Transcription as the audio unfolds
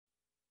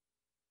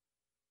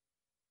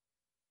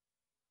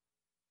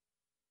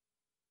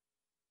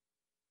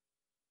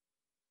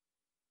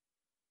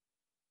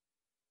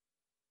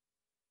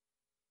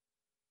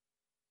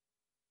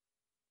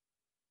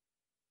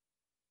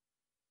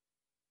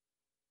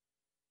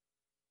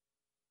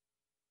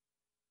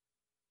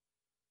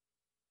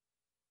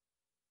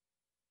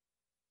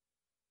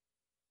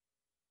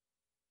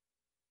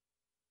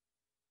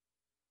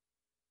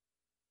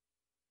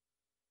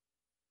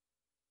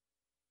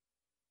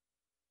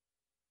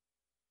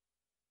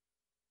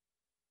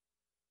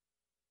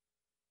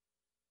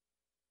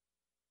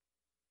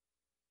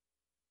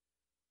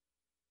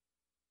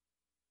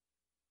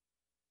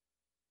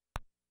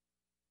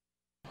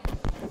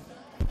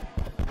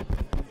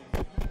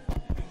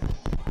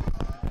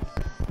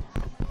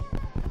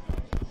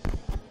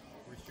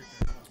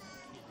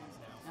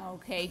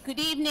Okay, good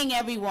evening,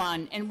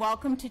 everyone, and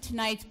welcome to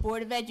tonight's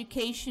Board of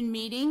Education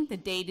meeting. The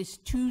date is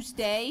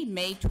Tuesday,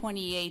 May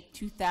 28,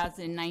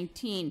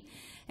 2019.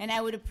 And I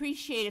would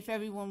appreciate if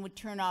everyone would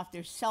turn off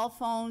their cell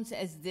phones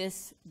as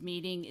this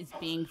meeting is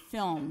being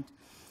filmed.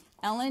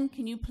 Ellen,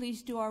 can you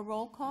please do our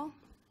roll call?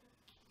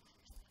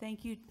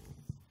 Thank you.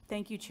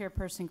 Thank you,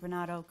 Chairperson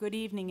Granato. Good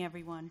evening,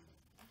 everyone.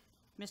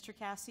 Mr.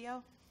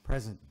 Cassio?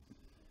 Present.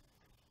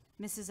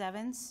 Mrs.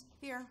 Evans?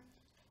 Here.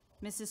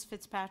 Mrs.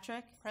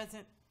 Fitzpatrick?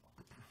 Present.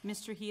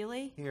 Mr.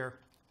 Healy? Here.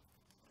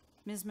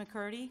 Ms.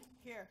 McCurdy?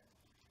 Here.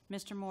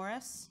 Mr.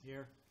 Morris?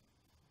 Here.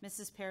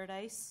 Mrs.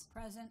 Paradise?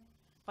 Present.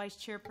 Vice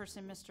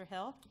Chairperson Mr.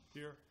 Hill?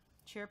 Here.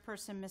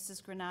 Chairperson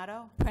Mrs.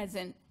 Granato?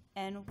 Present.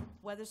 And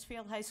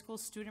Weathersfield High School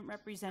Student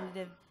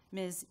Representative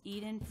Ms.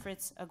 Eden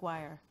Fritz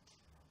Aguirre.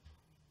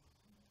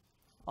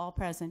 All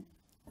present.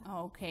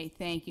 Okay,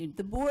 thank you.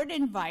 The board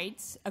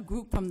invites a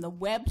group from the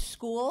Webb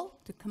School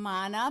to come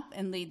on up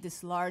and lead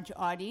this large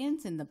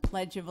audience in the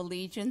Pledge of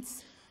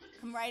Allegiance.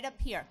 Come right up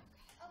here.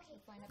 Okay,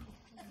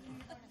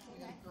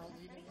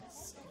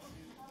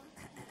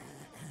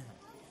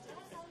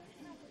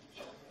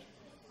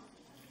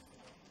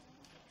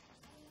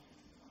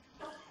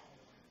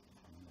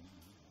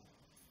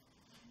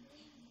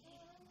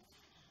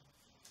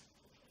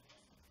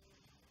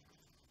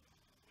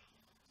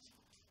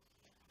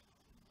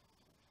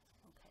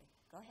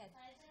 go ahead.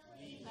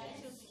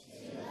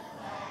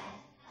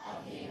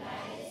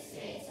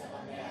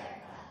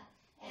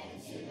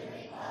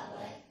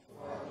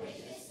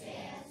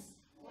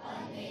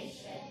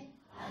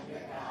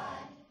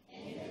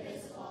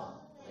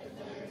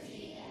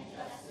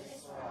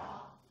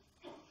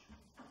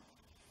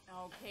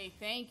 Okay,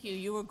 thank you.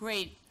 You were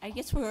great. I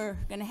guess we're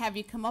going to have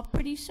you come up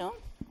pretty soon.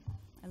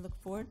 I look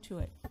forward to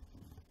it.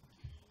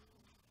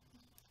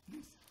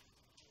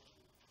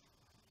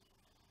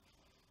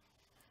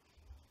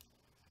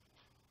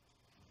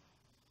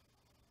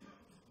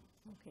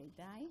 Okay,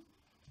 Di?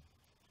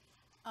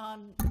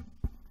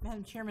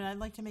 Madam Chairman, I'd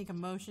like to make a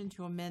motion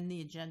to amend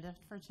the agenda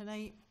for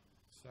tonight.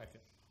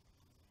 Second.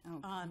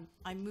 Okay.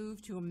 I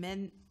move to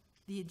amend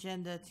the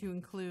agenda to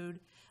include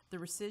the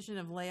rescission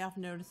of layoff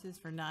notices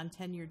for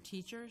non-tenured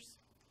teachers.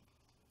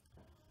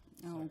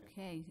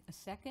 Okay, a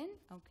second?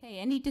 Okay,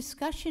 any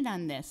discussion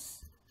on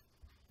this?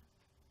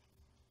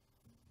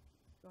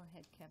 Go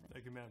ahead, Kevin.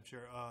 Thank you, Madam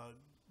Chair.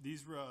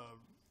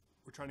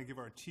 We're trying to give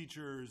our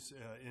teachers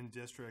in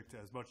district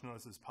as much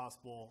notice as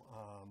possible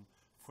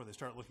before they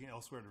start looking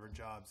elsewhere for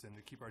jobs, and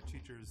to keep our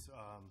teachers,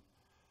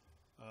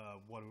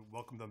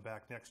 welcome them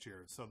back next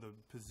year. So the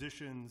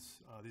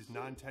positions, these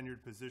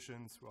non-tenured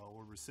positions,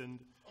 will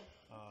rescind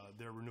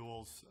their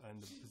renewals,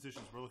 and the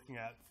positions we're looking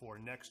at for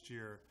next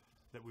year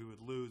that we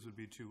would lose would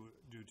be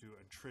due to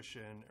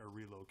attrition or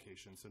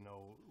relocation, so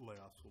no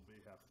layoffs will be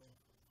happening.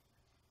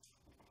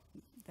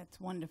 That's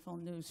wonderful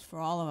news for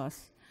all of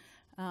us.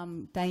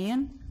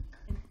 Diane?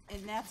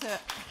 And that's a...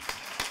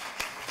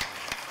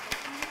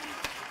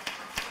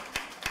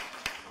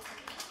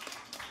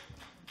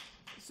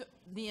 So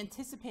the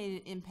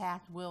anticipated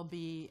impact will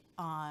be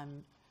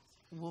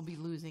we'll be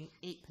losing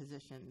 8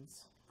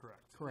 positions.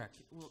 Correct. Correct.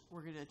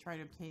 We're going to try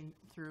to obtain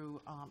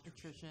through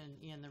attrition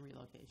and the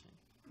relocation.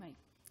 Right.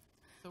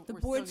 So The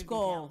we're board's still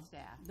gonna be goal, down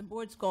staff. the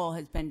board's goal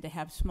has been to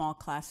have small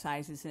class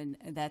sizes, and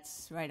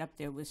that's right up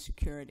there with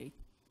security.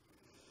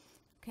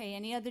 Okay,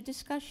 any other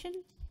discussion?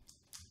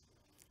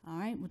 All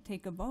right, we'll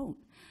take a vote.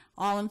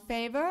 All in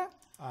favor?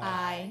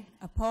 Aye.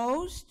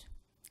 Opposed?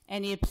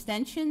 Any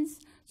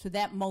abstentions? So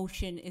that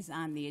motion is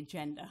on the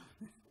agenda.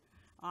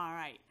 All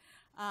right.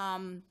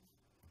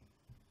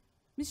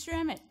 Mr.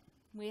 Emmett,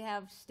 we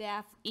have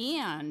staff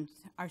and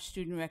our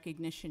student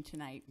recognition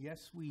tonight.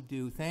 Yes, we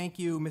do. Thank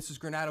you, Mrs.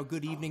 Granato.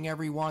 Good evening,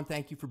 everyone.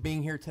 Thank you for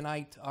being here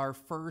tonight. Our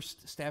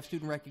first staff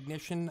student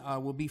recognition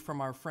will be from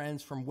our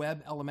friends from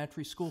Webb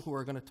Elementary School, who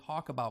are going to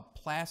talk about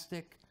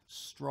plastic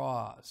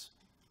straws.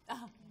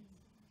 Oh.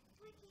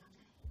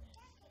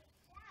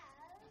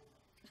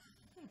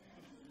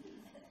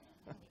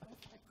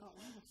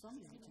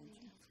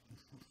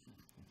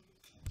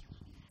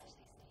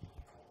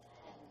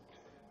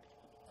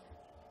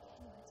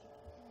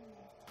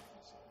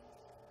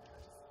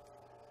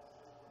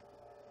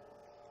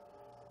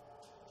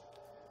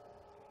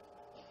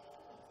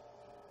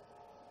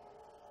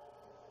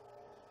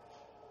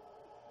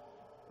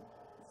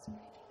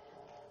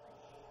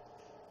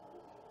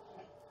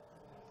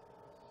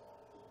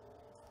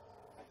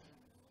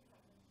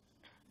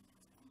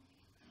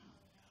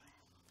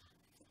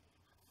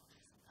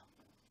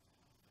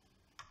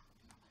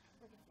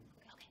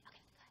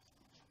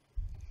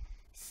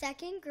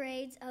 Second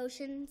grade's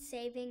ocean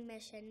saving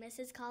mission,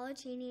 Mrs.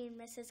 Colaccini and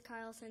Mrs.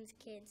 Carlson's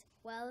kids,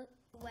 Webb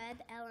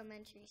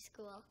Elementary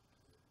School.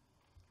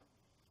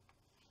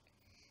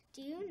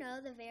 Do you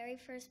know the very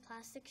first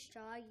plastic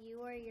straw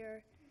you or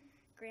your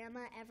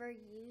grandma ever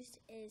used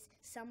is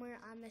somewhere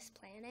on this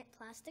planet?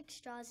 Plastic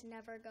straws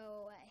never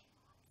go away.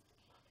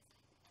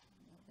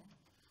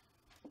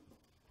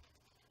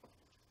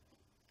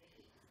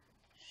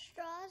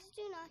 Straws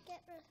do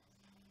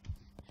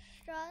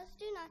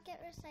not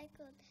get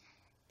recycled.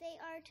 They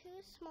are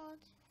too small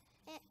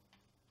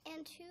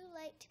and too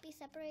light to be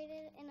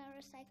separated in a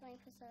recycling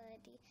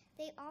facility.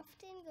 They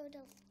often go to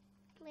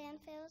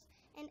landfills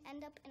and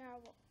end up in our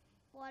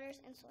waters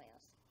and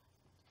soils.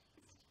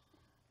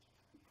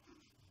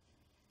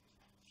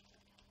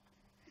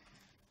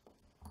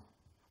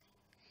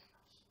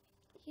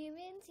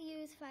 Humans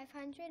use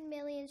 500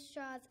 million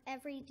straws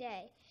every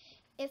day.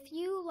 If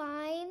you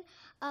line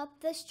up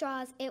the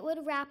straws, it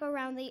would wrap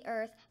around the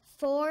earth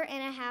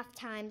 4.5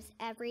 times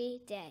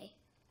every day.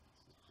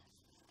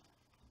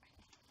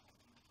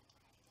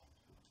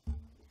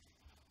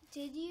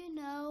 Did you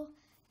know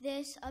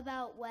this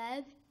about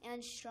Webb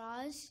and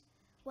straws?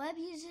 Webb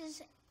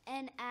uses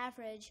an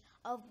average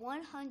of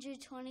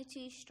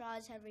 122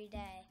 straws every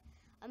day.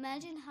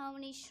 Imagine how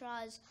many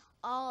straws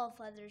all of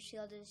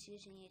Weathersfield is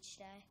using each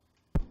day.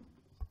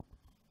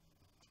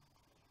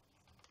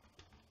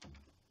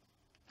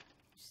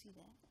 See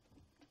that?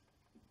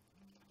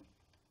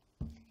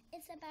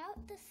 It's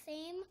about the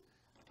same.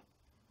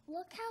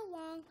 Look how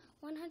long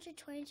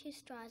 122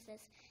 straws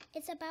is.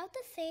 It's about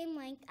the same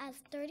length as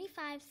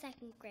 35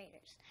 second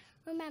graders.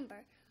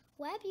 Remember,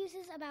 Webb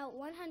uses about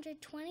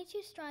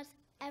 122 straws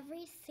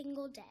every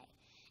single day.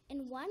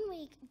 In 1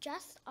 week,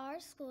 just our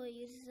school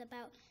uses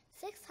about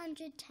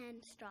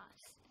 610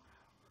 straws.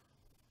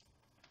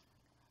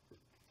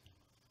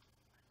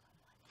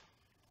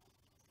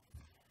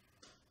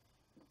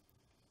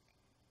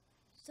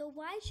 So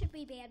why should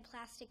we ban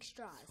plastic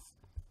straws?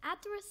 At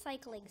the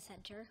recycling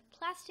center,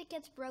 plastic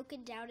gets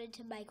broken down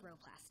into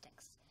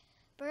microplastics.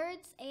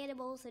 Birds,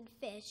 animals, and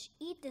fish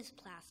eat this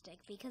plastic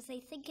because they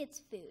think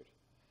it's food.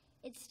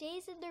 It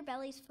stays in their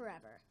bellies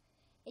forever.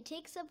 It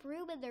takes up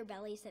room in their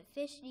bellies that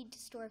fish need to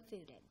store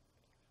food in.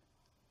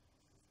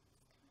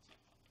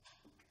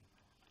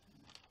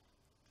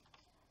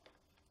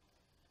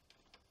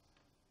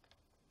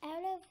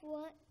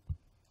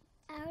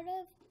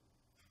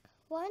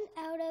 One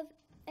out of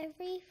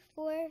every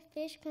 4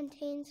 fish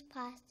contains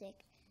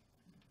plastic.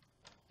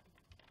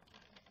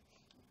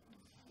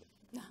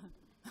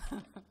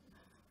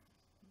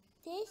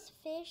 This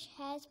fish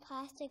has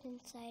plastic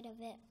inside of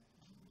it.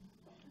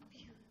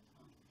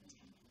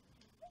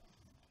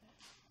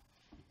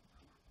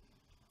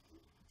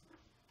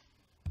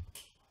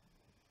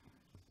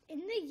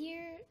 In the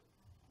year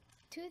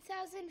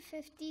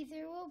 2050,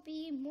 there will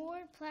be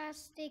more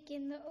plastic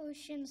in the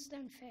oceans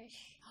than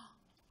fish.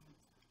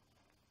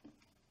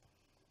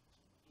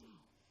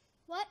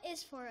 What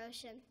is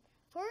 4Ocean?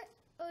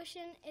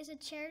 4Ocean is a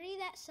charity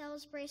that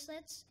sells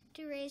bracelets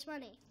to raise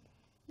money.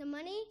 The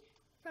money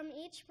from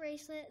each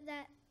bracelet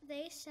that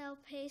they sell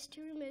pays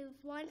to remove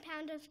 1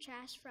 pound of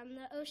trash from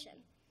the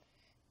ocean.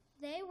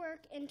 They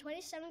work in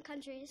 27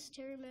 countries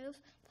to remove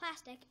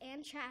plastic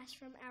and trash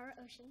from our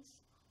oceans.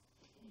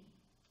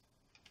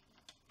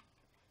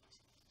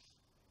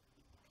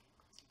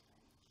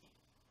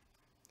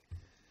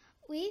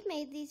 We've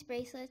made these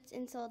bracelets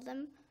and sold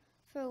them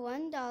for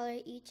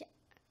 $1 each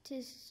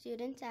to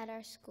students at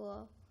our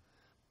school.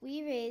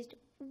 We raised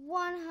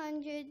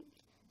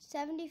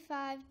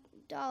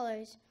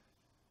 $175,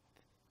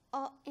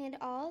 and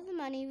all of the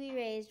money we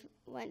raised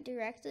went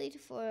directly to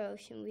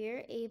 4Ocean. We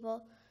were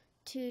able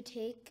to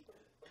take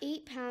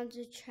 8 pounds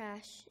of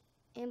trash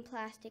and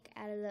plastic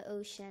out of the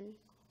ocean.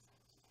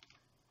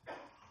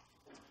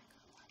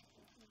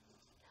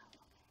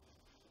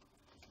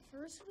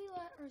 First, we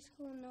let our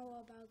school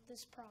know about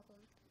this problem.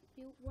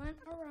 We went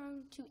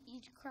around to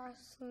each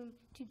classroom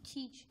to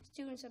teach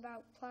students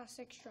about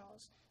plastic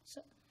straws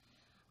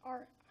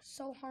are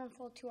so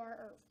harmful to our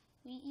earth.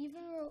 We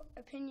even wrote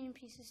opinion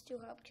pieces to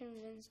help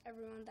convince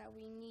everyone that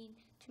we need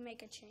to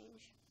make a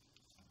change.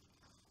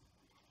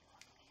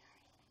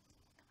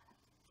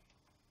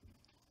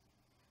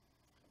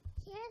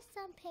 Here are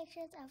some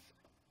pictures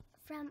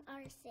from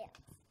our sales.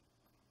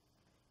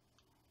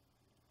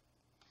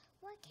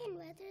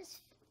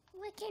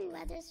 What can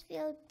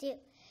Weathersfield do?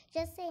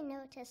 Just say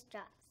no to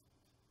straws.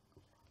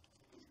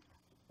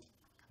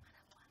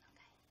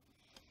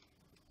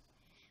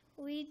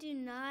 We do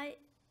not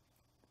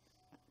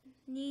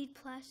need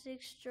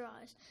plastic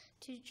straws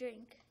to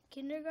drink.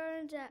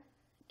 Kindergartners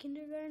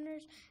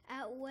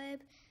at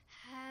Webb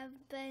have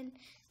been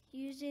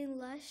using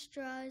less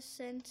straws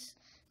since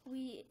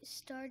we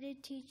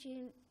started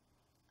teaching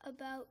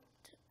about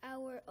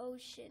our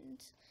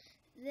oceans.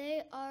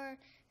 They are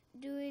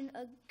doing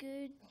a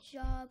good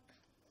job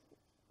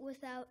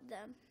without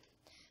them.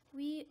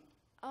 We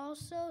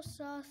also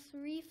saw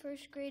 3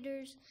 first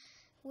graders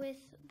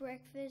with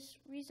breakfast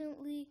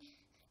recently,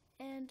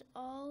 and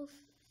all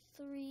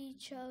 3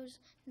 chose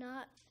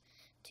not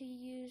to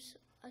use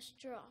a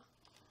straw.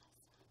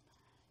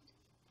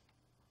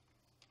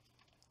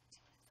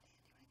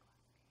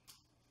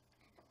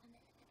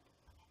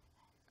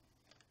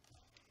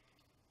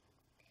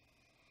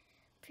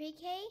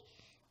 Pre-K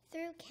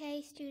through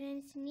K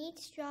students need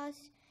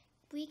straws.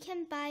 We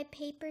can buy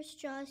paper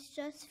straws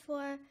just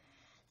for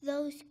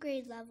those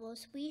grade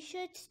levels. We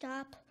should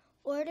stop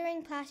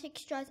ordering plastic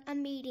straws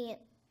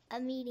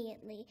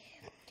immediately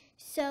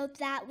so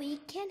that we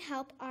can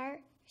help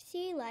our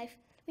sea life.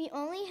 We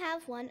only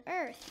have one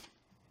Earth.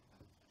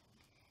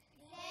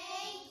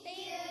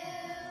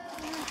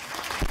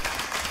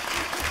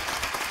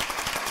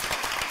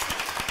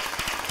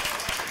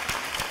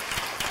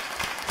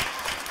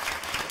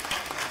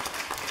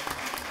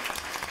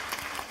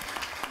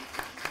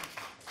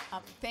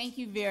 Thank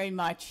you very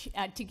much.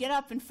 To get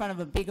up in front of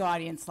a big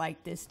audience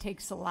like this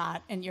takes a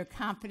lot, and your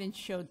confidence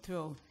showed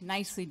through.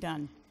 Nicely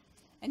done.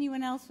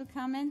 Anyone else with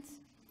comments?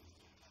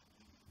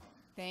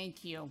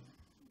 Thank you.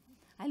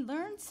 I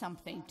learned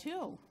something,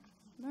 too.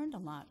 Learned a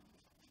lot.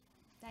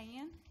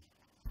 Diane?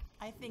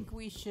 I think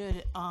we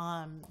should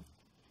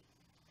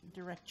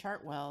direct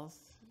Chartwells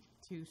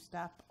to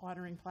stop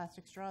ordering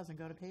plastic straws and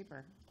go to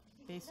paper,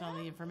 based on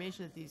the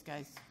information that these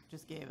guys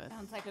just gave us.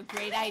 Sounds like a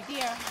great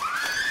idea.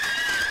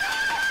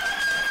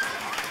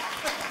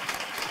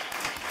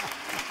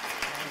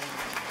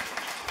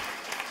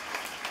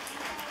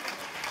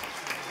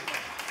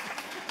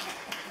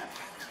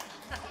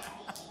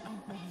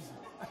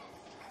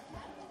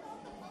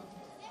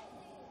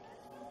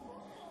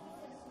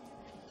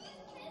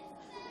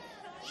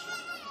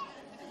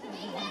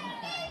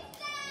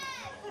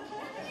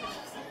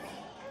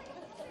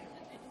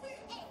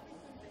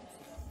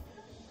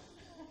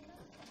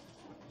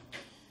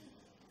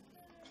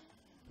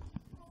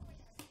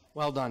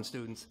 Well done,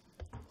 students.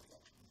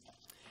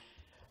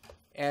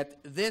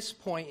 At this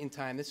point in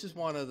time, this is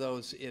one of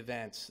those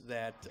events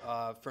that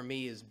for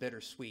me is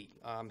bittersweet.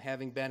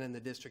 Having been in the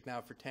district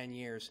now for 10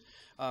 years,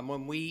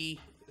 when we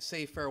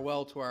say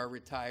farewell to our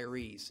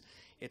retirees,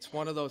 it's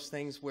one of those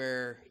things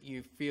where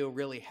you feel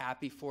really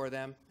happy for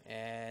them,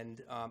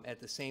 and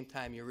at the same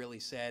time you're really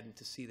saddened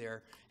to see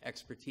their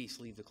expertise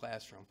leave the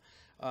classroom.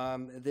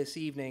 This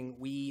evening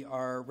we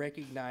are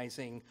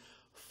recognizing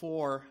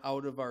 4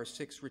 out of our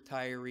 6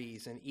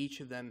 retirees, and each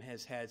of them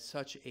has had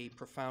such a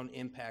profound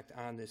impact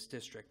on this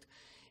district.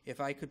 If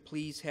I could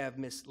please have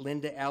Miss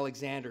Linda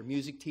Alexander,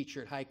 music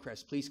teacher at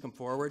Highcrest, please come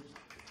forward.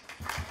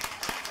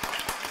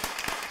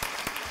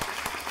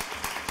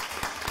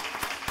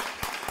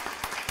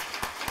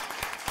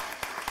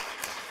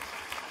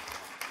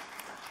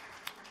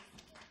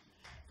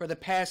 For the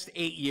past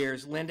 8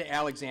 years, Linda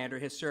Alexander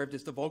has served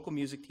as the vocal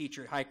music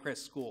teacher at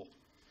Highcrest School.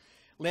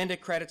 Linda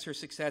credits her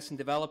success in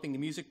developing the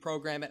music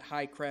program at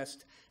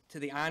Highcrest to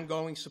the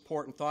ongoing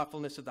support and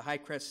thoughtfulness of the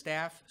Highcrest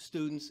staff,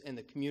 students, and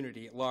the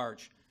community at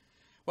large.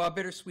 While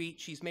bittersweet,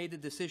 she's made the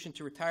decision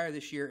to retire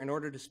this year in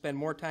order to spend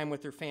more time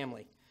with her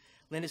family.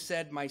 Linda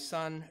said, "My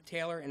son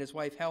Taylor and his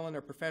wife Helen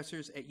are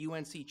professors at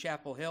UNC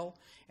Chapel Hill,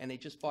 and they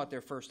just bought their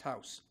first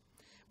house.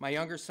 My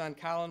younger son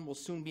Colin will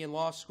soon be in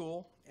law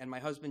school, and my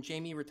husband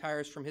Jamie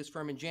retires from his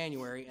firm in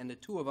January, and the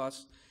 2 of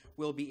us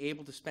will be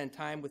able to spend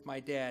time with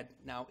my dad,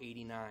 now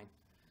 89.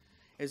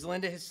 As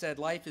Linda has said,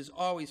 life is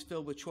always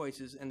filled with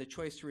choices, and the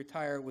choice to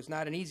retire was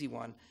not an easy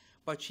one,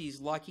 but she's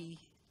lucky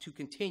to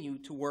continue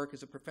to work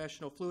as a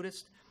professional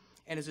flutist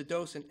and as a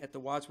docent at the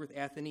Wadsworth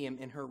Athenaeum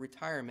in her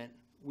retirement.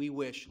 We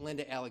wish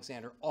Linda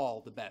Alexander all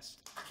the best.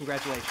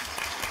 Congratulations.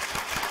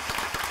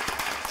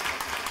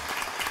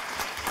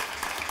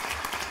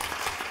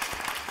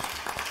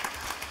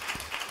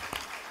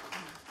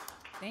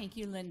 Thank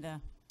you,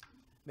 Linda.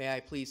 May I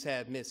please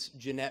have Miss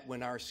Jeanette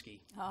Winarski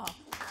Oh,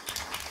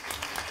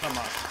 come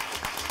up.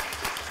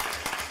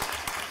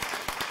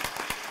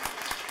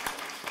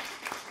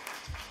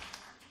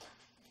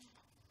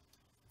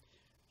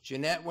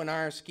 Jeanette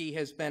Winarski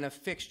has been a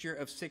fixture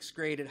of 6th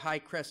grade at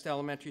Highcrest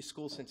Elementary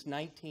School since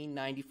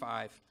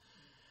 1995.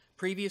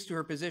 Previous to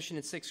her position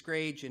in 6th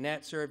grade,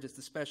 Jeanette served as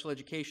the special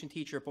education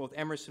teacher at both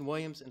Emerson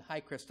Williams and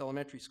Highcrest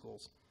Elementary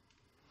Schools.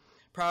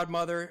 Proud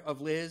mother of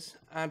Liz,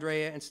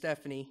 Andrea, and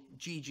Stephanie,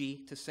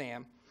 Gigi to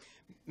Sam,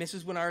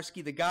 Mrs.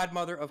 Winarski, the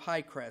godmother of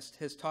Highcrest,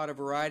 has taught a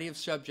variety of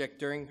subjects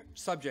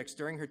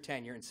during her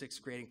tenure in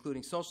 6th grade,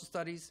 including social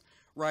studies,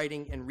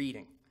 writing, and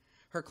reading.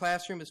 Her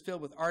classroom is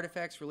filled with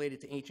artifacts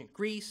related to ancient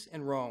Greece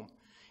and Rome,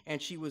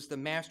 and she was the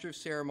master of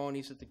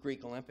ceremonies at the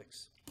Greek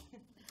Olympics.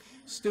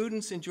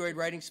 Students enjoyed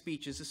writing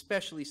speeches,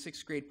 especially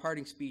 6th grade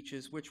parting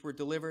speeches, which were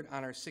delivered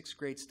on our 6th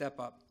grade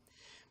step-up.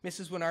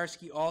 Mrs.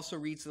 Winarski also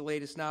reads the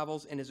latest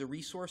novels and is a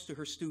resource to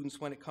her students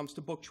when it comes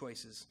to book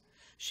choices.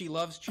 She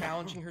loves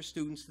challenging her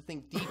students to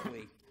think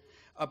deeply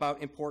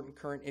about important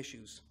current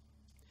issues.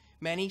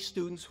 Many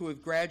students who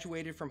have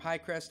graduated from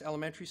Highcrest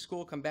Elementary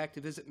School come back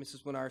to visit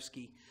Mrs.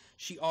 Winarski.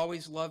 She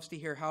always loves to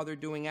hear how they're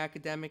doing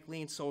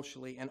academically and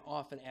socially, and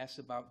often asks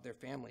about their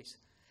families.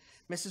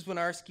 Mrs.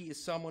 Winarski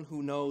is someone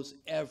who knows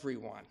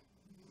everyone.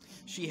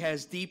 She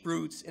has deep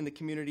roots in the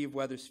community of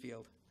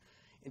Wethersfield.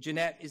 And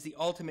Jeanette is the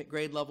ultimate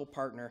grade-level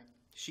partner.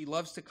 She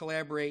loves to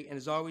collaborate and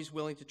is always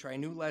willing to try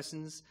new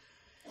lessons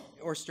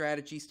or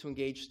strategies to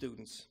engage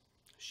students.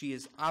 She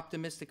is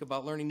optimistic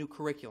about learning new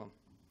curriculum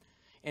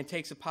and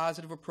takes a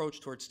positive approach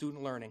towards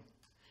student learning.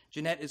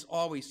 Jeanette is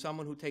always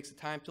someone who takes the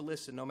time to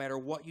listen no matter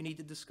what you need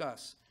to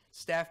discuss.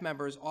 Staff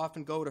members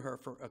often go to her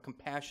for a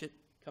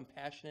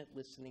compassionate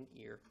listening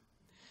ear.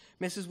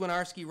 Mrs.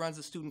 Winarski runs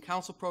a student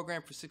council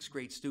program for 6th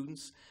grade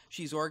students.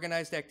 She's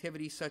organized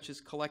activities such as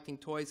collecting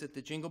toys at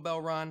the Jingle Bell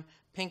Run,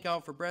 Pink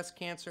Out for breast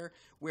cancer,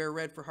 Wear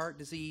Red for heart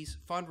disease,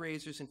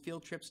 fundraisers and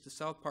field trips to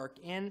South Park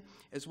Inn,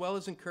 as well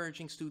as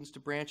encouraging students to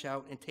branch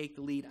out and take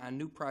the lead on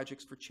new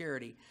projects for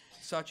charity,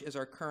 such as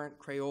our current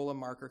Crayola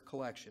marker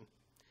collection.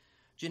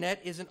 Jeanette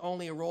isn't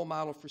only a role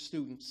model for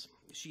students,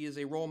 she is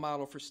a role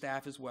model for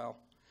staff as well.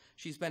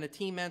 She's been a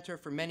team mentor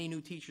for many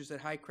new teachers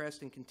at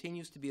Highcrest and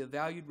continues to be a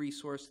valued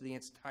resource to the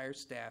entire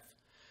staff.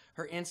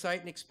 Her insight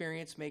and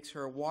experience makes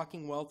her a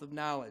walking wealth of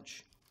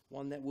knowledge,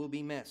 one that will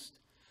be missed.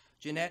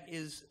 Jeanette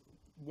is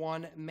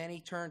one many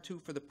turn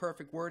to for the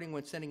perfect wording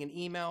when sending an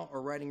email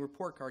or writing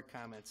report card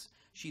comments.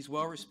 She's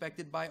well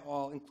respected by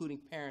all, including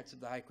parents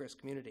of the Highcrest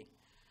community.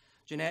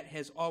 Jeanette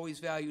has always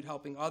valued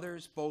helping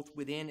others, both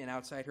within and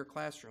outside her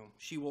classroom.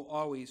 She will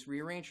always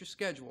rearrange her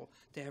schedule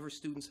to have her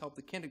students help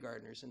the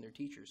kindergartners and their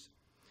teachers,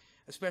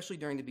 especially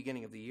during the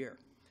beginning of the year.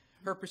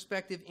 Her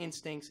perspective,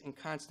 instincts, and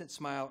constant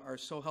smile are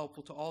so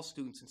helpful to all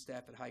students and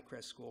staff at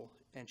Highcrest School,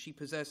 and she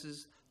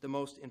possesses the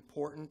most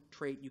important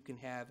trait you can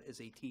have as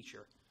a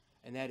teacher,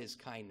 and that is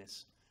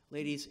kindness.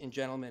 Ladies and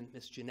gentlemen,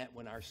 Ms. Jeanette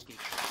Winarski.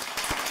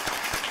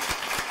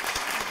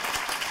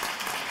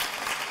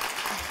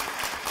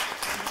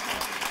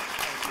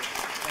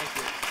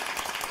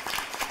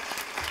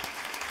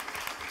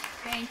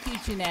 Thank you,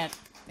 Jeanette.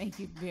 Thank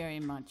you very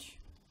much.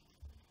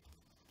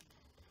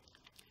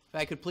 If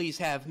I could please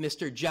have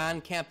Mr.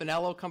 John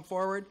Campanello come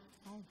forward.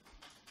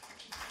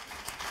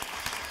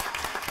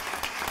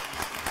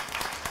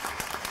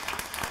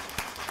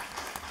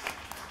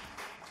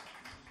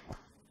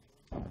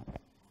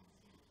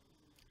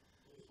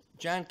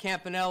 John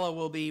Campanello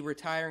will be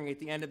retiring at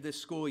the end of this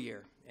school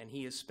year, and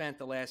he has spent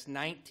the last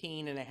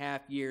 19 and a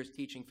half years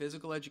teaching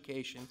physical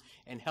education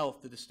and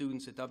health to the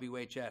students at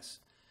WHS.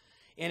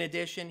 In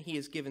addition, he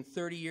has given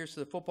 30 years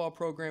to the football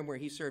program where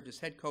he served as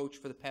head coach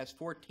for the past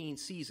 14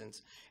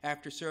 seasons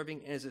after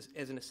serving as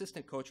an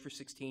assistant coach for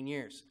 16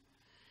 years.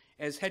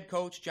 As head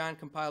coach, John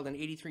compiled an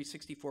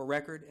 83-64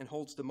 record and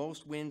holds the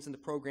most wins in the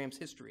program's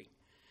history.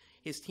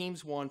 His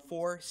teams won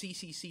 4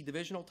 CCC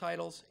divisional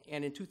titles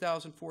and in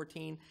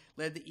 2014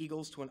 led the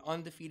Eagles to an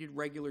undefeated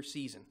regular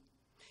season.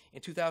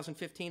 In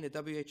 2015, the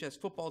WHS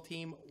football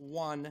team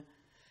won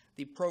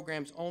the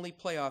program's only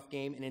playoff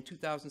game, and in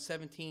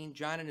 2017,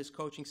 John and his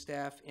coaching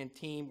staff and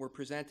team were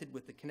presented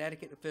with the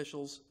Connecticut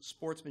Officials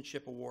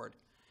Sportsmanship Award.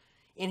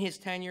 In his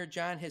tenure,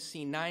 John has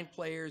seen 9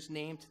 players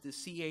named to the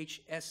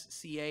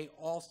CHSCA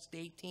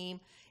All-State Team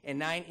and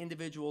 9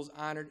 individuals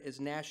honored as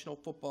National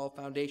Football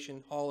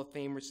Foundation Hall of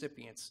Fame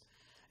recipients.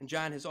 And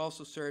John has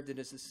also served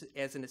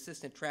as an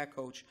assistant track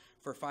coach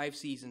for 5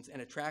 seasons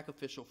and a track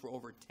official for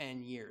over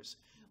 10 years.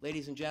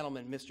 Ladies and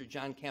gentlemen, Mr.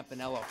 John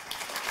Campanello.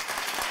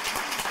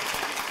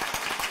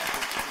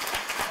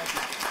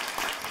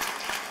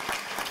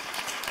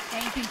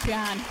 Thank you,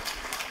 John.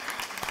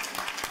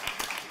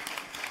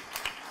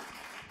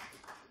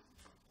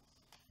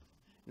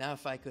 Now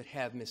if I could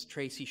have Miss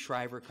Tracy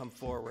Shriver come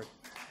forward.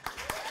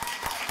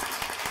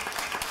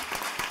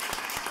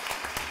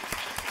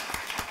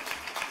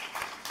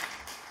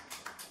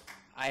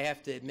 I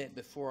have to admit,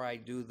 before I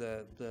do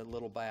the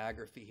little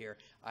biography here,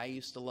 I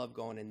used to love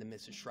going into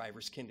Mrs.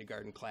 Shriver's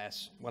kindergarten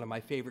class, one of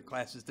my favorite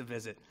classes to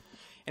visit.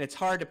 And it's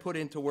hard to put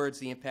into words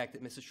the impact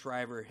that Mrs.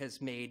 Shriver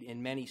has made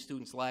in many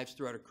students' lives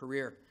throughout her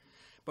career.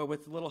 But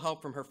with a little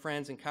help from her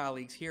friends and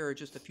colleagues, here are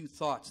just a few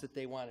thoughts that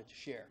they wanted to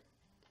share.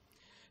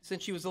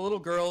 Since she was a little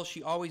girl,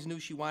 she always knew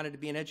she wanted to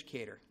be an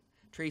educator.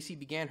 Tracy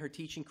began her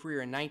teaching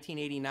career in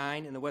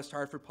 1989 in the West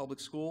Hartford Public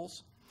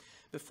Schools.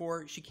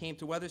 Before she came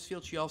to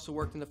Wethersfield, she also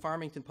worked in the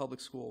Farmington Public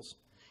Schools.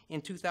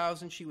 In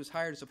 2000, she was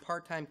hired as a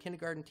part-time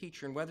kindergarten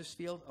teacher in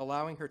Wethersfield,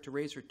 allowing her to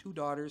raise her 2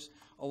 daughters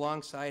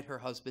alongside her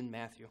husband,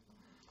 Matthew.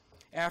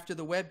 After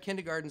the Webb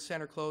Kindergarten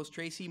Center closed,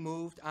 Tracy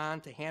moved on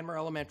to Hanmer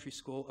Elementary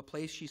School, a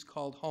place she's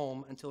called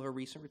home until her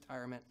recent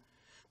retirement.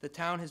 The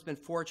town has been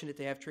fortunate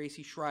to have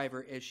Tracy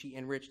Shriver as she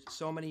enriched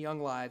so many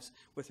young lives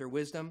with her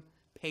wisdom,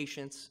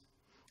 patience,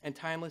 and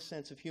timeless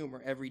sense of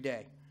humor every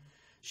day.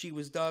 She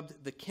was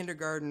dubbed the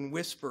Kindergarten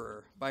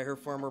Whisperer by her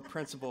former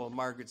principal,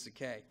 Margaret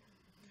Zakay.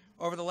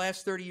 Over the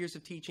last 30 years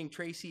of teaching,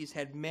 Tracy has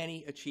had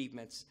many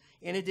achievements.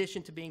 In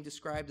addition to being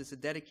described as a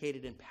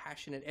dedicated and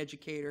passionate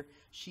educator,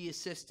 she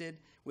assisted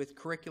with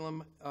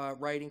curriculum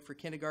writing for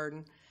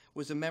kindergarten,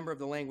 was a member of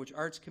the Language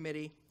Arts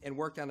Committee, and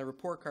worked on the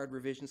Report Card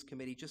Revisions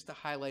Committee, just to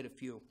highlight a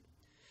few.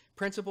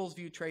 Principals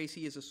view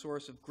Tracy as a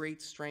source of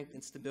great strength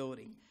and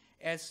stability.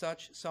 As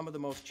such, some of the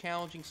most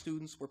challenging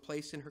students were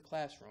placed in her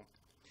classroom.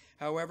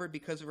 However,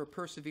 because of her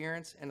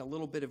perseverance and a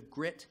little bit of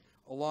grit,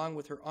 along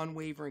with her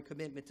unwavering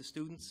commitment to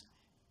students,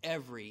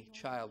 every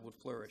child would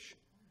flourish.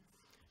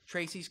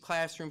 Tracy's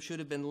classroom should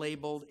have been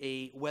labeled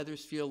a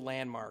Wethersfield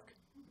landmark.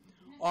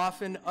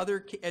 Often,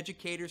 other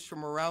educators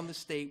from around the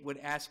state would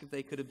ask if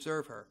they could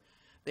observe her.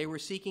 They were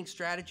seeking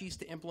strategies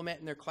to implement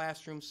in their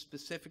classrooms,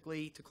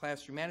 specifically to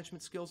classroom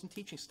management skills and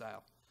teaching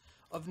style.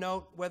 Of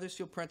note,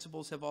 Wethersfield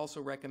principals have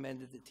also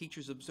recommended that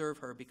teachers observe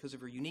her because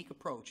of her unique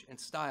approach and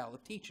style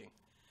of teaching,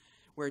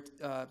 where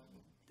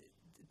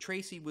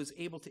Tracy was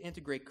able to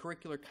integrate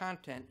curricular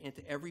content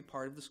into every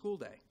part of the school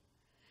day.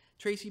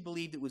 Tracy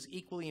believed it was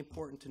equally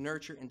important to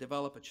nurture and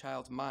develop a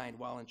child's mind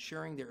while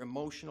ensuring their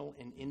emotional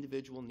and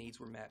individual needs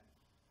were met.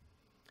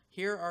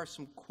 Here are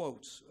some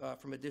quotes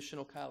from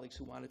additional colleagues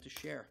who wanted to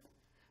share.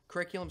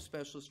 Curriculum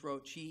specialist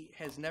wrote, "She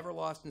has never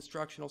lost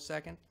instructional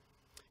second,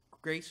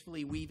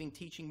 gracefully weaving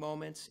teaching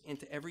moments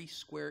into every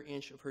square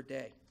inch of her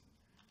day."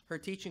 Her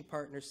teaching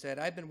partner said,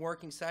 "I've been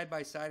working side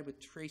by side with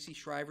Tracy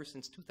Shriver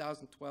since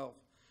 2012,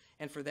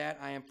 and for that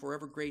I am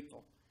forever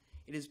grateful.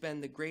 It has been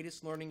the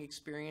greatest learning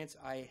experience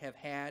I have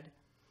had,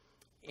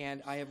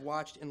 and I have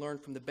watched and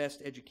learned from the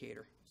best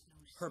educator.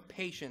 Her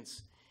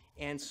patience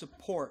and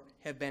support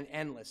have been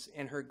endless,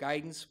 and her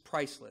guidance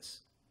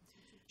priceless.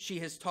 She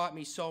has taught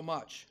me so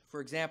much.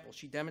 For example,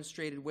 she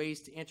demonstrated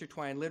ways to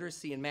intertwine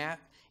literacy and math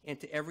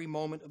into every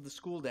moment of the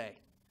school day.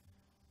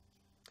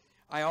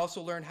 I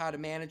also learned how to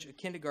manage a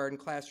kindergarten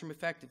classroom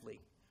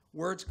effectively.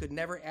 Words could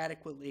never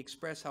adequately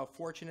express how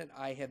fortunate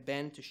I have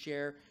been to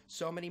share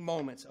so many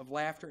moments of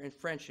laughter and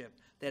friendship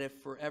that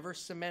have forever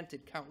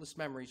cemented countless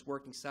memories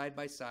working side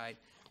by side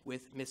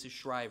with Mrs.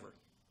 Shriver.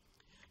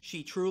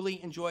 She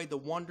truly enjoyed the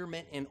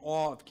wonderment and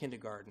awe of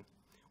kindergarten.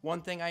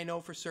 One thing I know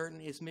for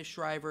certain is Miss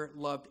Shriver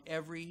loved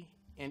every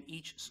and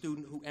each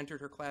student who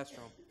entered her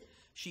classroom.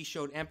 She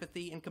showed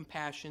empathy and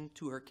compassion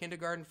to her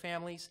kindergarten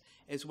families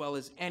as well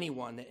as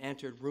anyone that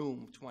entered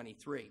room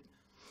 23,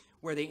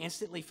 where they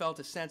instantly felt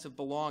a sense of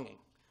belonging.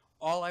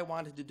 All I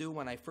wanted to do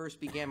when I first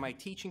began my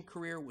teaching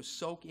career was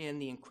soak in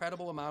the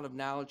incredible amount of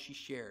knowledge she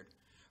shared.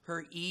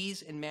 Her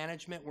ease and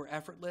management were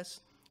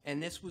effortless,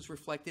 and this was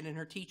reflected in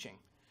her teaching.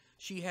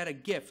 She had a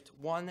gift,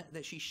 one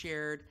that she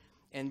shared,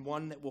 and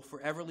one that will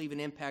forever leave an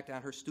impact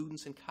on her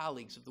students and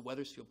colleagues of the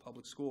Wethersfield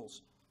Public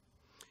Schools.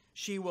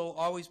 She will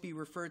always be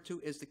referred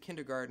to as the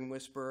kindergarten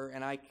whisperer,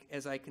 and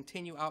as I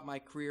continue out my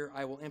career,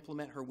 I will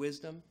implement her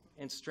wisdom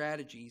and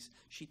strategies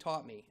she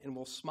taught me, and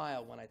will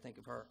smile when I think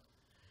of her.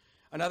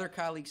 Another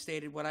colleague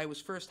stated, "When I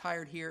was first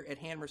hired here at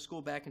Hanmer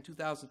School back in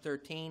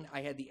 2013,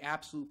 I had the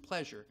absolute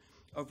pleasure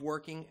of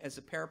working as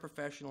a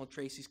paraprofessional in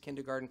Tracy's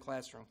kindergarten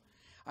classroom.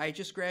 I had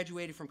just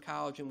graduated from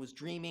college and was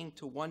dreaming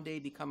to one day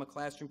become a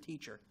classroom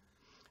teacher.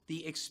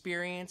 The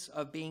experience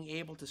of being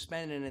able to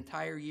spend an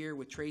entire year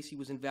with Tracy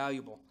was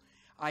invaluable.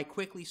 I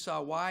quickly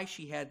saw why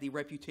she had the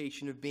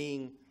reputation of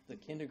being the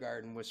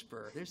kindergarten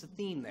whisperer." There's a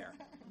theme there.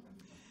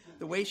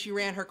 The way she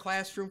ran her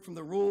classroom, from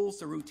the rules,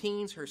 the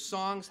routines, her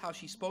songs, how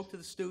she spoke to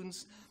the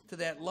students, to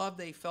that love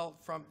they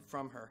felt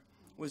from her,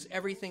 was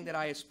everything that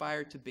I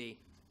aspired to be.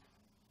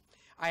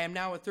 I am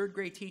now a third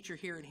grade teacher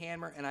here at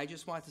Hanmer, and I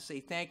just want to say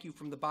thank you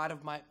from the bottom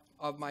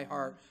of my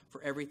heart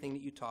for everything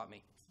that you taught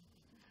me.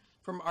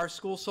 From our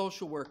school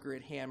social worker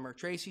at Hanmer,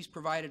 Tracy's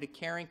provided a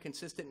caring,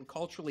 consistent, and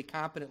culturally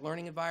competent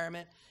learning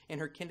environment in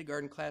her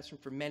kindergarten classroom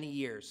for many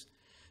years.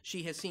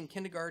 She has seen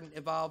kindergarten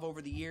evolve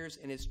over the years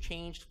and has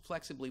changed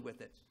flexibly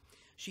with it.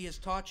 She has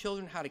taught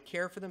children how to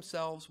care for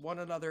themselves, one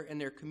another,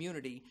 and their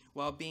community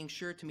while being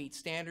sure to meet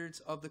standards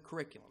of the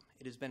curriculum.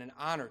 It has been an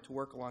honor to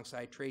work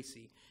alongside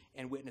Tracy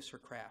and witness her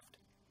craft.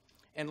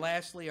 And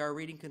lastly, our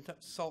reading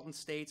consultant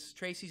states,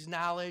 Tracy's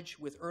knowledge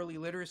with early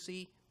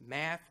literacy,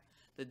 math,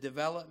 the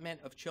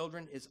development of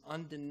children is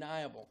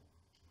undeniable.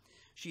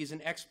 She is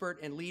an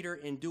expert and leader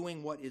in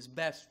doing what is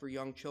best for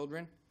young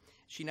children.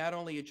 She not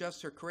only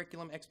adjusts her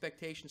curriculum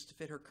expectations to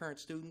fit her current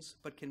students,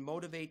 but can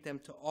motivate them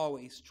to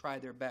always try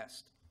their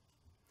best.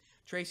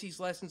 Tracy's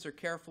lessons are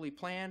carefully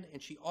planned,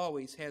 and she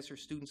always has her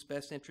students'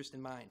 best interest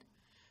in mind.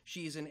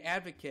 She is an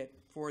advocate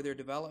for their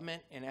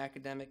development and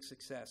academic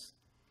success.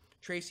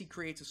 Tracy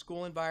creates a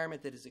school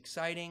environment that is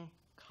exciting,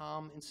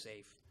 calm, and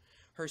safe.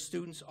 Her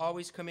students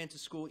always come into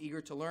school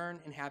eager to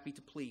learn and happy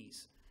to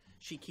please.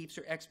 She keeps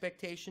her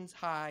expectations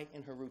high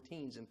and her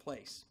routines in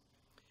place.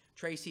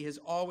 Tracy has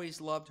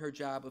always loved her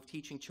job of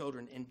teaching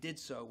children and did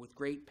so with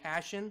great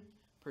passion,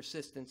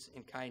 persistence,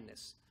 and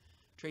kindness.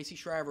 Tracy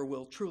Shriver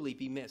will truly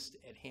be missed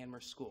at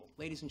Hanmer School.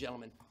 Ladies and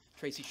gentlemen,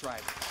 Tracy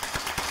Shriver.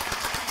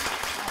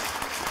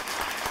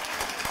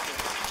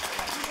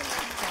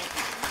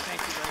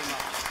 Thank you very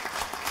much.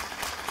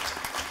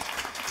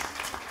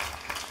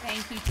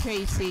 Thank you,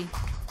 Tracy.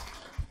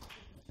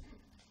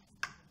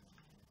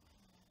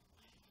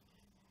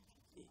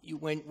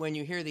 When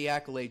you hear the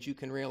accolades, you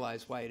can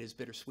realize why it is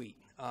bittersweet.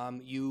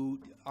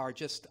 You are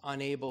just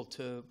unable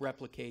to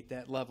replicate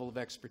that level of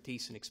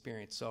expertise and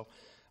experience. So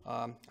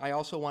I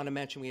also want to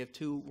mention we have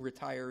two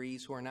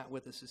retirees who are not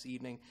with us this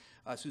evening.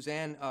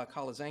 Suzanne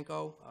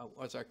Kolazenko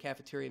was our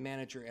cafeteria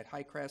manager at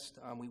Highcrest.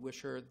 We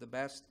wish her the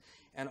best.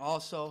 And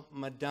also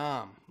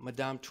Madame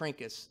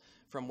Trinkus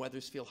from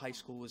Wethersfield High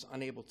School was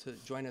unable to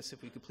join us.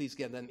 If we could please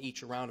give them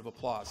each a round of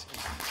applause.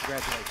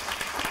 Congratulations.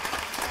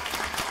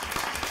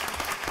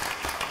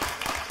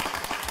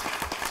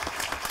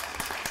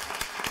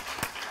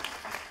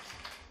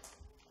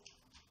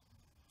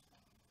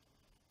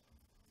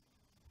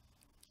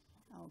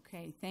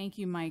 Okay, thank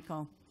you, Michael.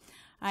 All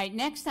right,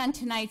 next on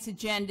tonight's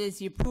agenda is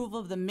the approval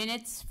of the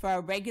minutes for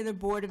our regular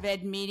Board of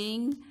Ed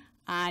meeting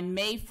on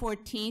May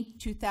 14th,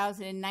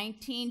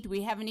 2019. Do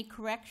we have any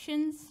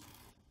corrections?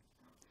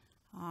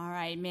 All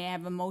right, may I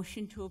have a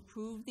motion to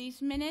approve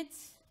these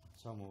minutes?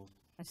 So moved.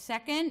 A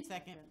second?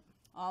 Second.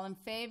 All in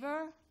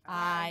favor?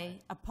 Aye.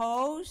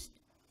 Opposed?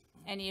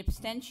 Any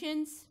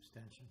abstentions?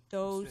 Abstention.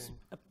 Those,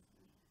 Abstain.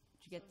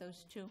 did you get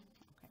those two?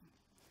 Okay.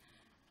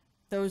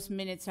 Those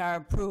minutes are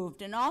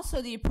approved. And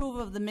also the approval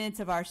of the minutes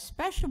of our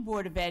special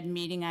Board of Ed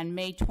meeting on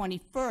May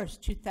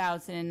 21st,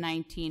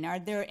 2019. Are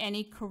there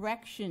any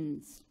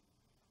corrections?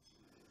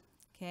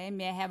 Okay,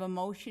 may I have a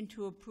motion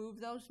to approve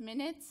those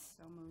minutes?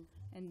 So moved.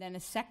 And then a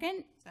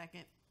second?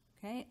 Second.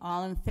 Okay,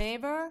 all in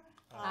favor?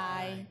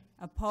 Aye.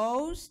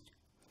 Opposed?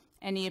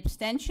 Any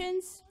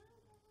abstentions?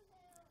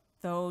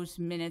 Those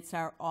minutes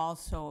are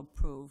also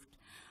approved.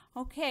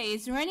 Okay,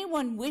 is there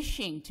anyone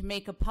wishing to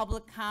make a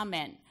public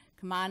comment?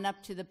 Come on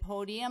up to the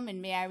podium,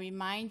 and may I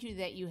remind you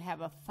that you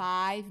have a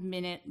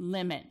 5-minute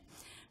limit.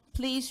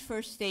 Please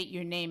first state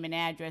your name and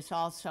address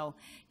also.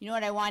 You know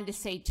what I wanted to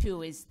say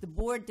too is the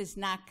board does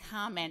not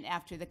comment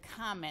after the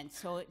comment,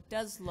 so it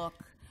does look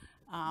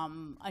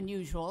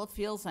unusual, it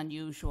feels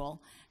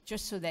unusual,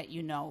 just so that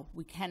you know,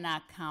 we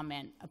cannot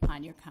comment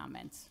upon your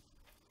comments.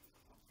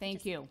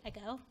 Thank you. I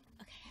go?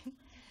 Okay.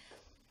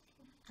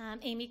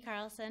 Amy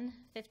Carlson,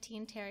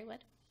 15 Terrywood.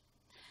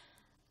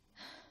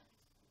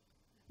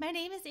 My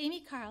name is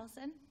Amy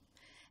Carlson,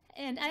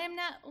 and I am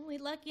not only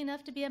lucky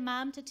enough to be a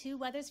mom to 2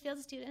 Wethersfield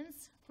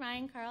students,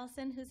 Ryan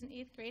Carlson, who's in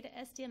 8th grade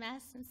at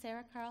SDMS, and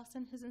Sarah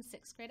Carlson, who's in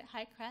 6th grade at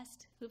High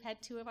Crest, who've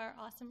had 2 of our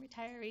awesome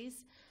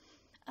retirees.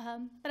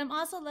 But I'm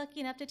also lucky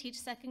enough to teach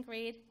 2nd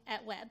grade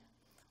at Webb,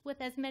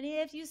 with, as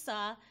many of you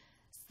saw,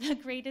 the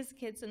greatest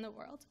kids in the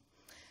world.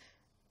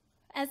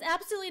 As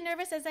absolutely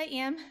nervous as I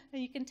am,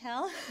 you can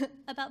tell,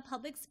 about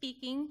public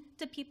speaking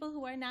to people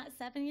who are not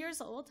 7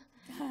 years old,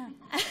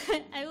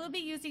 I will be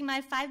using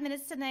my 5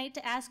 minutes tonight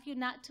to ask you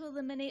not to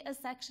eliminate a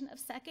section of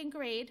 2nd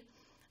grade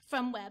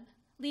from Webb,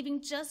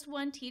 leaving just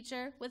 1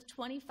 teacher with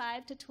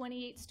 25 to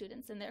 28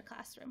 students in their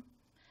classroom.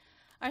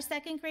 Our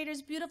 2nd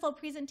grader's beautiful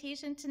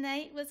presentation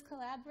tonight was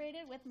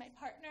collaborated with my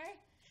partner,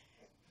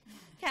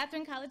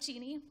 Catherine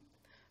Colaccini.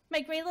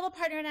 My great little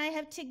partner and I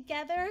have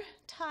together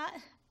taught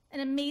an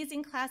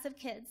amazing class of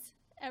kids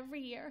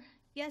every year.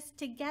 Yes,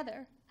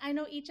 together. I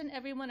know each and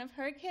every one of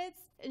her kids,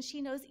 and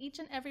she knows each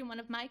and every one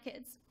of my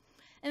kids.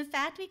 In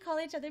fact, we call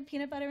each other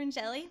peanut butter and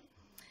jelly,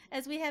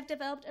 as we have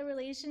developed a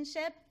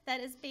relationship that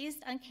is based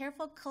on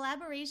careful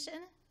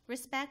collaboration,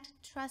 respect,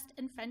 trust,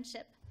 and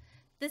friendship.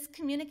 This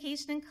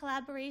communication and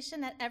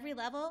collaboration at every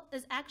level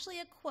is actually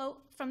a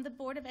quote from the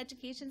Board of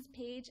Education's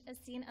page as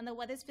seen on the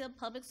Wethersfield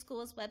Public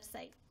Schools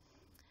website.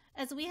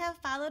 As we have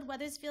followed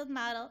Wethersfield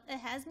model, it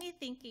has me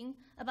thinking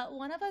about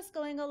one of us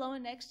going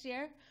alone next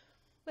year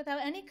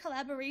without any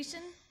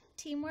collaboration,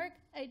 teamwork,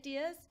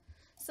 ideas,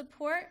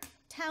 support,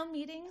 town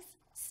meetings,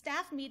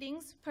 staff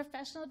meetings,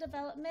 professional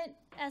development,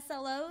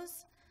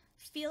 SLOs,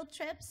 field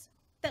trips,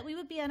 that we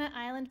would be on an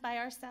island by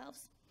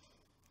ourselves.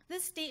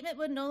 This statement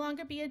would no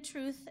longer be a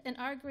truth in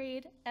our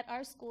grade at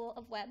our school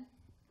of Webb.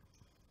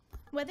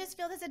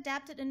 Wethersfield has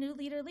adapted a new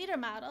leader-leader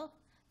model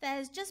that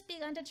has just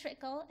begun to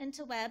trickle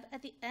into Webb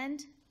at the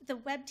end, the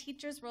Webb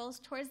teachers' roles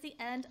towards the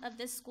end of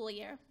this school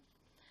year.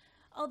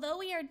 Although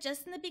we are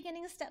just in the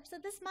beginning steps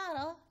of this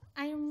model,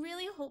 I am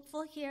really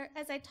hopeful here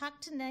as I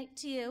talk tonight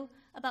to you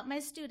about my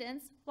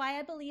students, why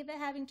I believe that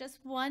having just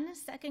 1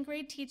 2nd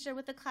grade teacher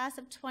with a class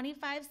of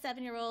 25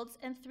 7-year-olds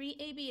and 3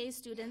 ABA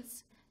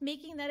students,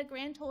 making that a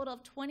grand total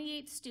of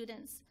 28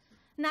 students,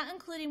 not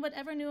including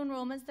whatever new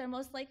enrollments there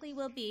most likely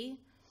will be,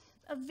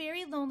 a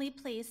very lonely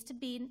place to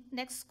be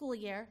next school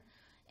year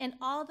and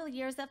all the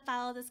years that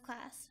follow this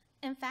class.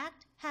 In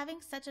fact,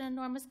 having such an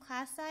enormous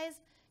class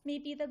size may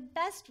be the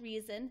best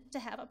reason to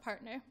have a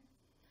partner.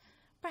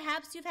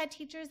 Perhaps you've had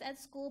teachers at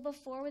school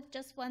before with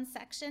just 1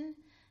 section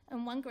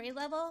and 1 grade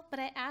level, but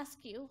I ask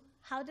you,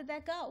 how did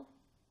that go?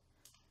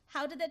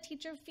 How did that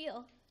teacher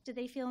feel? Did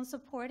they feel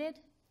supported?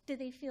 Did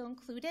they feel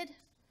included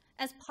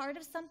as part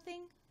of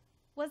something?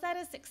 Was that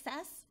a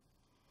success?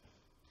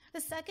 The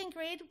 2nd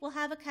grade will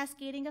have a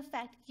cascading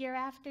effect year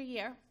after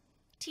year.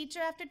 Teacher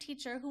after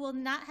teacher who will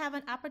not have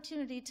an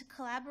opportunity to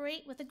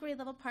collaborate with a grade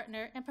level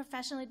partner and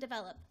professionally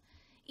develop.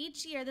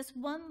 Each year, this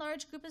one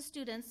large group of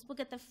students will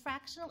get the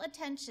fractional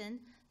attention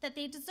that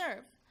they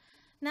deserve,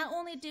 not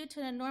only due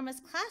to an enormous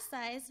class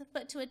size,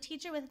 but to a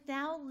teacher with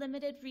now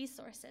limited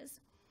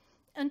resources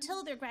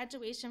until their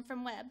graduation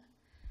from Webb.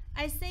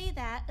 I say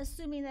that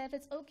assuming that if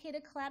it's okay to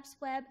collapse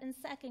Webb in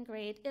 2nd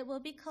grade, it will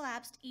be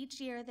collapsed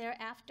each year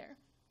thereafter.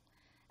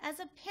 As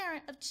a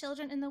parent of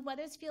children in the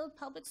Wethersfield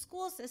public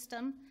school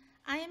system,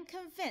 I am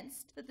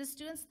convinced that the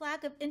students'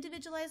 lack of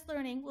individualized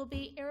learning will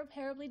be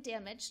irreparably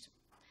damaged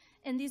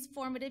in these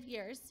formative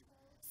years.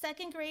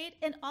 2nd grade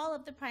and all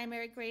of the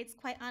primary grades,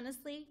 quite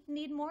honestly,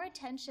 need more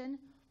attention,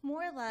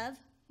 more love,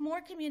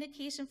 more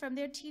communication from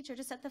their teacher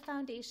to set the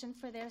foundation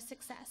for their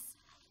success.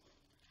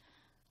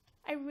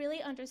 I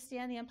really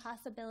understand the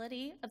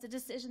impossibility of the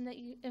decision that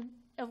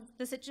of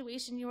the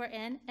situation you are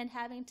in and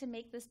having to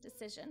make this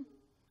decision.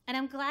 And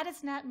I'm glad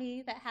it's not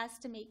me that has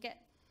to make it.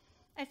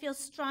 I feel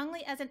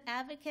strongly as an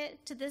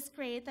advocate to this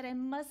grade that I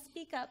must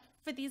speak up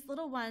for these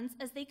little ones,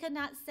 as they could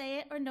not say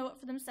it or know it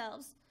for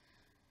themselves.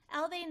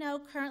 All they know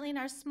currently in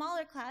our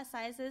smaller class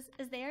sizes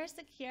is they are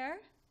secure,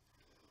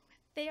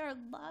 they are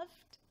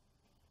loved,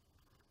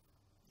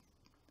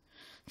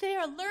 they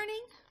are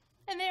learning,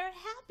 and they are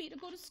happy to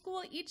go to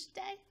school each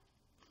day.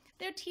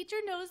 Their teacher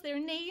knows their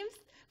names,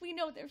 we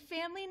know their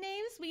family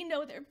names, we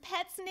know their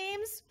pets'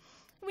 names,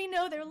 we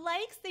know their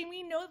likes,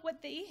 we know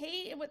what they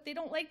hate and what they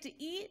don't like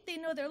to eat, they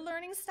know their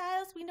learning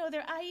styles, we know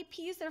their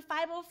IEPs, their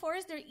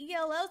 504s, their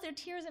ELLs, their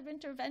tiers of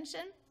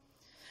intervention.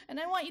 And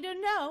I want you to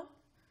know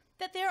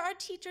that there are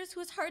teachers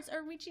whose hearts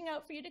are reaching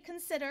out for you to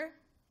consider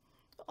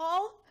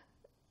all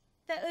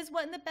that is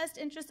what in the best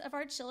interest of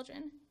our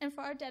children and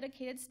for our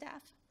dedicated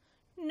staff.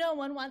 No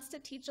one wants to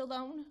teach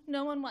alone.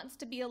 No one wants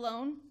to be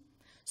alone.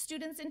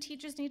 Students and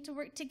teachers need to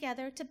work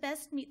together to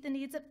best meet the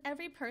needs of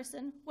every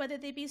person, whether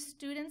they be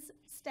students,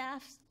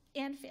 staff,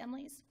 and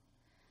families.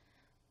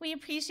 We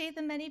appreciate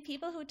the many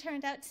people who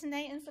turned out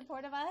tonight in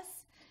support of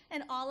us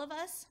and all of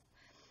us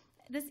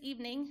this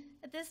evening.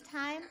 At this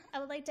time, I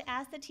would like to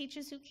ask the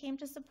teachers who came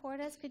to support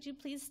us, could you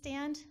please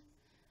stand?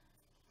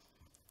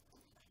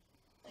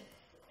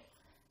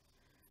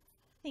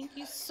 Thank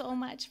you so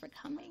much for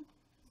coming.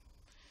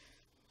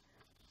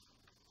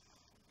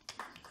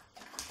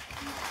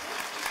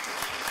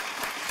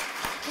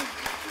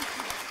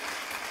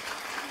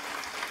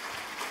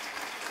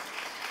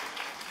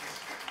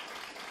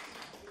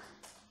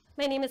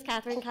 My name is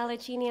Catherine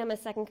Calicini. I'm a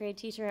second grade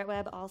teacher at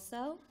Webb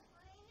also.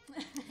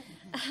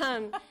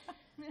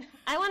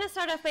 I want to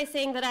start off by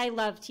saying that I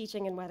love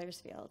teaching in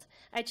Wethersfield.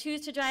 I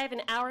choose to drive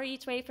an hour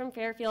each way from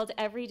Fairfield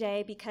every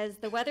day because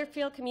the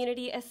Wethersfield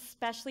community,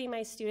 especially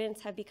my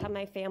students, have become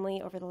my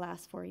family over the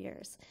last 4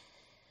 years.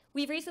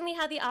 We've recently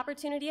had the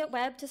opportunity at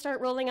Webb to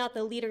start rolling out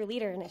the Leader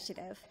Leader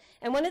initiative.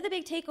 And one of the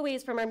big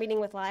takeaways from our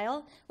meeting with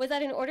Lyle was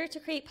that in order to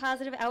create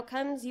positive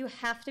outcomes, you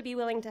have to be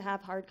willing to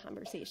have hard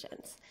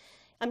conversations.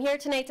 I'm here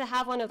tonight to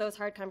have one of those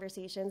hard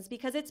conversations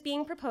because it's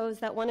being proposed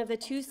that one of the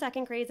 2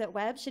 second grades at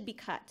Webb should be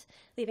cut,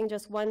 leaving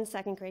just 1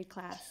 second grade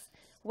class.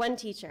 1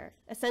 teacher,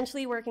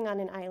 essentially working on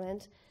an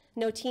island,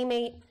 no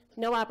teammate,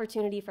 no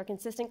opportunity for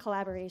consistent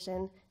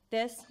collaboration.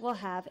 This will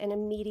have an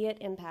immediate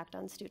impact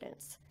on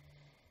students.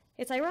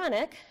 It's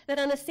ironic that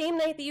on the same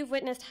night that you've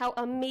witnessed how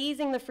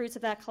amazing the fruits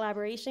of that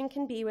collaboration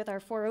can be with our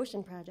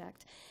 4Ocean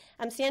project,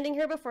 I'm standing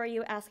here before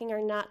you asking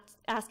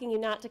you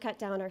not to cut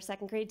down our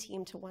second grade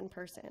team to 1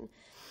 person.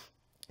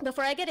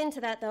 Before I get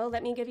into that, though,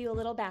 let me give you a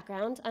little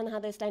background on how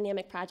this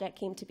dynamic project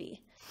came to be.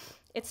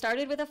 It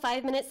started with a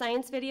 5-minute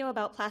science video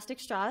about plastic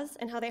straws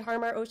and how they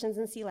harm our oceans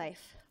and sea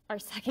life. Our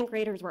second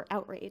graders were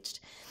outraged.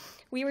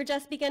 We were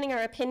just beginning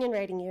our opinion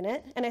writing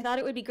unit, and I thought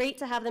it would be great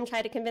to have them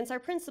try to convince our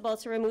principal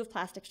to remove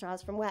plastic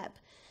straws from Webb.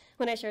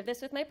 When I shared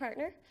this with my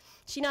partner,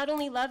 she not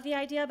only loved the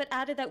idea, but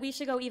added that we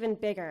should go even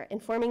bigger,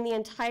 informing the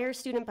entire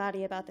student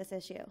body about this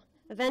issue.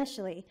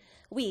 Eventually,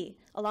 we,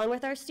 along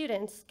with our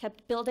students,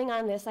 kept building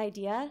on this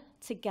idea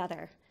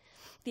together.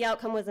 The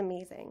outcome was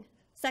amazing.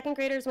 Second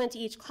graders went to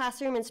each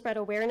classroom and spread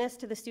awareness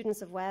to the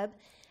students of Webb.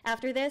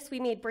 After this, we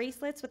made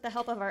bracelets with the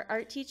help of our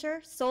art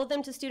teacher, sold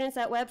them to students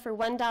at Webb for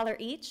 $1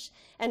 each,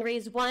 and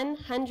raised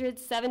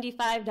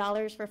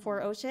 $175 for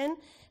 4Ocean,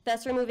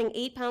 thus removing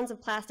 8 pounds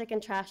of plastic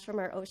and trash from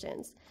our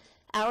oceans.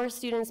 Our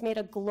students made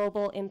a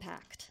global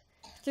impact.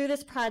 Through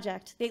this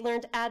project, they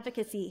learned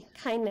advocacy,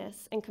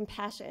 kindness, and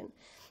compassion.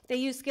 They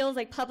used skills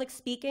like public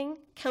speaking,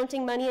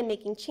 counting money and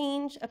making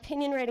change,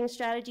 opinion writing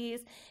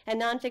strategies,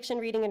 and nonfiction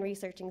reading and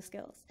researching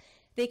skills.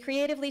 They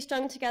creatively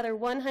strung together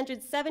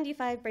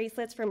 175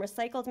 bracelets from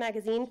recycled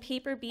magazine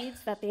paper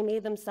beads that they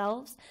made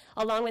themselves,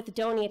 along with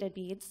donated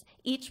beads,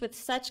 each with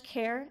such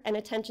care and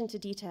attention to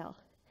detail.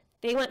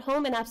 They went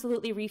home and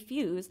absolutely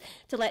refused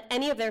to let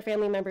any of their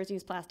family members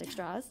use plastic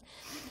straws.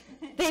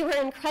 They were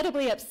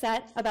incredibly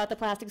upset about the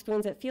plastic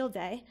spoons at field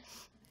day.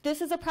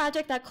 This is a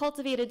project that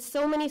cultivated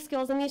so many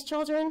skills in these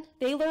children.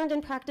 They learned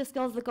and practiced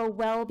skills that go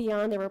well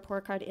beyond their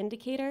report card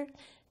indicator.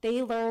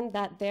 They learned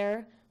that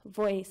their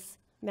voice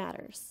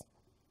matters.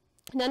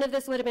 None of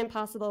this would have been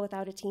possible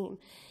without a team.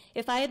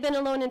 If I had been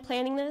alone in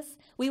planning this,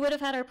 we would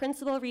have had our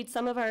principal read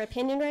some of our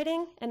opinion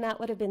writing, and that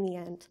would have been the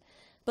end.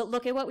 But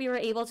look at what we were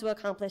able to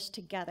accomplish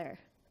together,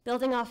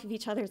 building off of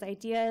each other's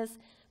ideas,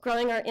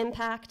 growing our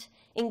impact,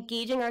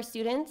 engaging our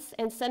students,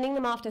 and sending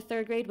them off to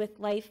 3rd grade with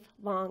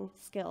lifelong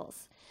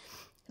skills.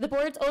 The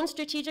board's own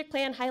strategic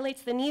plan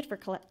highlights the need for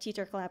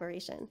teacher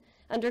collaboration.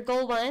 Under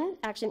Goal 1,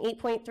 Action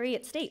 8.3,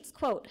 it states,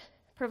 quote,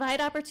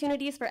 provide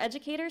opportunities for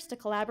educators to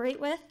collaborate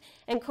with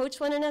and coach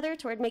one another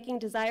toward making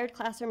desired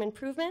classroom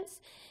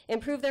improvements,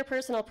 improve their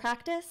personal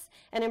practice,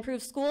 and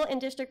improve school and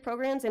district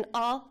programs in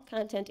all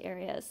content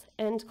areas,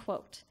 end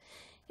quote.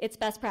 It's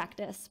best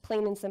practice,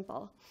 plain and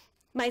simple.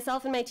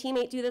 Myself and my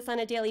teammate do this on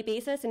a daily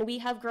basis, and we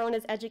have grown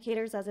as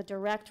educators as a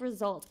direct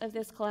result of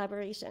this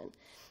collaboration.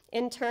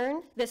 In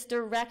turn, this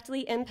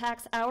directly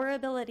impacts our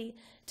ability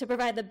to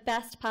provide the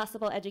best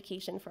possible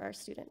education for our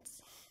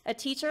students. A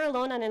teacher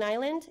alone on an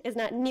island is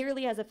not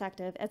nearly as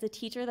effective as a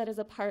teacher that is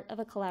a part of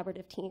a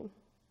collaborative team.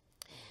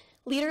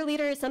 Leader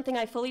Leader is something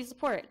I fully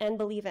support and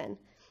believe in.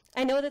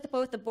 I know that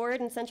both the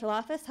board and central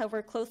office have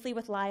worked closely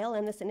with Lyle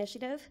on this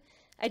initiative.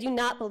 I do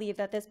not believe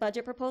that this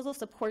budget proposal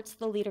supports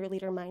the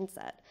leader-leader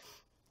mindset.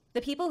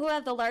 The people who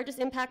have the largest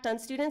impact on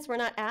students were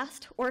not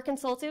asked or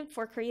consulted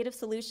for creative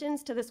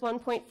solutions to this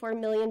 $1.4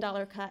 million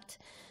cut.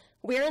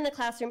 We're in the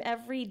classroom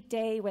every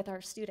day with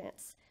our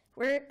students.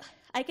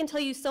 I can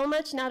tell you so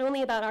much, not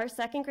only about our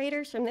second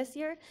graders from this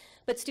year,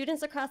 but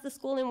students across the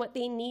school and what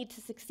they need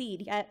to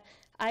succeed, yet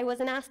I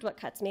wasn't asked what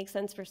cuts make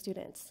sense for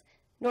students,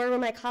 nor were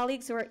my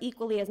colleagues who are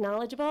equally as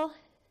knowledgeable.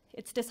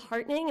 It's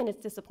disheartening and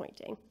it's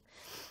disappointing.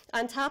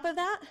 On top of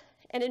that,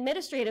 an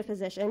administrative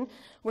position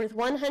worth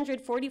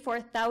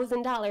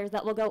 $144,000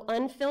 that will go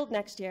unfilled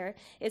next year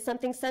is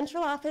something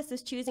central office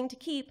is choosing to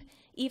keep,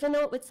 even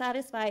though it would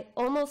satisfy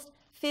almost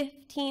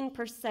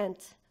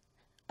 15%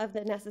 of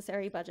the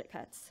necessary budget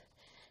cuts.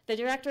 The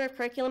Director of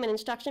Curriculum and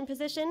Instruction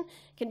position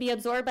can be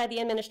absorbed by the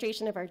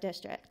administration of our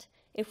district.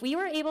 If we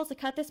were able to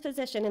cut this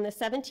position in the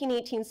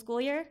 17-18 school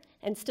year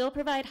and still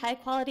provide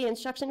high-quality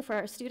instruction for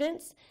our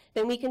students,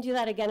 then we can do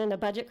that again in a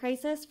budget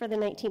crisis for the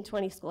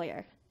 19-20 school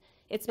year.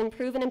 It's been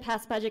proven in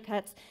past budget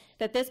cuts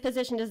that this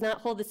position does not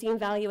hold the same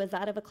value as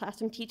that of a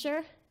classroom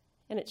teacher,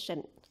 and it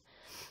shouldn't.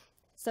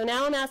 So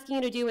now I'm asking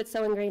you to do what's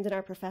so ingrained in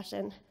our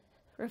profession.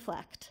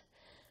 Reflect.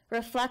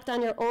 Reflect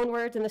on your own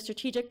words and the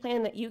strategic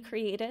plan that you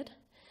created.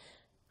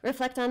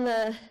 Reflect on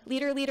the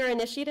leader-leader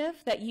initiative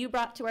that you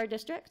brought to our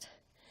district.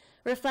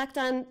 Reflect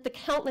on the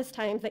countless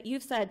times that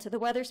you've said to the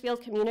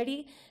Wethersfield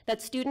community that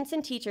students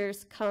and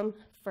teachers come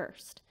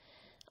first.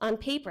 On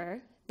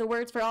paper, the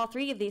words for all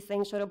three of these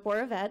things showed a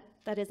Board of Ed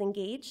that is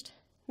engaged,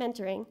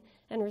 mentoring,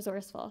 and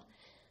resourceful.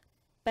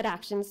 But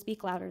actions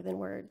speak louder than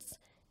words.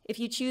 If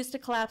you choose to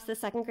collapse the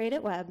second grade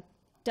at Webb,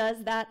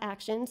 does that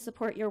action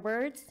support your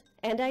words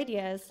and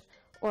ideas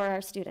or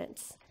our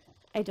students?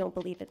 I don't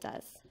believe it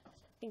does.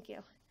 Thank you.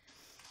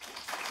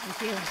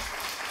 Thank you.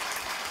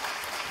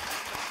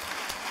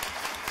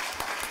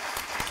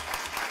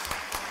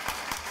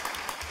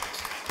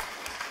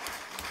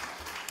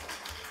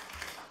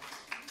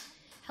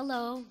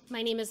 Hello,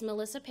 my name is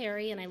Melissa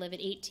Perry and I live at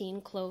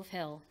 18 Clove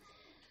Hill.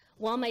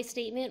 While my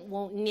statement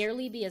won't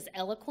nearly be as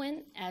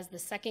eloquent as the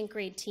second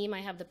grade team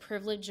I have the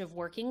privilege of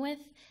working with,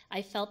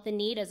 I felt the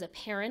need as a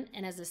parent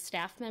and as a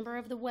staff member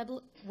of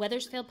the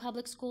Wethersfield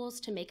Public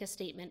Schools to make a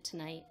statement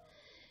tonight.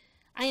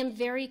 I am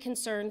very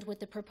concerned with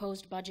the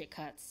proposed budget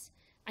cuts.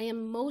 I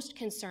am most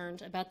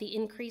concerned about the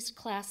increased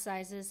class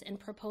sizes and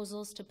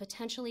proposals to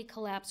potentially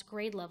collapse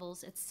grade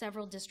levels at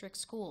several district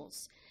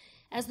schools.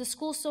 As the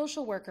school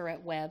social worker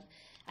at Webb,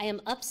 I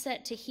am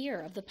upset to hear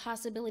of the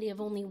possibility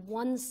of only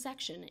one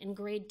section in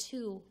grade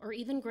 2 or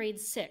even grade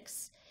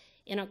 6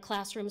 in our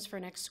classrooms for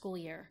next school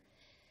year.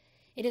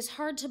 It is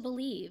hard to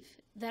believe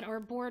that our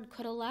board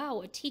could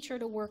allow a teacher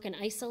to work in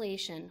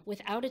isolation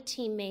without a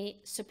teammate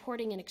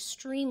supporting an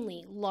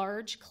extremely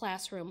large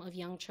classroom of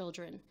young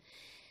children.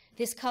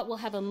 This cut will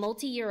have a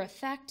multi-year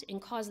effect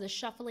and cause the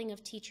shuffling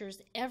of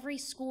teachers every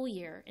school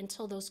year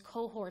until those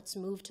cohorts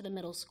move to the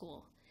middle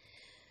school.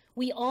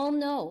 We all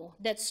know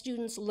that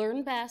students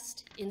learn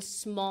best in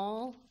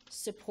small,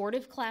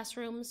 supportive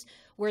classrooms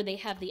where they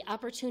have the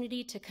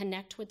opportunity to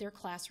connect with their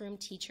classroom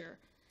teacher.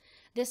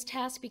 This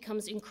task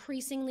becomes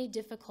increasingly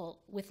difficult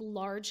with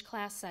large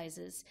class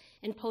sizes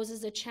and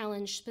poses a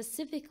challenge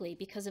specifically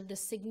because of the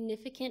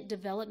significant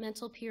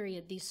developmental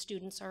period these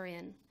students are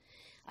in.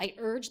 I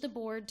urge the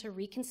board to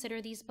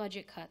reconsider these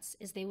budget cuts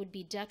as they would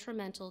be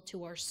detrimental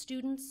to our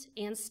students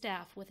and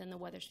staff within the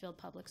Wethersfield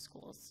Public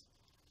Schools.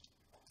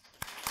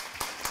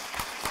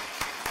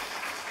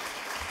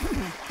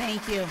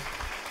 Thank you.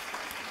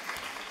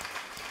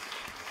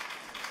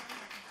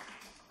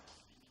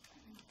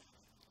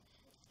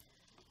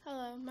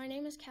 Hello, my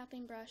name is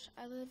Kathleen Brush.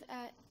 I live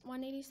at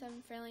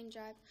 187 Fairlane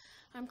Drive.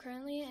 I'm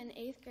currently in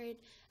 8th grade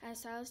at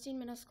Celestine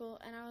Middle School,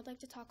 and I would like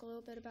to talk a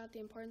little bit about the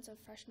importance of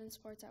freshman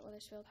sports at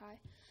Wethersfield High.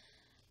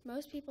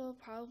 Most people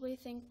probably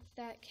think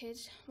that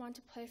kids want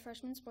to play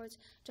freshman sports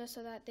just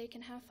so that they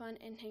can have fun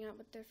and hang out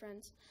with their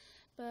friends.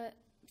 But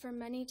for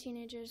many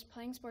teenagers,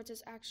 playing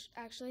sports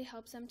actually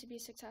helps them to be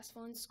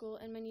successful in school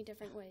in many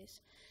different ways.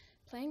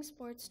 Playing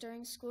sports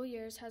during school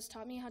years has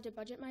taught me how to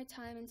budget my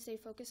time and stay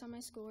focused on my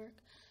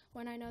schoolwork.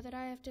 When I know that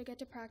I have to get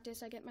to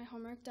practice, I get my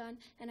homework done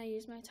and I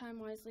use my time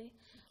wisely.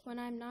 When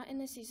I'm not in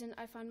the season,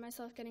 I find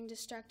myself getting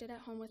distracted at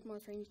home with more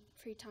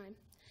free time.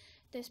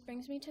 This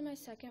brings me to my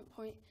second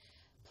point.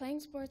 Playing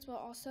sports will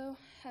also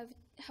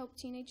help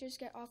teenagers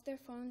get off their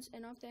phones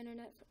and off the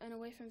internet and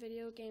away from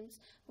video games.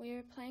 When we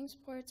are playing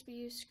sports, we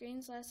use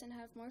screens less and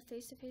have more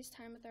face-to-face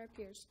time with our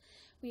peers.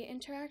 We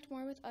interact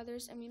more with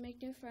others and we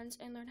make new friends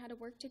and learn how to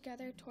work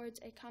together towards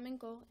a common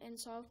goal and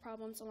solve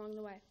problems along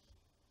the way.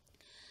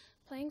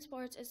 Playing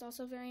sports is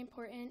also very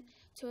important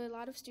to a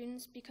lot of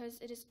students because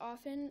it is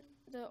often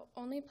the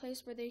only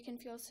place where they can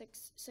feel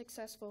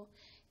successful.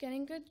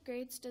 Getting good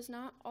grades does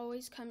not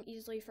always come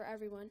easily for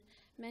everyone.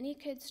 Many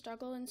kids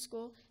struggle in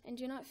school and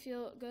do not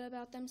feel good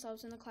about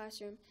themselves in the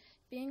classroom.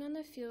 Being on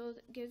the field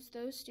gives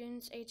those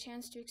students a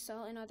chance to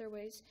excel in other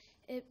ways.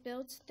 It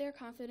builds their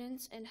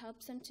confidence and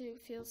helps them to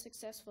feel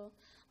successful.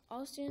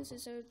 All students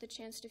deserve the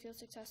chance to feel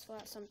successful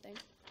at something.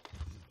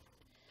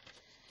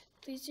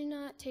 Please do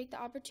not take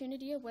the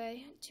opportunity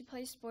away to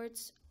play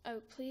sports.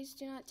 Please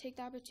do not take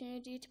the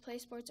opportunity to play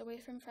sports away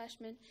from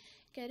freshmen.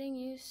 Getting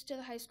used to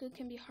the high school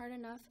can be hard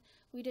enough.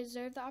 We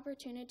deserve the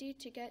opportunity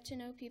to get to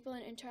know people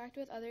and interact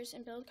with others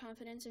and build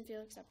confidence and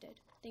feel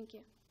accepted. Thank you.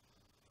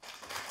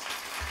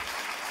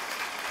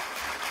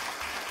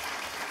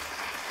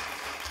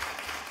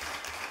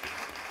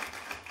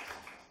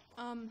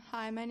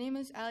 Hi, my name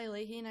is Allie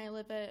Leahy, and I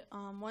live at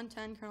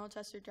 110 Colonel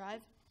Chester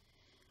Drive.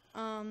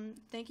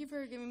 Thank you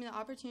for giving me the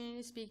opportunity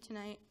to speak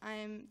tonight. I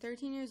am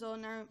 13 years old,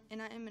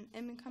 and I am an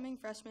incoming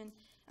freshman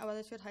at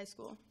Wethersfield High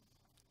School.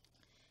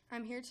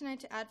 I'm here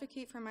tonight to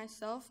advocate for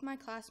myself, my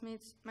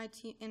classmates,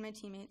 and my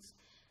teammates.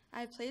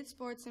 I have played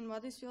sports in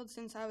Wethersfield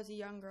since I was a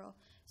young girl,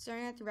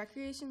 starting at the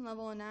recreation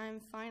level, and now I'm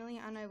finally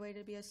on my way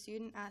to be a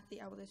student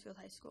athlete at Wethersfield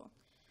High School.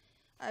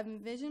 I've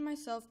envisioned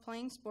myself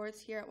playing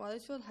sports here at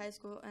Wethersfield High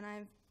School, and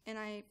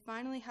I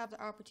finally have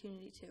the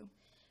opportunity to.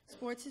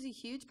 Sports is a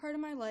huge part of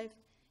my life,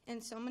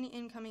 and so many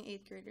incoming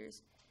 8th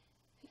graders.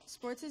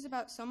 Sports is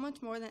about so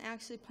much more than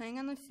actually playing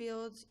on the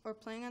fields or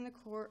playing on the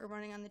court or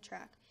running on the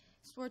track.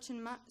 Sports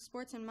in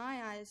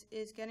my eyes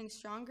is getting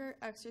stronger,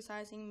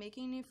 exercising,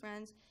 making new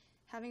friends,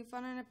 having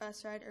fun on a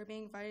bus ride, or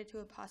being invited to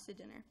a pasta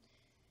dinner.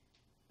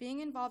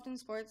 Being involved in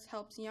sports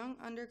helps young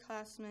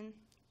underclassmen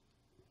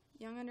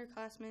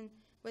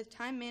with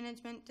time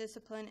management,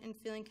 discipline, and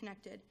feeling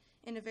connected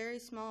in a very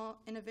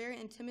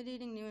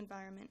intimidating new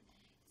environment.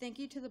 Thank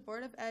you to the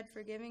Board of Ed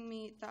for giving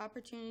me the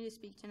opportunity to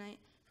speak tonight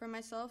for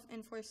myself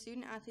and for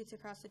student athletes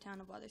across the town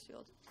of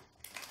Wethersfield.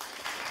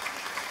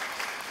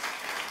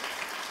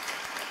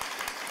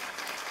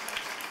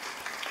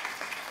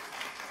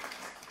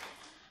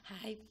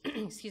 Hi,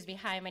 excuse me.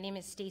 Hi, my name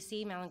is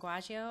Stacy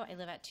Malanguaggio. I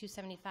live at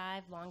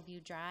 275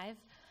 Longview Drive,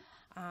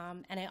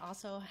 and I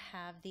also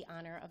have the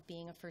honor of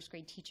being a first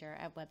grade teacher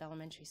at Webb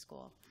Elementary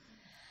School.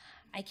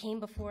 I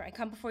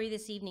come before you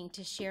this evening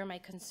to share my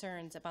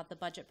concerns about the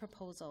budget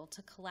proposal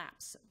to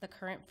collapse the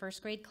current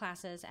first grade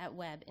classes at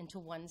Webb into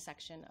one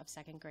section of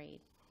second grade.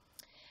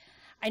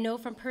 I know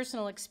from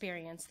personal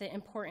experience the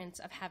importance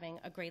of having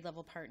a grade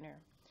level partner.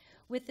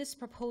 With this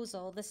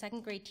proposal, the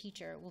second grade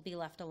teacher will be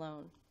left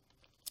alone.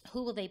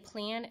 Who will they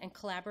plan and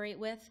collaborate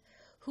with?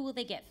 Who will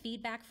they get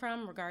feedback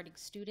from regarding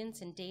students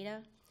and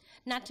data?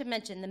 Not to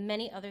mention the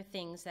many other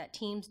things that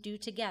teams do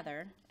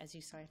together, as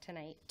you saw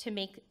tonight, to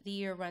make the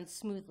year run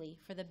smoothly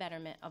for the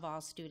betterment of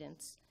all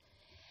students.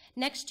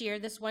 Next year,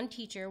 this one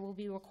teacher will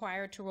be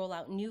required to roll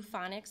out new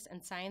phonics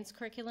and science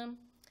curriculum,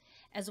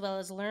 as well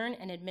as learn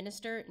and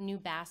administer new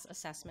BAS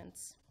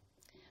assessments.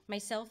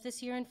 Myself,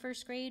 this year in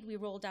first grade, we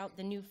rolled out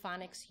the new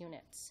phonics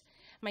units.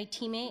 My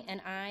teammate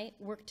and I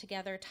worked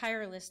together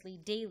tirelessly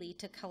daily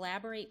to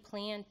collaborate,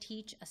 plan,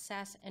 teach,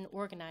 assess, and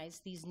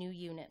organize these new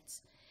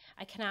units.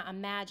 I cannot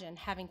imagine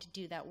having to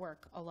do that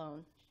work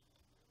alone.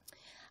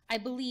 I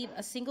believe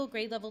a single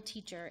grade level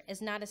teacher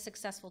is not a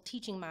successful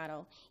teaching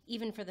model,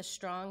 even for the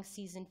strong,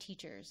 seasoned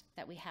teachers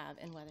that we have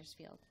in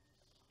Wethersfield.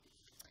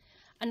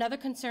 Another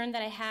concern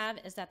that I have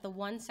is that the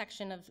one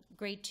section of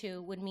grade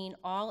 2 would mean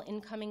all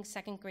incoming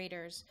second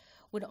graders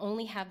would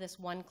only have this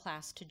one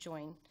class to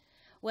join.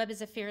 Webb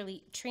is a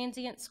fairly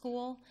transient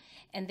school,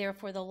 and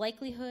therefore the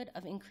likelihood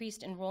of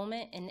increased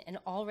enrollment in an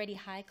already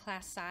high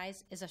class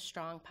size is a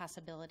strong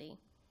possibility,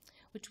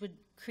 which would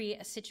create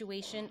a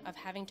situation of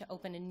having to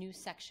open a new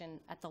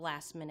section at the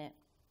last minute.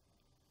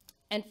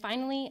 And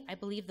finally, I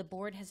believe the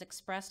board has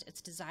expressed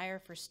its desire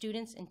for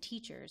students and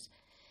teachers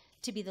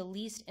to be the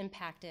least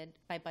impacted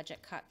by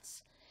budget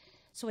cuts.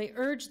 So I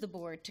urge the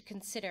board to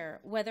consider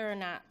whether or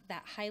not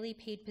that highly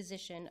paid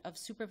position of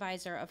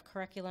supervisor of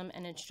curriculum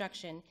and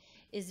instruction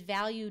is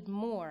valued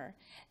more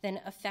than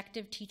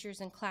effective teachers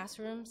in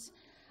classrooms,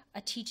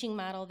 a teaching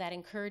model that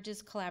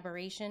encourages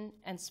collaboration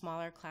and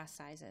smaller class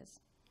sizes.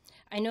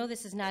 I know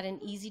this is not an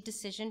easy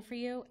decision for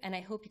you, and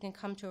I hope you can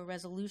come to a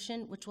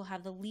resolution which will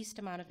have the least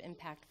amount of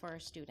impact for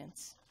our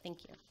students.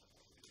 Thank you.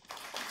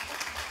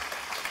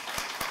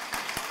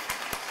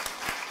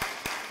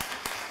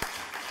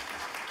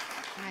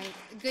 Hi,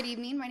 good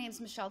evening. My name is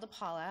Michelle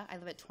DePaula. I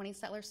live at 20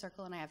 Settler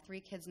Circle, and I have 3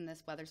 kids in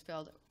this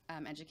Wethersfield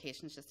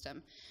education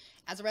system.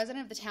 As a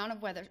resident of the town of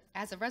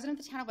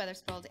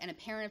Wethersfield and a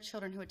parent of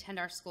children who attend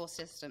our school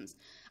systems,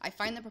 I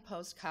find the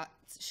proposed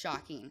cuts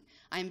shocking.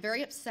 I am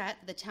very upset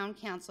that the town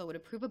council would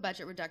approve a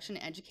budget reduction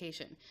in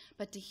education,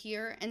 but to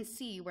hear and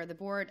see where the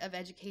Board of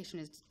Education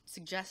is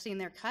suggesting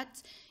their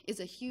cuts is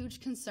a huge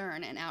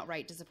concern and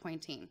outright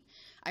disappointing.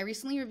 I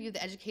recently reviewed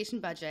the education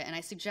budget, and I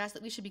suggest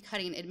that we should be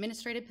cutting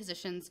administrative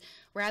positions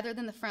rather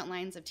than the front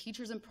lines of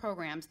teachers and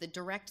programs that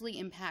directly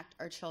impact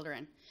our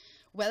children.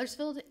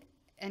 Wethersfield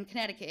and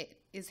Connecticut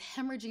is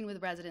hemorrhaging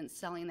with residents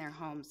selling their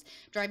homes.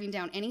 Driving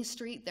down any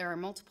street, there are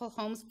multiple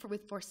homes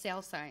with for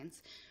sale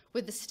signs.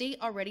 With the state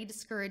already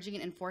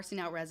discouraging and forcing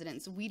out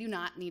residents, we do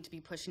not need to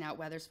be pushing out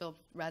Wethersfield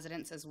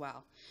residents as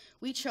well.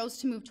 We chose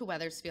to move to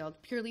Wethersfield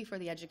purely for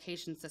the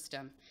education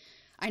system.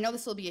 I know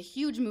this will be a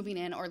huge moving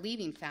in or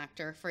leaving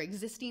factor for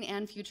existing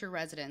and future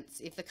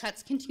residents if the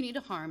cuts continue to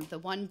harm the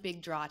one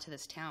big draw to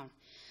this town.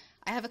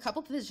 I have a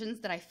couple positions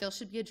that I feel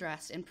should be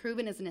addressed and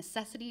proven as a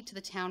necessity to the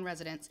town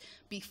residents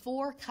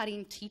before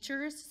cutting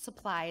teachers,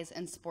 supplies,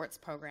 and sports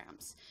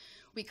programs.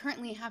 We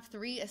currently have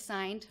 3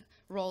 assigned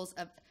roles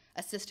of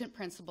assistant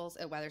principals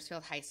at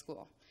Wethersfield High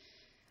School.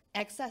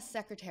 Excess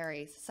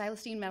secretaries,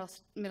 Silas Deane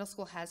Middle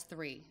School has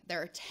 3.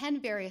 There are 10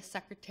 various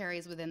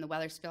secretaries within the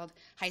Wethersfield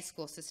High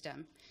School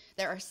system.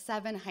 There are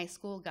 7 high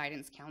school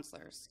guidance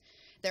counselors.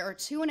 There are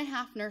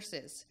 2.5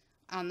 nurses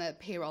on the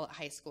payroll at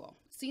high school.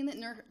 Seeing that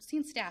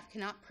nursing staff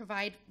cannot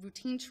provide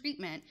routine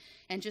treatment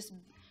and just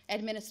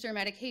administer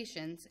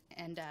medications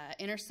and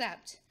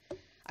intercept,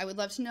 I would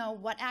love to know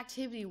what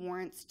activity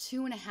warrants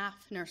 2.5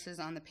 nurses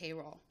on the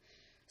payroll.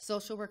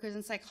 Social workers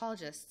and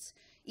psychologists.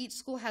 Each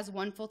school has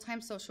 1 full-time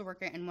social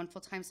worker and 1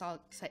 full-time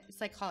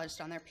psychologist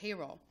on their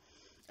payroll.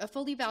 A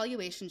full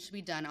evaluation should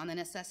be done on the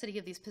necessity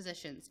of these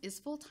positions. Is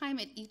full-time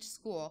at each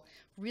school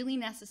really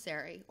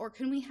necessary, or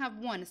can we have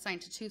 1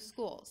 assigned to 2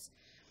 schools?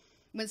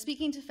 When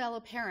speaking to fellow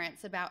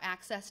parents about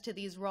access to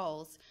these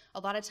roles, a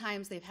lot of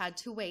times they've had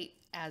to wait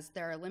as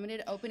there are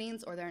limited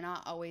openings or they're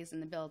not always in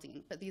the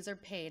building, but these are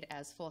paid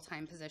as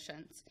full-time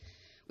positions.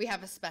 We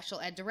have a special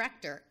ed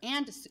director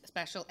and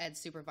special ed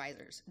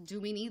supervisors. Do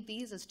we need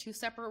these as 2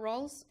 separate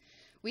roles?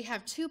 We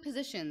have 2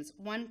 positions,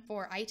 one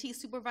for IT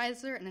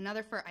supervisor and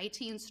another for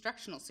IT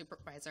instructional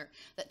supervisor,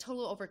 that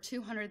total over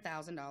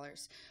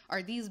 $200,000.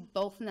 Are these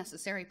both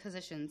necessary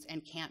positions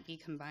and can't be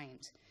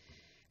combined?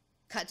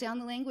 Cut down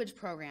the language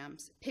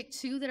programs. Pick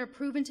 2 that are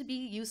proven to be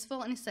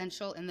useful and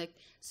essential in the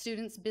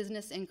students'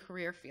 business and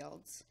career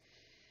fields.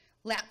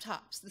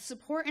 Laptops. The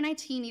support and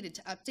IT needed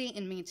to update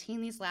and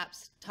maintain these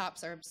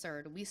laptops are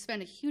absurd. We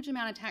spend a huge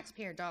amount of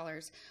taxpayer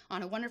dollars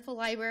on a wonderful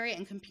library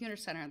and computer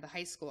center at the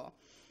high school.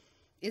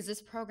 Is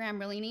this program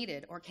really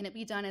needed, or can it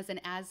be done as an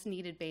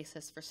as-needed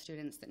basis for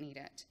students that need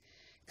it?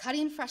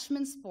 Cutting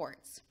freshman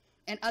sports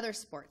and other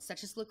sports,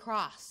 such as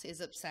lacrosse,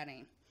 is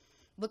upsetting.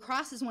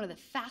 Lacrosse is one of the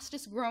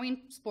fastest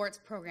growing sports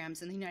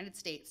programs in the United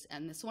States,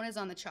 and this one is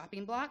on the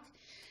chopping block.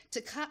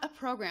 To cut a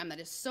program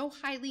that is so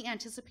highly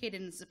anticipated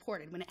and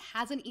supported when it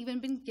hasn't even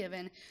been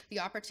given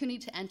the opportunity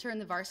to enter in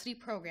the varsity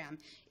program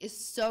is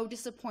so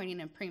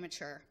disappointing and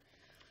premature.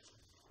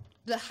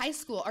 The high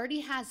school already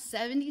has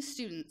 70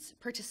 students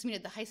participating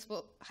at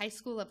the high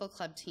school level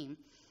club team.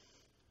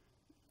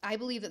 I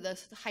believe that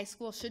the high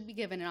school should be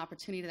given an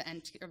opportunity to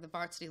enter the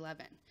varsity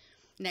 11.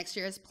 Next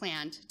year is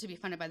planned to be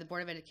funded by the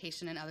Board of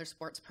Education and other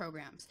sports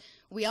programs.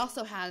 We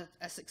also have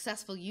a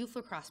successful youth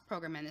lacrosse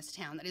program in this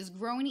town that is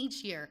growing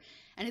each year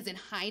and is in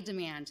high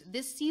demand.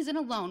 This season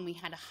alone, we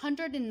had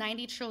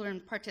 190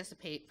 children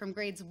participate from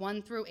grades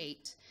 1 through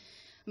 8.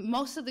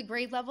 Most of the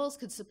grade levels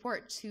could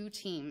support 2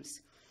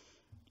 teams.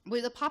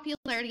 With the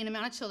popularity and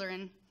amount of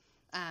children,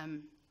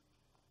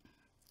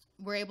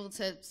 we're able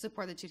to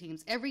support the 2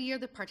 teams. Every year,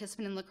 the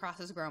participant in lacrosse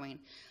is growing.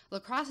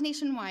 Lacrosse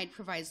nationwide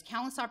provides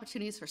countless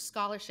opportunities for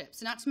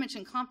scholarships, not to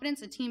mention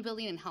confidence and team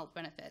building and health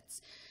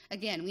benefits.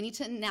 Again, we need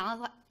to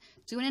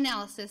do an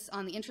analysis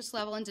on the interest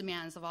level and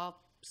demands of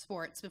all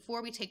sports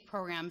before we take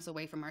programs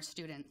away from our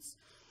students.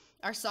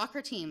 Our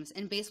soccer teams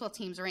and baseball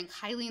teams are ranked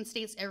highly in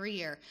states every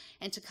year,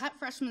 and to cut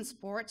freshman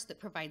sports that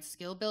provide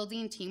skill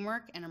building,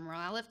 teamwork, and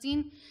morale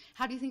lifting,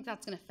 how do you think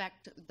that's going to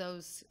affect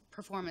those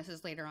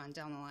performances later on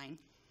down the line?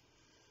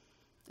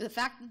 The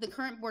fact that the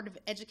current Board of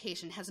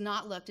Education has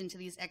not looked into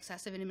these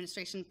excessive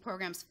administration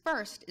programs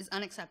first is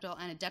unacceptable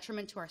and a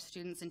detriment to our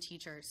students and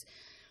teachers.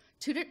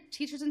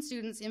 Teachers and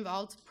students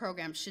involved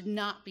programs should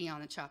not be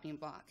on the chopping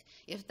block.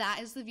 If that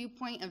is the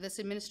viewpoint of this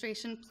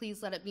administration,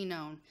 please let it be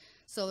known,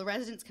 so the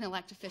residents can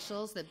elect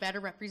officials that better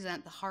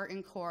represent the heart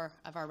and core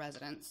of our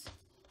residents.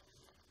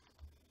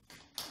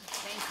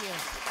 Thank you.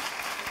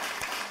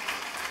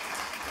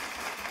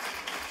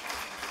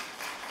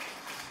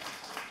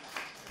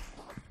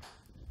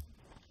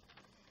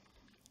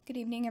 Good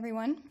evening,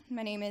 everyone.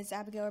 My name is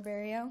Abigail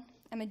Barrio.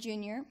 I'm a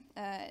junior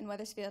in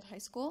Wethersfield High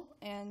School,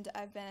 and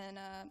I've been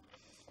a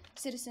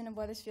citizen of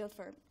Wethersfield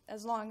for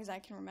as long as I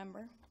can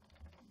remember.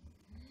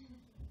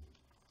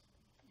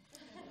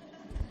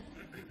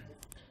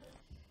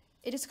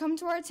 It has come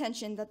to our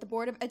attention that the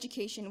Board of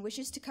Education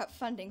wishes to cut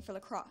funding for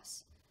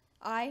lacrosse.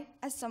 I,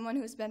 as someone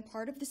who has been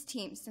part of this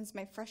team since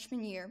my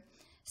freshman year,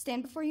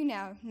 stand before you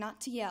now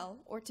not to yell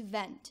or to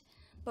vent,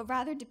 but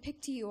rather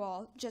depict to you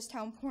all just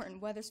how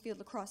important Wethersfield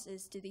lacrosse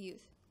is to the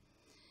youth.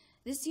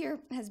 This year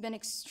has been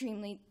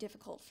extremely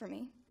difficult for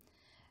me.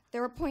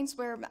 There were points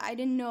where I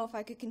didn't know if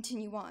I could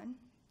continue on,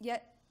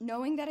 yet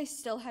knowing that I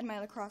still had my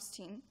lacrosse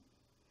team,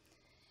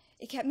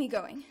 it kept me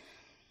going.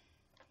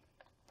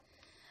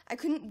 I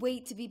couldn't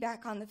wait to be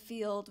back on the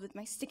field with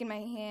my stick in my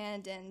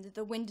hand and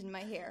the wind in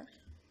my hair.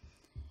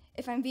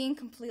 If I'm being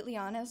completely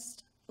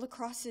honest,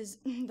 lacrosse is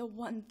the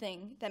one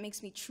thing that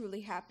makes me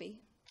truly happy.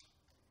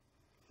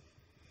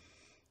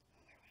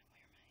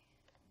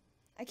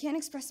 I can't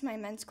express my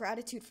immense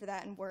gratitude for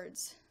that in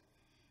words.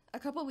 A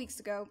couple weeks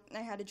ago,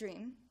 I had a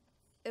dream.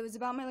 It was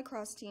about my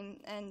lacrosse team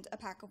and a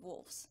pack of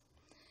wolves.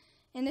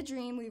 In the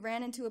dream, we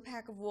ran into a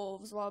pack of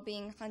wolves while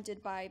being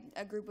hunted by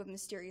a group of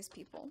mysterious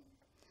people.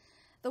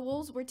 The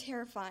wolves were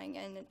terrifying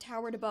and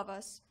towered above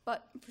us,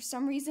 but for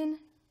some reason,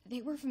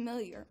 they were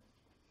familiar.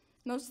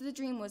 Most of the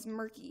dream was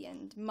murky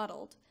and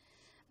muddled,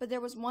 but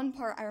there was one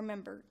part I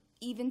remember,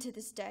 even to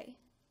this day.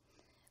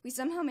 We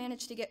somehow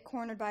managed to get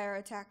cornered by our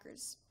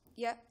attackers,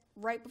 yet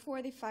right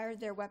before they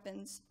fired their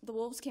weapons, the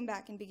wolves came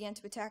back and began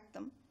to attack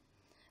them.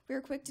 We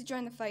were quick to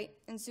join the fight,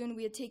 and soon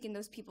we had taken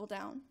those people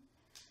down.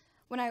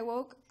 When I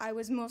awoke, I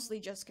was mostly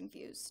just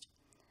confused.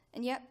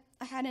 And yet,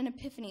 I had an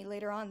epiphany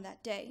later on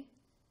that day.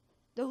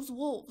 Those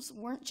wolves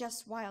weren't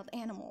just wild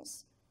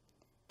animals.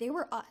 They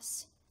were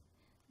us.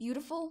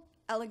 Beautiful,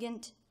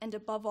 elegant, and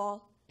above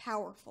all,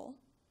 powerful.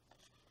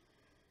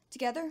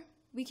 Together,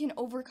 we can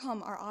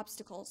overcome our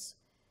obstacles.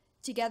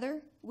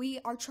 Together, we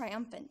are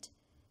triumphant.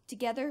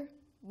 Together,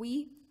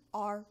 we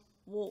are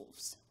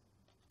wolves.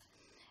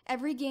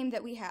 Every game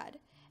that we had,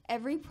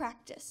 every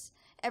practice,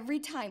 every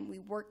time we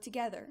worked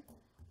together,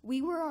 we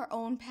were our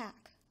own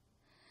pack.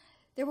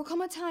 There will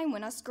come a time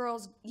when us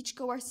girls each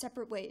go our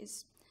separate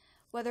ways,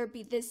 whether it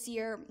be this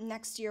year,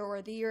 next year,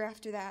 or the year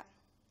after that.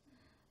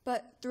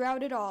 But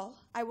throughout it all,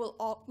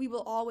 we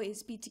will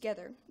always be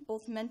together,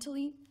 both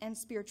mentally and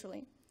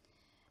spiritually.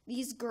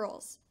 These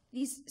girls,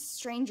 these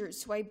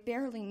strangers who I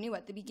barely knew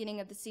at the beginning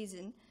of the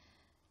season,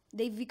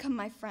 they've become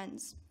my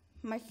friends,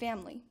 my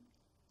family,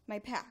 my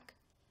pack.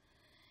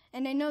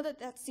 And I know that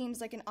that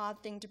seems like an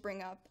odd thing to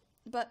bring up,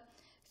 but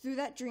through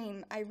that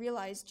dream, I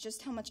realized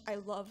just how much I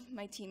love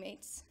my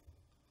teammates.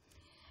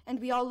 And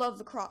we all love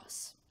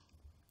lacrosse.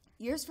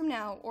 Years from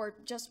now, or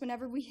just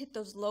whenever we hit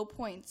those low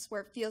points where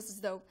it feels as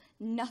though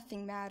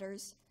nothing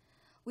matters,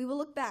 we will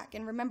look back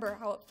and remember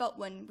how it felt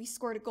when we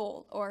scored a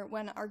goal, or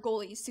when our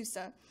goalie,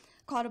 Sousa,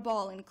 caught a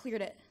ball and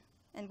cleared it,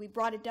 and we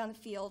brought it down the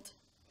field.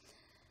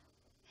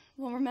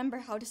 We'll remember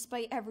how,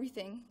 despite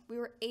everything, we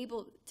were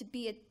able to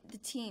be the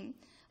team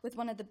with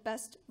one of the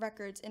best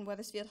records in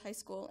Wethersfield High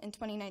School in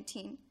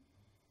 2019.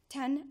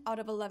 10 out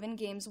of 11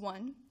 games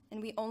won,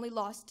 and we only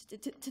lost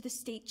to the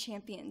state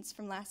champions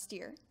from last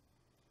year.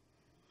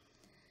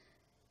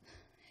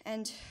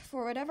 And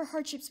for whatever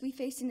hardships we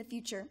face in the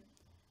future,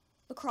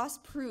 lacrosse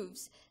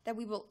proves that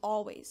we will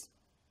always,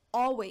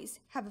 always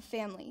have a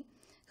family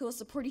who will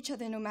support each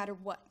other no matter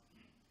what,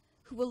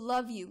 who will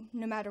love you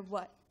no matter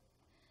what.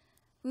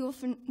 We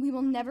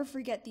will never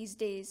forget these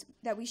days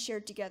that we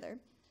shared together,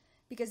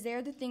 because they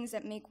are the things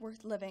that make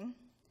worth living.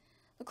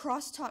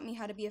 Lacrosse taught me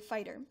how to be a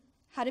fighter,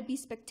 how to be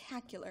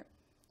spectacular,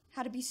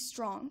 how to be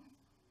strong,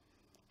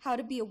 how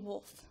to be a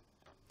wolf.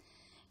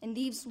 And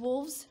these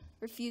wolves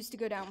refuse to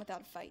go down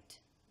without a fight.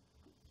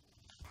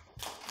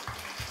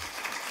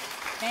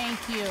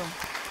 Thank you.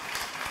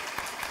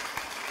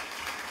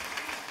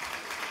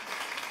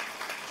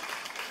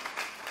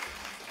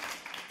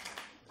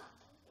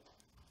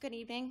 Good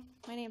evening.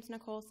 My name is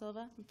Nicole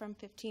Silva. I'm from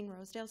 15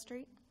 Rosedale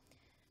Street.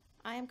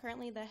 I am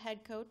currently the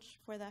head coach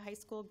for the high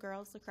school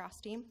girls lacrosse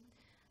team,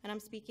 and I'm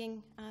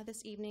speaking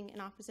this evening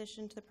in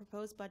opposition to the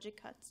proposed budget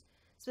cuts,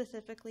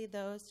 specifically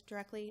those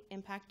directly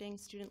impacting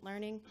student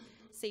learning,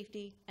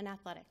 safety, and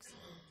athletics.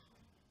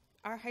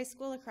 Our high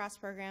school lacrosse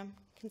program,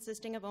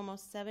 consisting of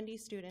almost 70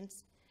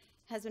 students,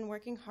 has been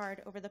working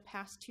hard over the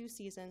past 2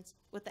 seasons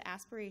with the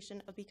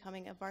aspiration of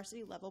becoming a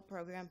varsity level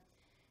program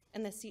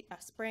in the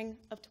spring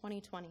of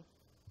 2020.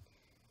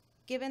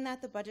 Given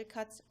that the budget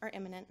cuts are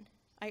imminent,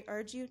 I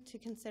urge you to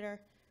consider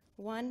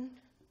 1,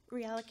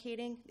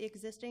 reallocating the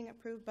existing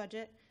approved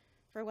budget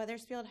for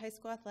Wethersfield High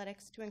School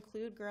athletics to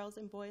include girls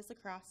and boys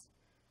lacrosse,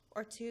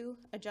 or 2,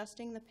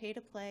 adjusting the pay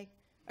to play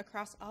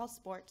across all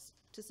sports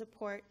to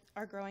support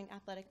our growing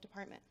athletic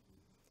department.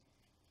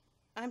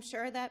 I'm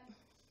sure that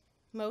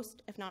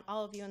most, if not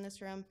all of you in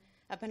this room,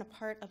 have been a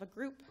part of a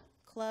group,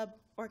 club,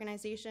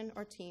 organization,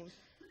 or team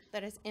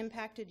that has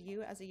impacted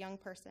you as a young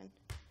person.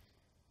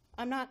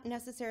 I'm not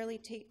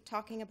necessarily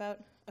talking about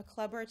a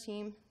club or a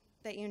team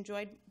that you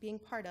enjoyed being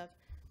part of,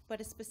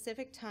 but a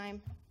specific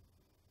time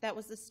that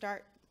was the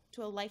start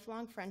to a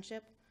lifelong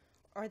friendship,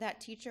 or that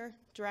teacher,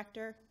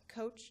 director,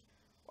 coach,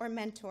 or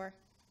mentor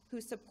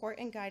whose support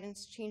and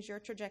guidance changed your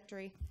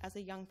trajectory as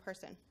a young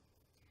person.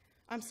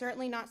 I'm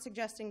certainly not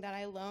suggesting that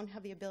I alone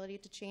have the ability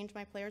to change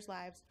my players'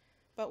 lives,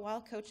 but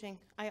while coaching,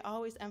 I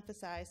always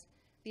emphasize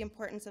the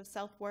importance of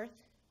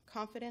self-worth,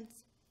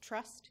 confidence,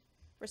 trust,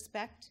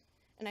 respect,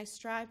 and I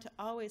strive to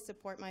always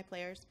support my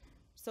players'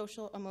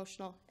 social,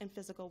 emotional, and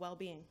physical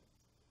well-being.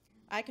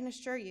 I can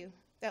assure you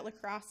that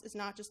lacrosse is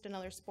not just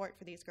another sport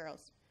for these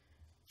girls.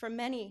 For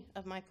many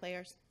of my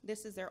players,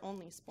 this is their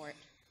only sport.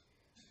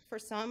 For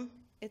some,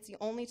 it's the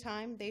only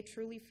time they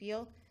truly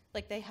feel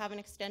like they have an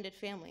extended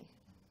family.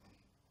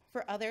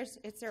 For others,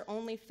 it's their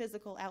only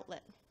physical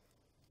outlet.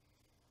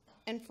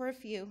 And for a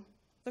few,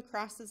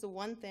 lacrosse is the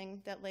one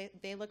thing that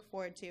they look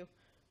forward to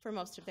for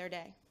most of their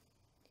day.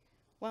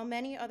 While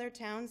many other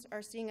towns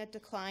are seeing a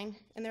decline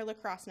in their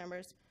lacrosse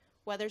numbers,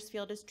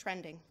 Wethersfield is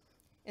trending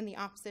in the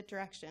opposite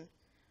direction.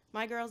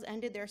 My girls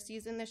ended their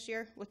season this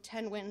year with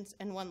 10 wins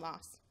and 1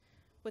 loss,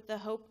 with the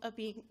hope of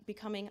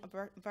becoming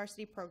a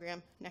varsity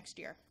program next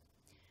year.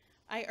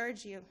 I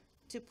urge you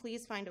to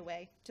please find a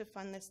way to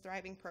fund this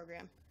thriving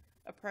program,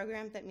 a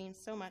program that means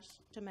so much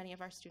to many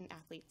of our student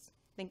athletes.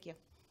 Thank you.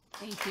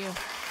 Thank you.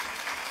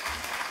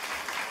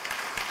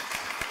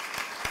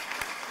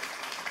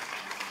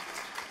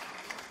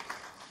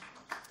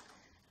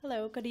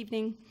 Hello, good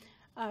evening.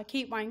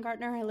 Kate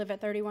Weingartner. I live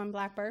at 31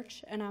 Black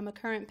Birch, and I'm a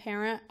current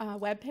parent,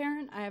 web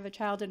parent. I have a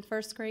child in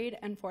 1st grade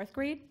and 4th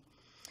grade.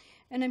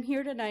 And I'm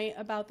here tonight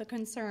about the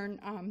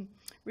concern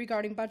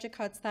regarding budget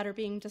cuts that are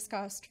being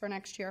discussed for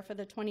next year for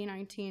the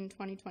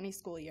 2019-2020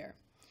 school year.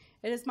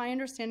 It is my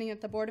understanding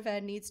that the Board of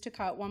Ed needs to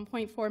cut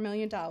 $1.4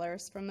 million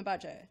from the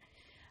budget.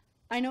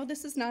 I know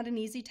this is not an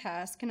easy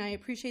task, and I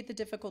appreciate the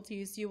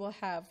difficulties you will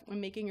have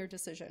when making your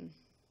decision.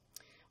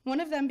 One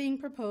of them being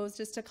proposed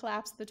is to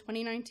collapse the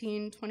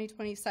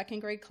 2019-2020 second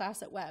grade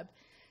class at Webb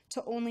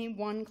to only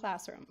one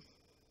classroom.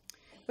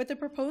 With the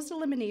proposed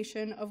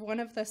elimination of one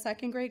of the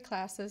second grade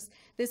classes,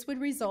 this would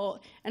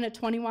result in a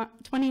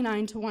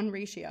 29-to-1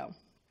 ratio,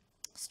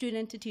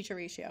 student to teacher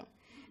ratio.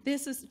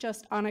 This is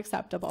just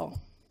unacceptable.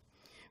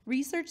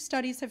 Research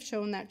studies have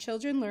shown that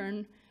children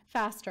learn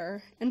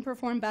faster and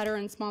perform better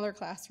in smaller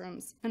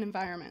classrooms and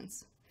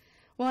environments.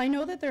 While I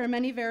know that there are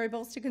many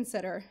variables to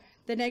consider,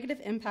 the negative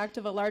impact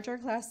of a larger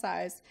class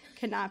size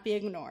cannot be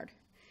ignored.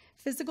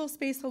 Physical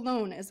space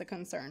alone is a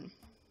concern.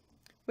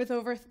 With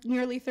over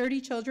nearly 30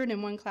 children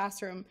in one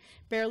classroom,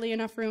 barely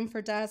enough room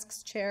for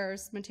desks,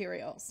 chairs,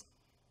 materials.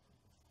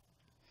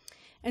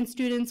 And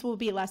students will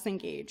be less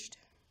engaged.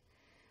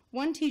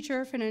 One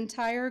teacher for an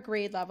entire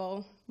grade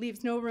level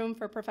leaves no room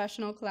for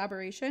professional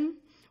collaboration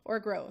or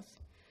growth.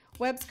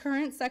 Webb's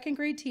current second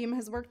grade team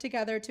has worked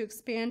together to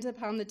expand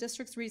upon the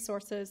district's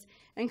resources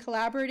and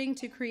collaborating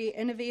to create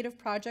innovative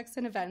projects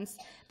and events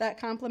that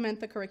complement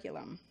the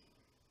curriculum.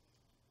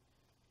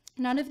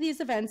 None of these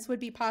events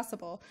would be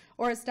possible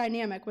or as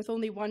dynamic with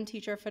only one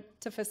teacher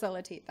to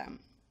facilitate them.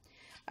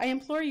 I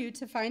implore you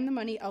to find the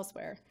money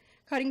elsewhere.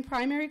 Cutting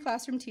primary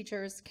classroom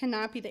teachers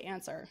cannot be the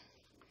answer.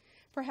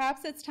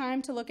 Perhaps it's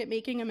time to look at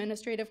making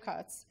administrative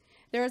cuts.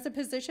 There is a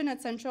position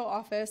at central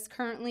office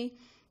currently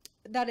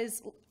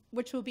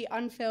which will be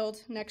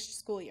unfilled next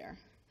school year.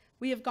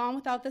 We have gone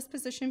without this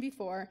position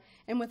before,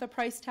 and with a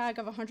price tag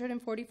of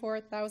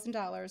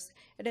 $144,000,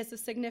 it is a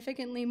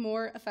significantly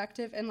more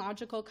effective and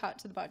logical cut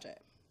to the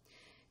budget.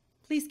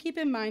 Please keep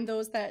in mind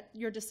those that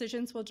your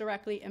decisions will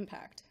directly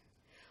impact.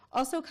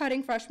 Also,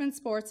 cutting freshman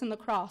sports and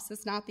lacrosse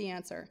is not the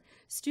answer.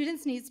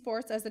 Students need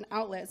sports as an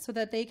outlet so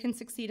that they can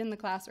succeed in the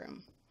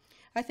classroom.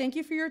 I thank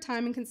you for your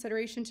time and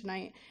consideration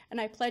tonight,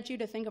 and I pledge you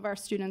to think of our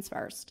students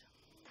first.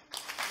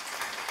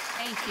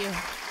 Thank you.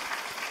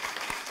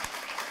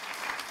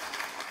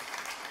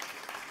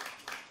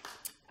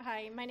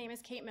 Hi, my name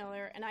is Kate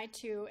Miller, and I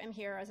too am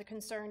here as a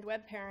concerned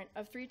web parent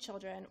of 3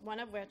 children, one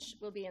of which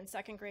will be in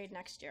 2nd grade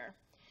next year.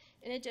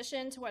 In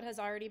addition to what has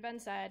already been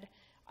said,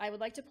 I would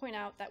like to point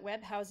out that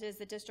Webb houses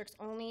the district's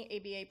only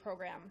ABA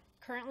program.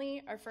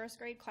 Currently, our 1st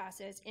grade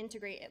classes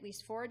integrate at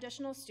least 4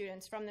 additional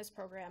students from this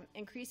program,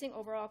 increasing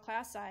overall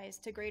class size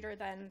to greater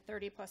than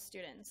 30+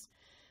 students.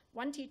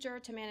 One teacher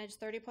to manage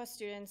 30+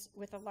 students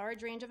with a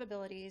large range of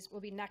abilities will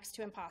be next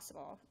to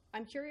impossible.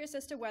 I'm curious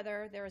as to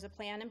whether there is a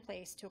plan in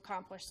place to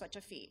accomplish such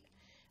a feat.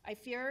 I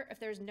fear if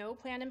there's no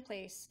plan in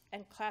place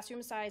and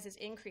classroom size is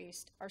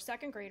increased, our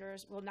 2nd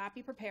graders will not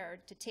be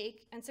prepared to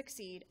take and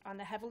succeed on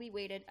the heavily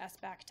weighted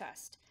SBAC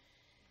test.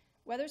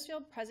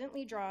 Wethersfield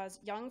presently draws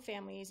young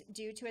families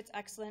due to its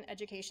excellent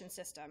education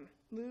system.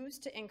 Moves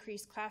to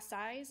increase class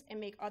size and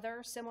make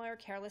other similar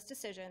careless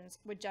decisions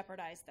would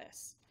jeopardize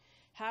this.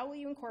 How will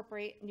you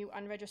incorporate new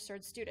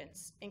unregistered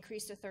students?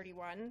 Increase to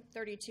 31,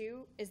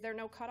 32? Is there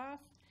no cutoff?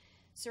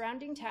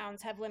 Surrounding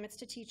towns have limits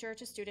to teacher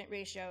to student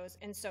ratios,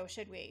 and so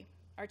should we.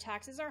 Our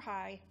taxes are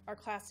high, our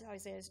class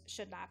sizes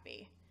should not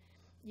be.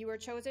 You were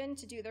chosen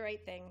to do the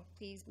right thing.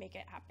 Please make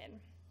it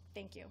happen.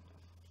 Thank you.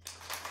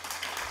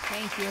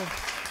 Thank you.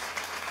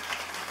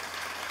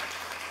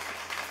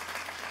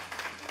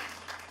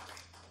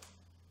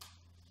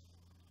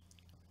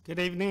 Good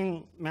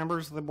evening,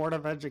 members of the Board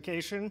of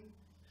Education.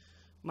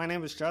 My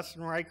name is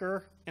Justin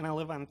Riker, and I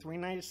live on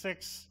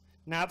 396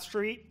 Knott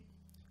Street.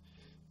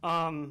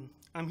 I'm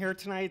here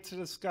tonight to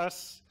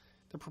discuss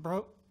the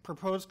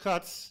proposed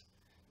cuts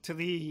to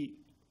the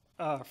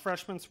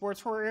freshman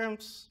sports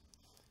programs.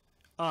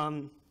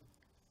 Kevin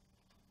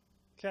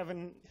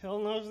Hill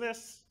knows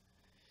this.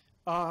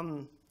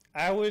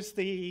 I was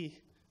the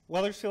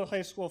Wethersfield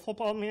High School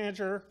football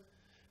manager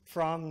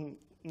from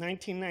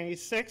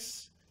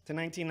 1996 to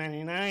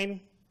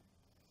 1999,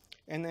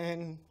 and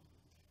then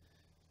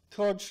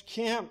Coach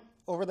Camp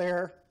over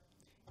there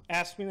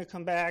asked me to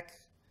come back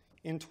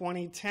in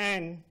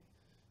 2010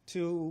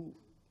 to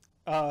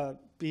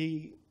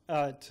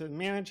to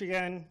manage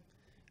again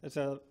as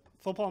a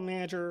football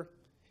manager,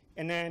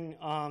 and then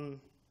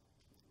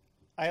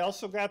I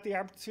also got the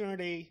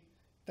opportunity,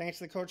 thanks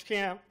to Coach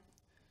Camp,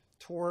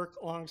 to work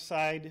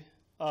alongside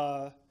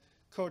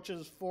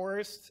coaches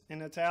Forrest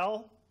and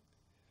Natal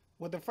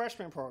with the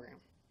freshman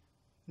program.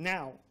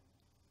 Now,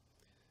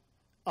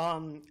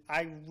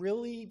 I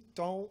really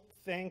don't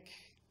think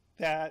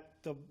that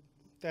the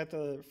that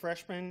the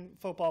freshman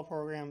football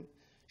program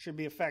should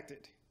be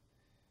affected.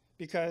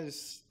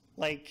 Because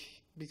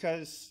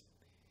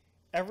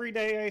every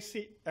day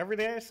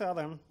I saw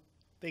them,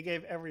 they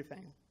gave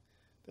everything.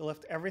 They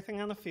left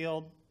everything on the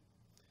field.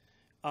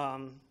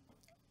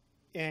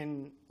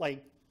 And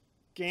like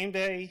game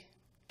day,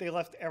 they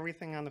left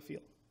everything on the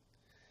field.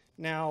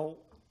 Now,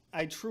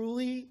 I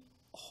truly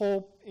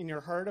hope in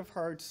your heart of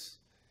hearts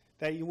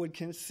that you would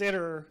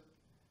consider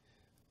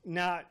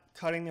not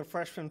cutting the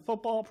freshman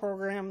football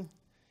program,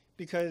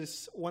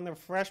 because when the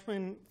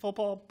freshman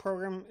football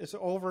program is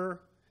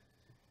over,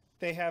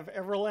 they have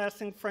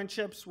everlasting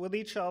friendships with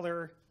each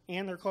other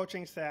and their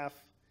coaching staff,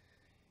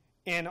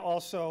 and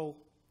also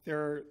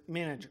their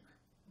manager.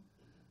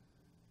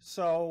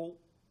 So,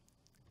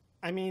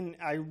 I mean,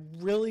 I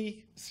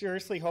really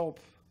seriously hope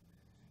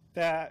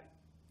that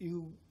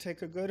you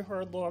take a good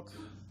hard look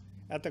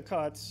at the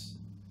cuts,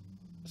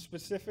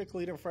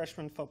 specifically to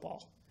freshman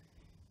football.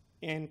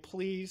 And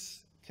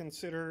please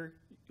consider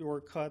your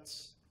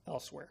cuts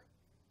elsewhere.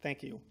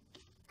 Thank you.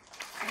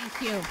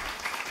 Thank you.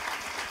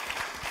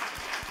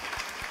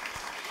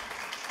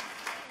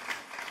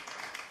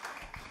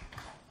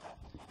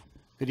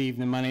 Good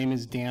evening. My name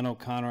is Dan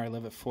O'Connor. I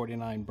live at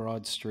 49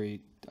 Broad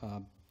Street.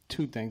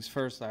 Two things.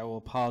 First, I will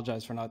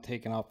apologize for not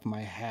taking off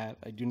my hat.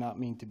 I do not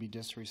mean to be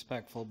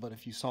disrespectful, but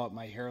if you saw what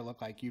my hair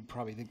looked like, you'd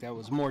probably think that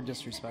was more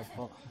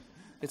disrespectful.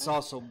 It's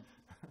also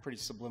pretty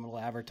subliminal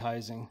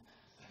advertising.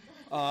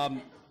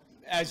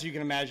 As you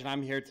can imagine,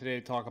 I'm here today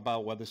to talk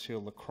about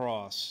Wethersfield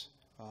lacrosse.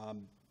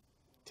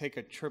 Take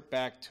a trip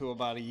back to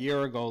about a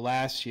year ago,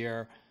 last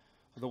year,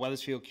 the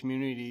Wethersfield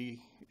community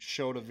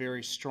showed a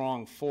very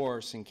strong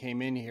force and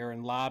came in here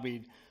and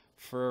lobbied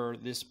for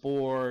this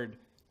board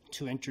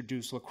to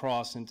introduce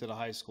lacrosse into the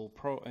high school,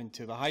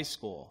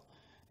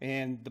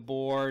 and the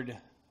board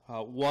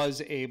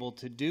was able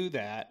to do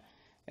that.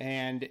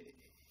 And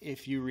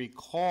if you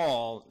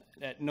recall,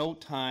 at no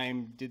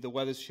time did the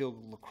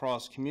Wethersfield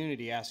lacrosse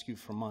community ask you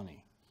for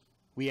money.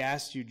 We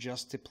asked you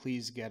just to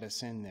please get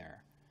us in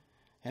there,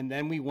 and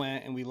then we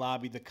went and we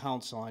lobbied the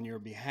council on your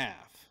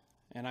behalf.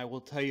 And I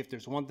will tell you, if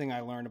there's one thing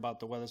I learned about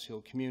the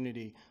Wethersfield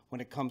community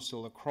when it comes to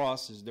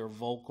lacrosse, is they're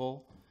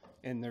vocal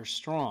and they're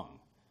strong.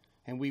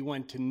 And we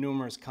went to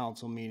numerous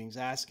council meetings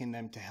asking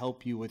them to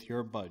help you with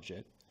your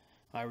budget.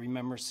 I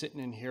remember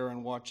sitting in here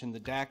and watching the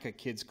DACA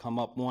kids come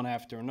up one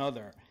after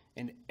another,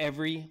 and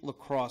every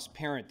lacrosse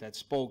parent that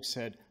spoke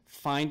said,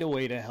 find a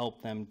way to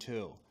help them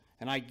too.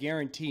 And I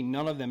guarantee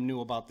none of them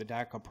knew about the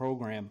DACA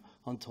program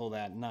until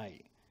that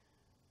night.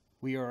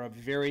 We are a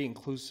very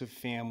inclusive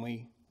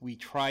family. We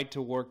tried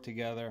to work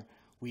together.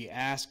 We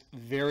asked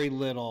very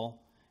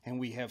little, and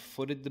we have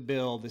footed the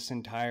bill this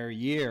entire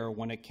year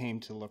when it came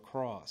to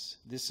lacrosse.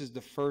 This is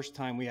the first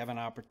time we have an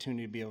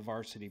opportunity to be a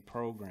varsity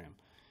program.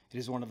 It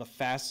is one of the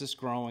fastest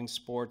growing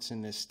sports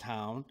in this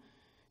town.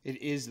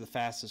 It is the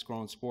fastest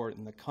growing sport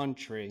in the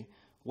country.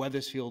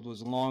 Wethersfield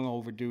was long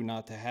overdue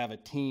not to have a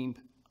team.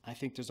 I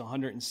think there's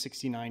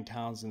 169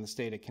 towns in the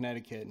state of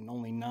Connecticut, and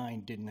only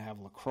 9 didn't have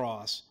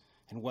lacrosse,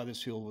 and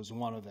Wethersfield was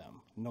one of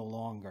them, no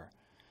longer.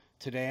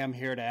 Today I'm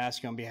here to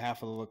ask you on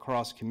behalf of the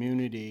lacrosse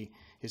community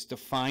is to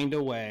find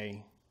a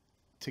way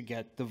to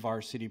get the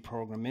varsity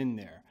program in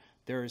there.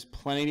 There is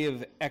plenty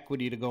of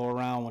equity to go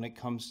around when it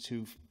comes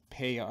to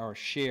pay our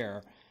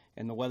share,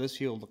 and the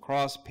Wethersfield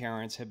lacrosse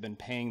parents have been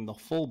paying the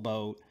full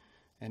boat,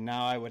 and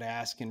now I would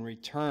ask in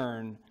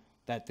return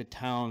that the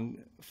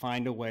town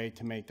find a way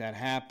to make that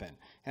happen.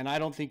 And I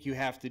don't think you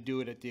have to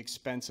do it at the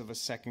expense of a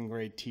second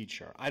grade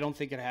teacher. I don't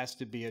think it has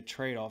to be a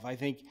trade-off. I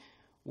think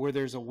where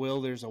there's a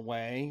will, there's a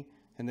way,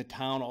 and the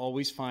town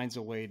always finds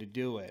a way to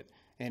do it.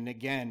 And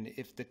again,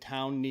 if the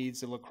town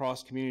needs the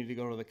lacrosse community to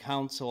go to the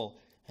council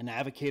and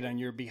advocate on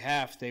your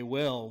behalf, they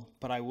will.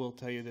 But I will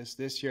tell you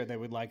this year they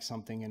would like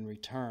something in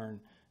return,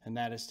 and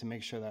that is to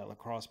make sure that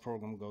lacrosse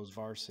program goes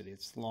varsity.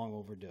 It's long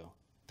overdue.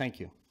 Thank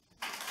you.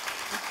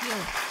 Thank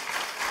you.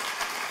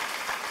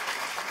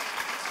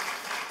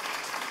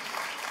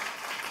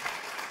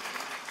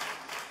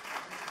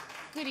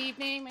 Good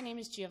evening. My name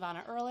is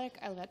Giovanna Ehrlich.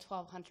 I live at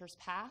 12 Hunters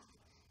Path,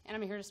 and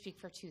I'm here to speak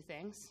for two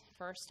things.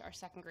 First, our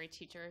second grade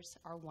teachers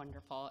are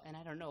wonderful, and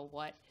I don't know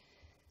what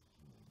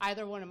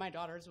either one of my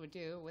daughters would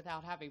do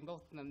without having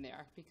both of them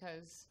there,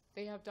 because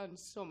they have done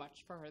so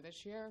much for her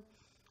this year.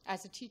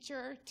 As a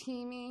teacher,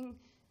 teaming,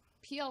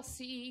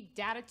 PLC,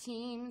 data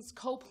teams,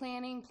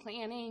 co-planning,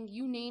 planning,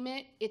 you name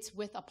it, it's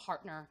with a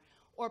partner,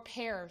 or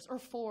pairs, or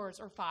fours,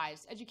 or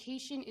fives.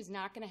 Education is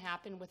not going to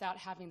happen without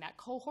having that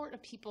cohort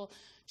of people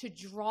to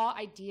draw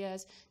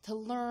ideas, to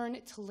learn,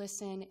 to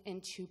listen,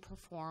 and to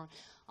perform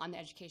on the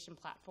education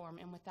platform.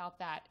 And without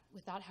that,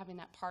 without having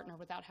that partner,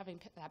 without having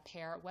that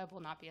pair, Web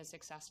will not be as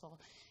successful.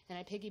 And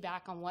I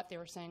piggyback on what they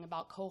were saying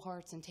about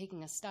cohorts and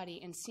taking a study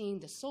and seeing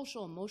the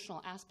social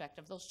emotional aspect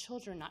of those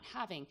children not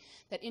having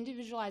that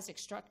individualized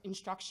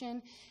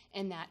instruction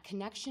and that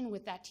connection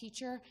with that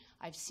teacher.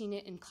 I've seen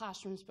it in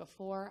classrooms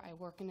before. I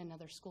work in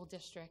another school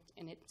district,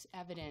 and it's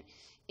evident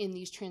in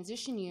these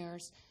transition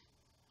years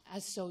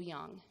as so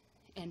young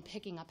and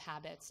picking up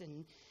habits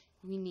and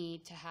we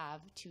need to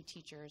have 2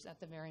 teachers at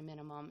the very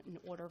minimum in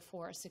order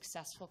for a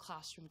successful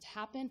classroom to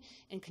happen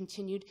and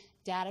continued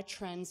data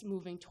trends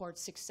moving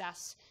towards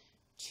success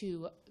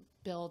to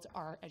build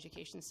our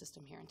education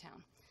system here in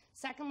town.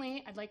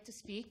 Secondly, I'd like to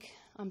speak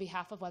on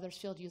behalf of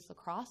Wethersfield Youth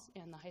Lacrosse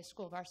and the high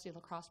school varsity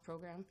lacrosse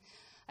program.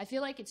 I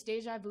feel like it's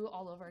deja vu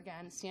all over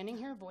again, standing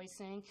here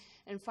voicing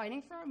and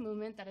fighting for a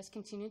movement that has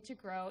continued to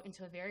grow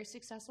into a very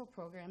successful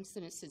program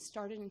since it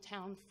started in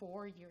town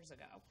 4 years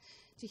ago.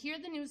 To hear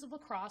the news of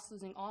lacrosse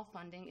losing all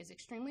funding is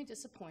extremely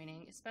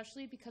disappointing,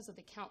 especially because of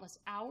the countless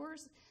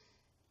hours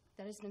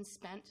that has been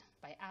spent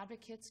by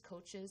advocates,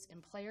 coaches,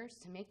 and players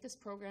to make this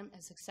program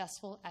as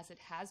successful as it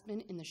has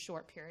been in the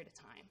short period of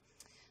time.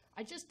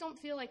 I just don't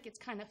feel like it's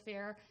kind of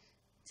fair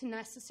to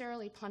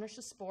necessarily punish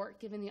a sport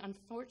given the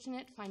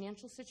unfortunate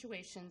financial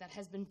situation that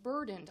has been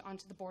burdened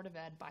onto the Board of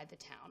Ed by the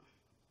town.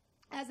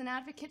 As an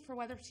advocate for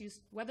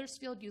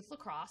Wethersfield Youth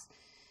Lacrosse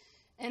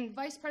and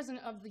Vice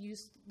President of the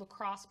Youth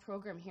Lacrosse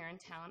program here in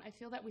town, I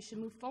feel that we should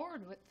move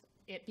forward with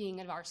it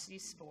being a varsity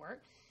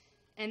sport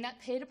and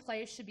that pay to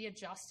play should be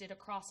adjusted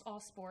across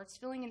all sports,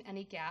 filling in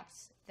any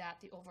gaps that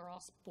the overall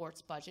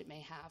sports budget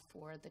may have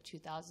for the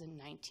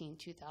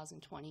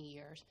 2019-2020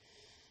 years.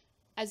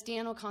 As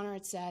Dan O'Connor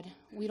had said,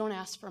 we don't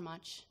ask for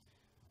much.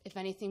 If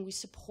anything, we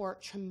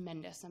support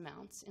tremendous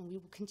amounts, and we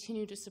will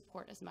continue to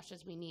support as much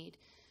as we need.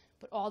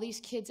 But all these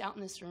kids out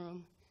in this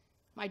room,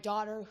 my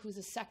daughter, who's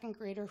a 2nd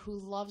grader, who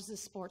loves the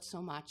sport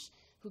so much,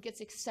 who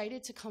gets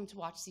excited to come to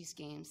watch these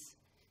games,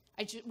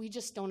 we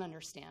just don't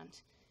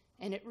understand.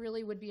 And it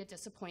really would be a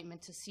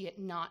disappointment to see it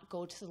not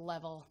go to the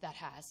level that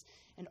has.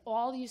 And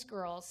all these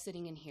girls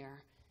sitting in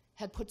here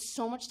had put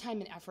so much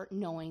time and effort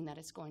knowing that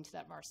it's going to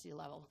that varsity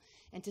level.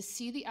 And to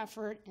see the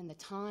effort and the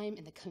time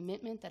and the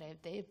commitment that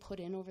they have put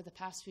in over the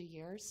past few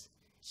years,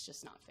 it's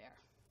just not fair.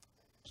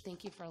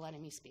 Thank you for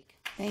letting me speak.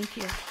 Thank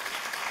you.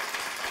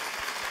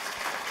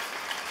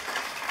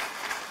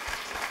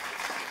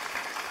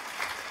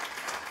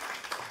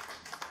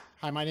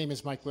 Hi, my name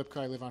is Mike Lipka.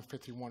 I live on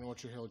 51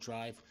 Orchard Hill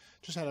Drive.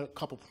 Just had a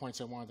couple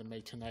points I wanted to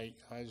make tonight.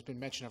 There's been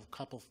mention of a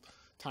couple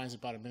times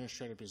about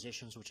administrative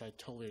positions, which I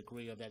totally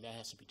agree of that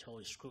has to be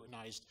totally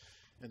scrutinized.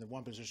 And the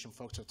one position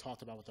folks have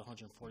talked about with the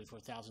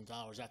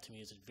 $144,000, that to me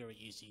is a very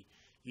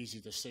easy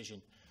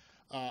decision.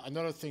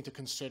 Another thing to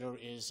consider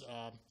is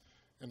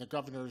in the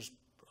governor's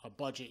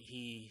budget,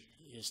 he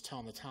is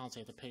telling the towns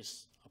they have to pay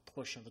a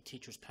portion of the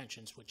teachers'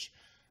 pensions, which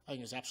I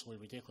think is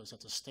absolutely ridiculous.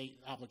 That's a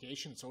state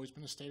obligation. It's always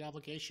been a state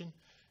obligation.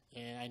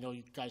 And I know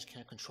you guys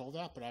can't control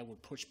that, but I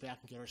would push back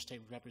and get our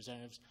state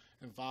representatives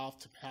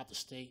involved to have the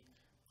state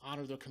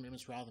honor their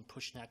commitments rather than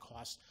pushing that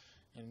cost.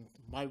 And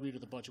my read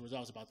of the budget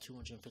was about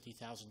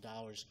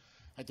 $250,000.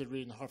 I did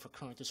read in the Hartford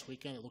Courant this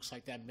weekend. It looks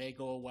like that may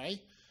go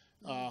away.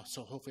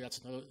 So hopefully that's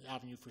another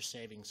avenue for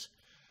savings.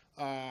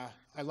 I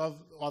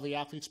love all the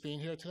athletes being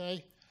here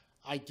today.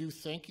 I do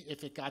think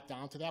if it got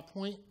down to that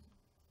point,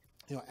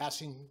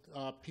 asking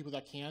people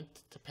that can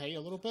to pay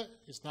a little bit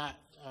is not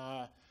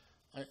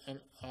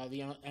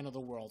the end of the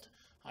world.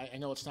 I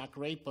know it's not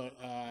great, but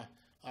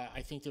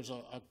I think there's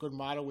a good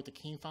motto with the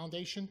Keene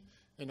Foundation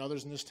and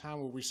others in this town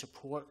where we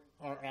support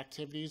our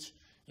activities,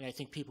 and I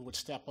think people would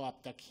step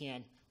up that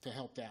can to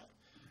help that.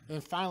 And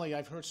then finally,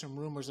 I've heard some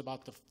rumors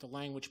about the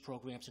language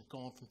programs and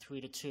going from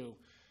 3 to 2.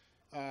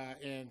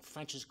 And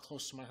French is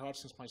close to my heart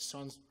since my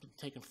son's been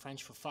taking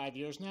French for 5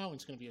 years now, and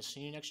he's going to be a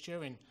senior next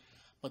year. And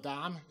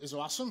Madame is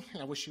awesome,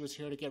 and I wish she was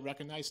here to get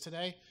recognized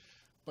today.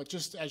 But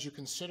just as you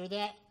consider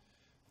that,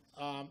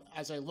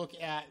 as I look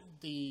at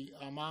the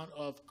amount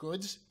of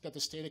goods that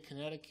the state of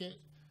Connecticut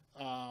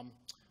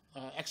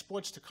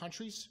exports to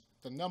countries,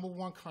 the number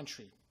one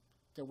country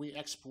that we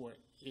export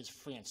is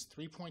France,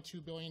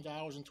 $3.2 billion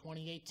in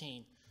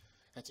 2018.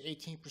 That's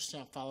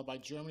 18%, followed by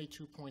Germany,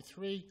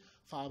 2.3,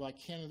 followed by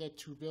Canada,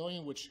 $2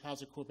 billion, which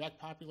has a Quebec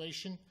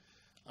population.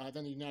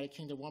 Then the United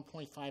Kingdom,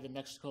 1.5, and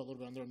Mexico, a little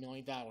bit under $1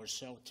 million.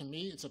 So to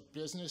me, it's a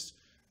business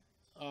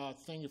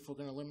thing. If we're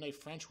going to eliminate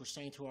French, we're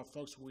saying to our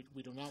folks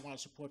we do not want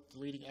to support the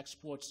leading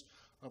exports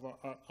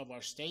of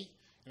our state.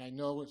 And I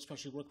know,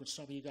 especially working with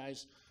some of you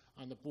guys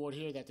on the board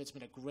here, that that's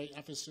been a great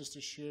emphasis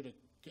this year to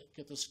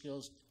get the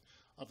skills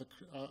of the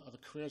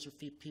careers of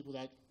people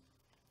that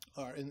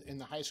are in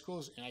the high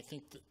schools. And I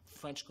think that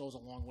French goes a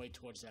long way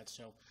towards that.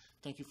 So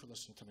thank you for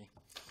listening to me.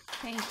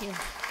 Thank you.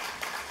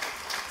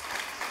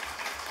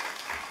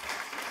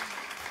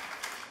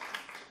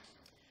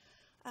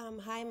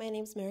 Hi, my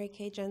name's Mary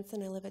Kay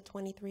Jensen. I live at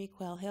 23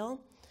 Quail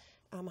Hill.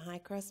 I'm a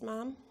Highcrest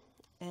mom,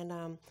 and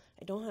I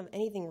don't have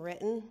anything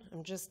written.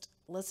 I'm just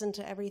listening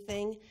to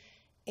everything,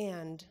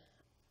 and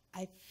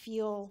I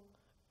feel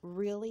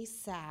really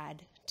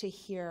sad to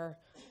hear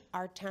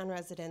our town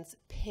residents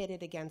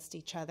pitted against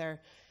each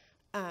other.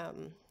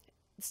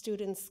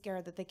 Students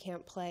scared that they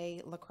can't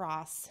play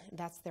lacrosse.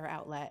 That's their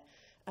outlet.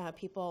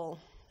 People...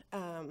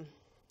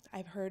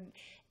 I've heard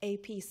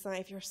AP Science,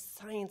 if you're a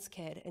science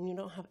kid and you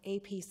don't have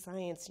AP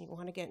Science and you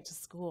want to get into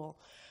school,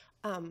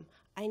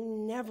 I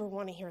never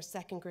want to hear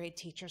second grade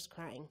teachers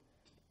crying,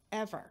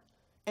 ever.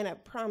 And I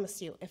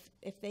promise you,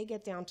 if they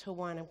get down to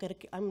one, I'm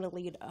gonna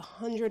lead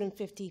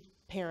 150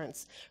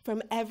 parents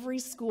from every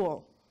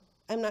school.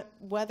 I'm not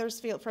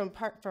Wethersfield, from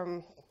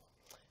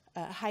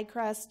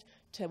Highcrest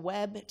to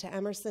Webb to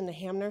Emerson to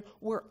Hamner.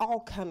 We're all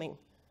coming.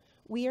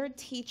 We are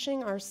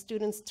teaching our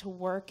students to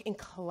work in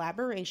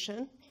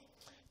collaboration,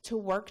 to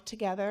work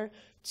together,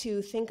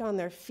 to think on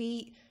their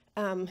feet.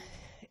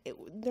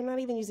 They're not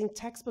even using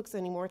textbooks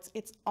anymore.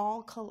 It's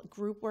all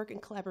group work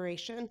and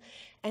collaboration.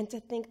 And to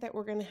think that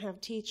we're going to have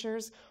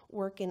teachers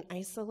work in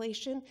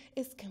isolation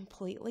is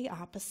completely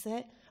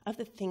opposite of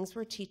the things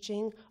we're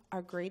teaching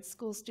our grade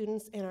school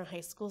students and our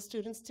high school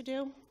students to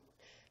do.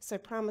 So I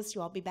promise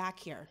you I'll be back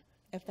here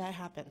if that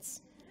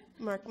happens.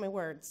 Mark my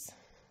words.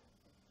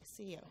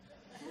 See you.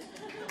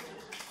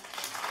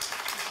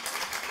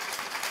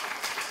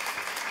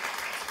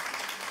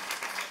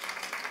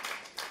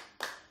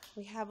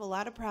 We have a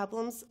lot of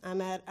problems.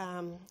 I'm at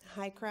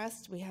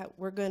Highcrest.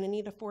 We're going to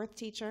need a fourth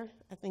teacher.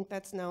 I think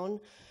that's known.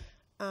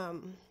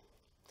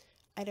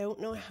 I don't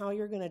know how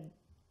you're going to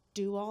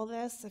do all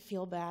this. I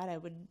feel bad. I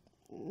would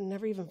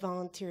never even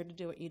volunteer to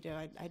do what you do.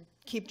 I'd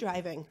keep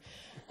driving.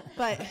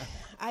 But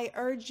I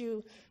urge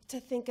you to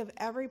think of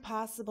every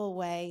possible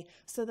way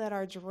so that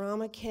our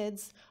drama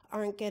kids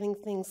aren't getting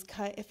things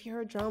cut. If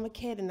you're a drama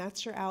kid and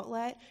that's your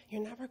outlet,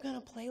 you're never going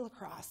to play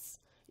lacrosse.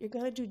 You're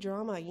going to do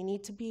drama. You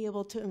need to be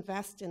able to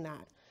invest in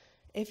that.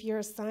 If you're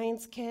a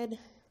science kid,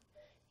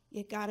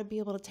 you got to be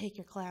able to take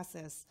your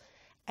classes.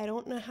 I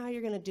don't know how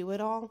you're going to do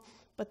it all,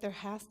 but there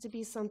has to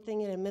be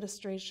something in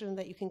administration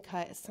that you can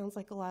cut. It sounds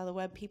like a lot of the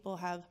web people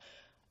have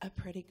a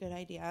pretty good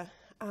idea.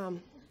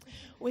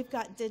 We've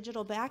got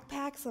digital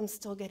backpacks. I'm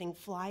still getting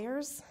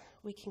flyers.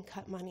 We can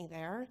cut money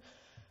there.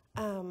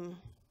 I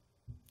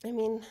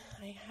mean,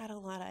 I had a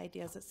lot of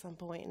ideas at some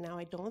point, and now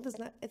I don't.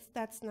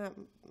 That's not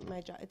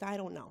my job. I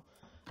don't know.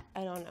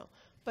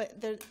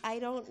 But I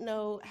don't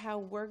know how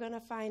we're going to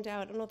find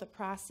out. I don't know the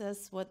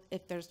process,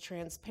 if there's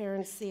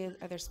transparency,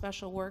 are there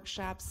special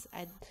workshops.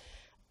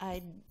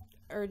 I'd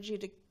urge you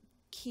to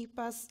keep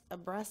us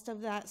abreast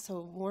of that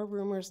so more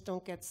rumors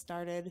don't get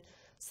started,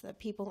 so that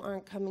people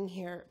aren't coming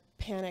here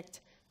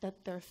panicked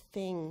that their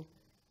thing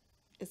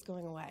is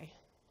going away.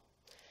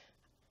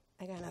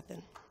 I got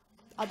nothing.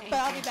 But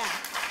I'll be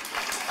back.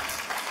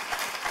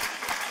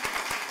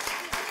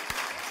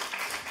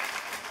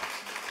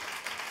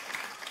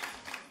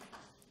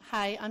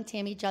 Hi, I'm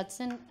Tammy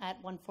Judson at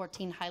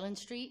 114 Highland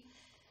Street.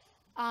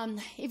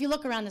 If you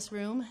look around this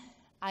room,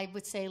 I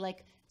would say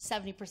like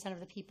 70% of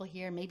the people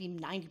here, maybe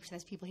 90% of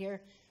the people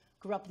here,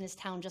 grew up in this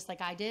town just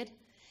like I did.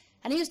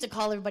 And I used to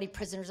call everybody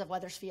prisoners of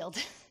Wethersfield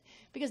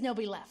because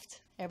nobody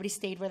left. Everybody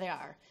stayed where they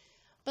are.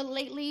 But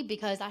lately,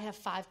 because I have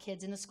 5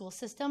 kids in the school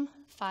system,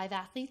 5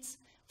 athletes,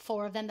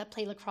 4 of them that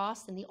play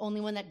lacrosse, and the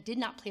only one that did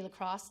not play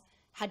lacrosse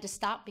had to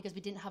stop because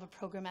we didn't have a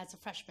program as a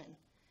freshman.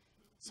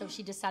 So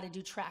she decided to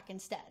do track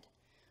instead.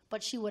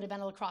 But she would have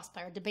been a lacrosse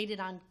player, debated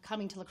on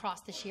coming to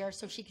lacrosse this year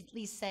so she could at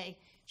least say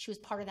she was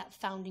part of that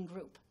founding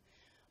group.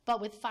 But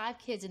with 5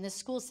 kids in this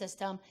school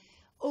system,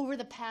 over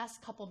the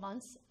past couple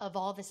months of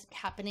all this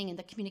happening and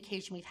the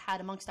communication we've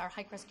had amongst our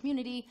Highcrest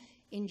community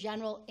in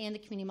general and the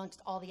community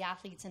amongst all the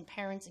athletes and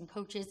parents and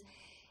coaches,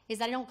 is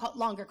that I don't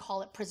longer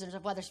call it prisoners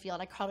of Wethersfield,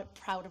 I call it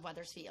proud of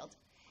Wethersfield.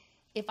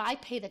 If I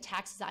pay the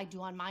taxes I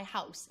do on my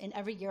house and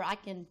every year I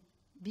can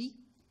beep,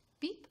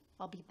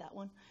 I'll beep that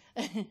one,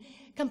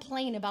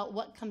 complain about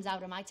what comes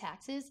out of my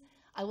taxes,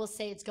 I will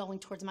say it's going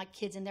towards my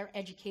kids and their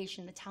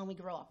education, the town we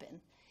grow up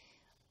in.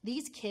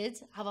 These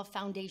kids have a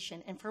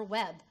foundation, and for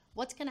Webb,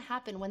 what's gonna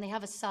happen when they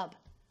have a sub?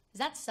 Is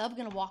that sub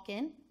gonna walk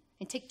in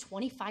and take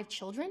 25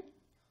 children?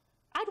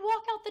 I'd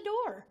walk out the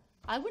door.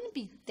 I wouldn't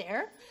be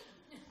there.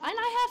 And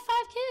I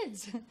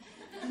have 5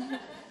 kids.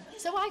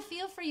 So I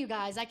feel for you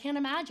guys. I can't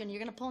imagine you're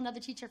gonna pull another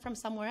teacher from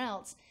somewhere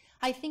else.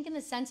 I think in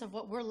the sense of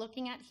what we're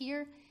looking at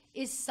here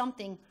is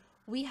something.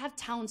 We have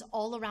towns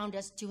all around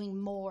us doing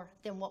more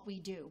than what we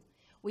do.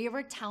 We are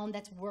a town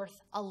that's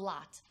worth a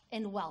lot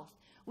in wealth.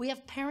 We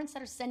have parents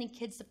that are sending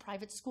kids to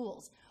private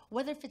schools,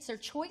 whether if it's their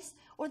choice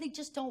or they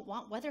just don't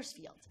want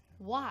Wethersfield.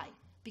 Why?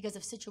 Because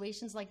of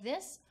situations like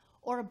this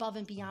or above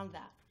and beyond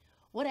that.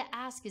 What I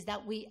ask is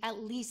that we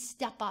at least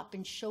step up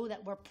and show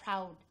that we're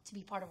proud to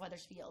be part of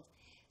Wethersfield.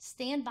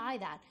 Stand by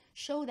that.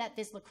 Show that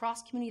this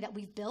lacrosse community that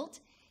we've built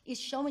is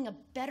showing a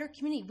better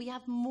community. We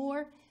have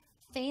more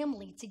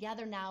family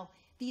together now.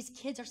 These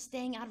kids are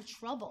staying out of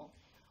trouble.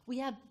 We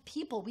have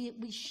people,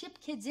 we ship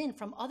kids in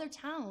from other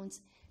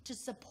towns to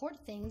support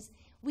things.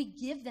 We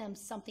give them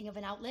something of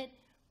an outlet,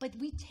 but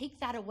we take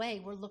that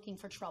away. We're looking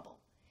for trouble.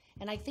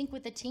 And I think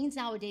with the teens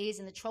nowadays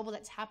and the trouble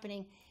that's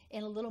happening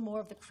and a little more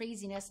of the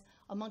craziness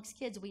amongst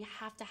kids, we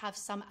have to have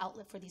some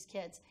outlet for these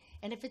kids.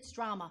 And if it's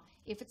drama,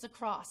 if it's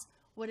lacrosse,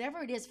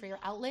 whatever it is for your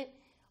outlet,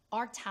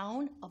 our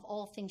town of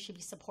all things should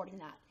be supporting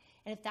that.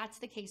 And if that's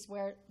the case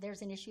where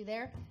there's an issue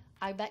there,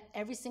 I bet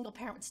every single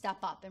parent would step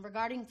up. And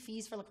regarding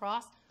fees for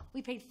lacrosse,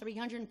 we paid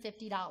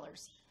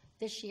 $350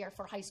 this year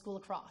for high school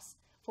lacrosse,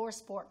 for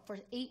sport, for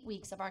 8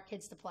 weeks of our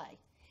kids to play.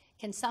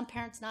 Can some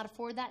parents not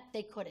afford that?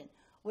 They couldn't.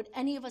 Would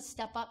any of us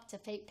step up to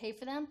pay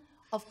for them?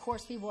 Of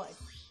course we would.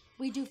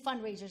 We do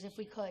fundraisers if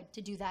we could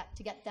to do that,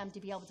 to get them to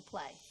be able to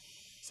play.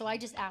 So I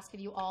just ask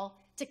of you all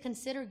to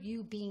consider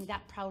you being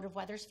that proud of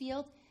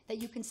Wethersfield, that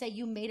you can say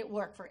you made it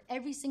work for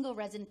every single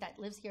resident that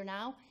lives here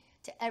now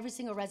to every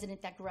single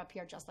resident that grew up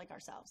here just like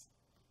ourselves.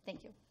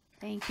 Thank you.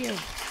 Thank you.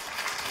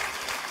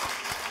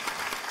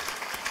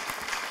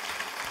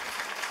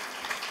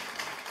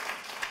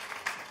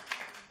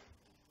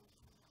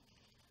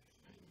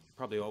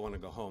 Probably all want to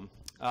go home.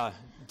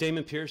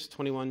 Damon Pierce,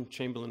 21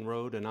 Chamberlain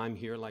Road, and I'm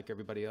here like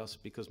everybody else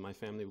because my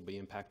family will be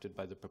impacted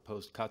by the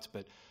proposed cuts.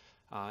 But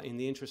in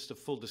the interest of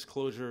full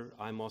disclosure,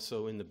 I'm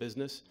also in the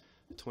business,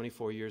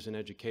 24 years in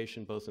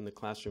education, both in the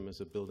classroom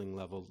as a building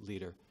level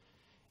leader.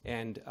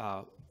 And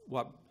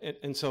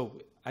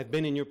so I've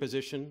been in your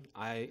position.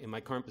 In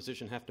my current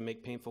position, have to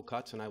make painful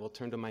cuts, and I will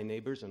turn to my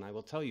neighbors and I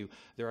will tell you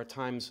there are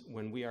times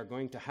when we are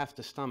going to have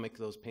to stomach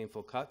those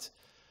painful cuts.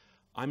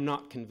 I'm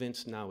not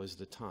convinced now is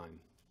the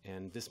time.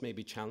 And this may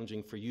be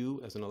challenging for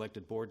you as an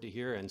elected board to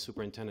hear, and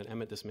Superintendent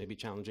Emmett, this may be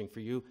challenging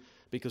for you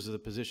because of the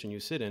position you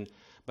sit in,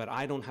 but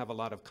I don't have a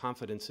lot of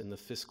confidence in the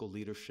fiscal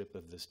leadership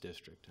of this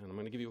district. And I'm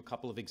going to give you a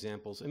couple of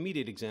examples,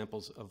 immediate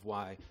examples of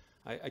why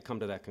I come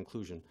to that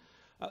conclusion.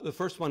 The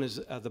first one is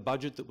the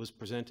budget that was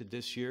presented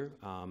this year,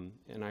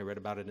 and I read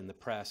about it in the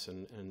press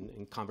and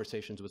in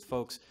conversations with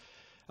folks.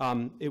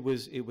 It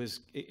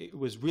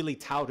was really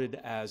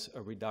touted as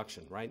a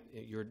reduction, right?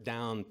 You're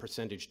down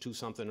percentage to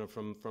something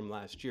from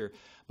last year.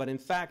 But in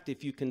fact,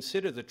 if you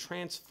consider the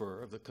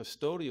transfer of the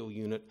custodial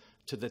unit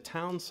to the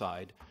town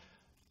side,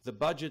 the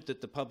budget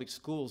that the public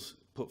schools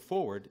put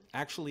forward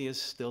actually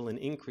is still an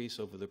increase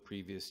over the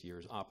previous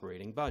year's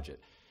operating budget.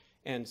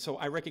 And so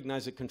I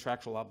recognize that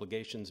contractual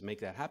obligations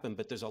make that happen,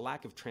 but there's a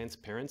lack of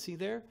transparency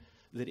there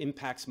that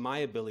impacts my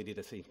ability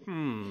to think,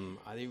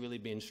 are they really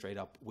being straight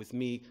up with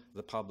me,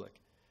 the public?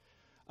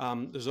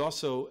 There's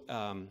also,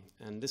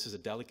 and this is a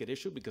delicate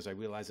issue because I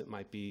realize it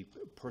might be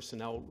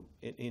personnel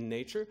in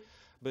nature,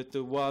 but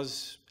there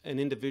was an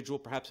individual,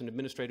 perhaps an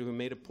administrator, who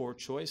made a poor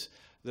choice.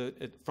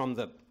 From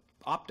the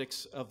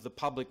optics of the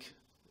public,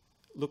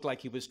 looked like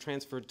he was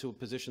transferred to a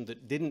position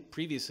that didn't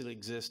previously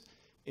exist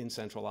in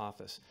central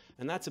office.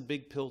 And that's a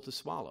big pill to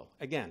swallow.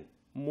 Again,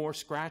 more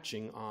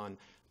scratching on,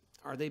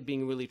 are they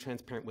being really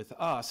transparent with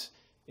us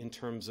in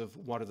terms of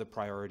what are the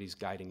priorities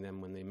guiding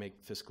them when they make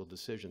fiscal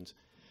decisions?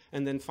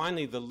 And then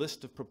finally, the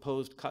list of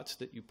proposed cuts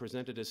that you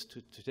presented us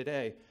to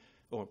today,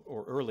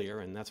 or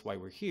earlier, and that's why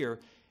we're here,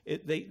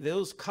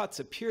 those cuts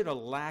appear to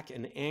lack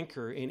an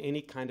anchor in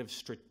any kind of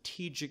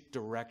strategic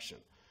direction.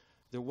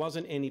 There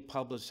wasn't any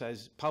publication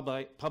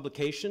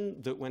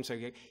that went,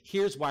 say,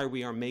 here's why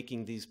we are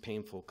making these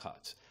painful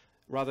cuts.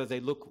 Rather, they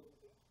look,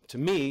 to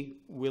me,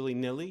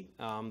 willy-nilly.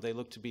 They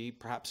look to be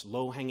perhaps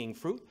low-hanging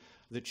fruit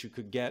that you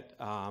could get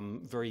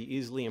very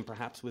easily and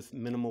perhaps with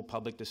minimal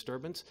public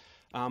disturbance.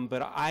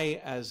 But I,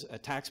 as a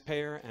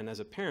taxpayer and as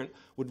a parent,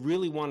 would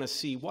really want to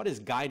see what is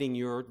guiding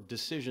your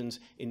decisions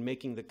in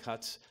making the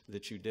cuts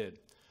that you did.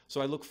 So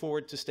I look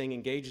forward to staying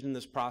engaged in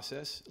this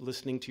process,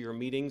 listening to your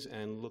meetings,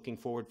 and looking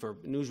forward for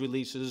news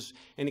releases,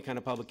 any kind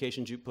of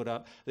publications you put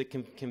up that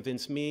can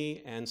convince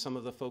me and some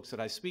of the folks that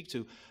I speak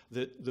to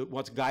that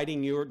what's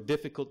guiding your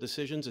difficult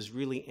decisions is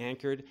really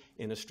anchored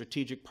in a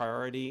strategic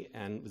priority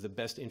and the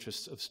best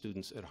interests of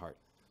students at heart.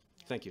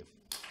 Thank you.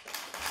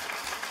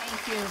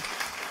 Thank you.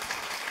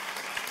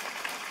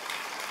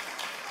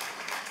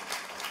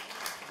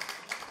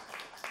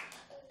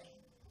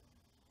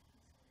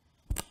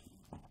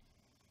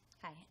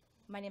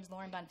 My name is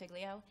Lauren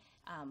Bonfiglio.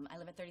 I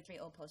live at 33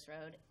 Old Post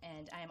Road,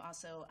 and I am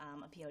also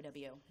a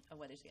POW of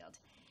Wethersfield.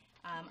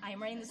 I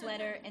am writing this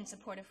letter in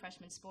support of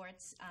freshman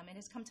sports. It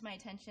has come to my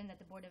attention that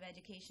the Board of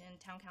Education,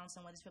 Town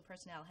Council, and Wethersfield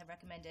personnel have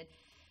recommended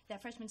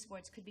that freshman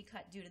sports could be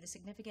cut due to the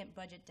significant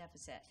budget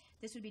deficit.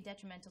 This would be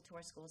detrimental to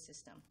our school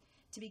system.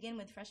 To begin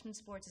with, freshman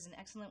sports is an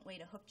excellent way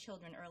to hook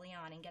children early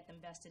on and get them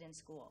vested in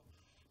school.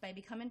 By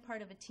becoming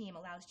part of a team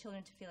allows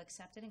children to feel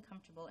accepted and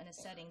comfortable in a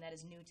setting that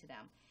is new to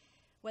them.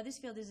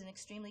 Wethersfield is an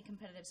extremely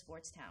competitive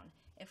sports town.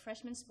 If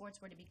freshman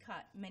sports were to be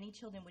cut, many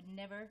children would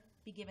never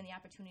be given the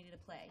opportunity to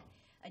play.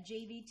 A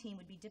JV team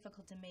would be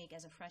difficult to make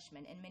as a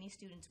freshman, and many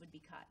students would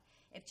be cut.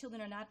 If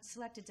children are not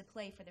selected to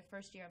play for their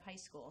first year of high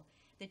school,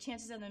 the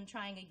chances of them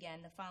trying again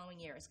the following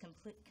year is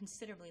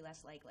considerably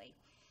less likely.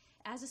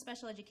 As a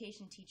special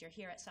education teacher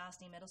here at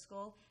Sosny Middle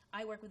School,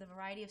 I work with a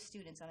variety of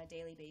students on a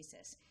daily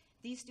basis.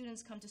 These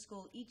students come to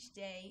school each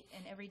day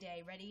and every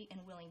day ready and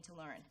willing to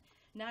learn.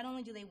 Not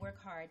only do they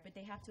work hard, but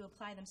they have to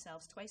apply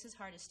themselves twice as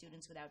hard as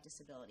students without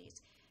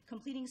disabilities.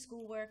 Completing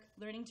schoolwork,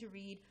 learning to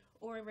read,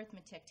 or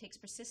arithmetic takes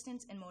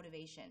persistence and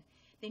motivation.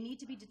 They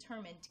need to be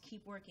determined to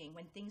keep working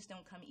when things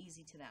don't come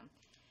easy to them.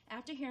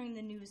 After hearing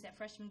the news that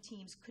freshman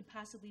teams could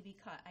possibly be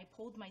cut, I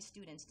polled my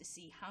students to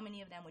see how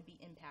many of them would be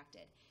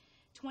impacted.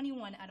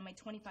 21 out of my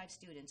 25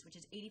 students, which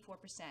is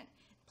 84%,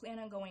 plan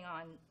on going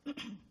on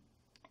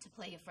to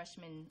play a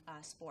freshman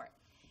sport.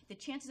 The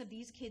chances of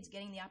these kids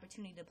getting the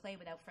opportunity to play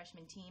without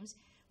freshman teams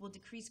will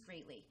decrease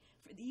greatly.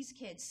 For these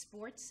kids,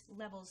 sports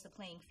levels the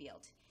playing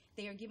field.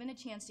 They are given a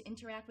chance to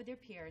interact with their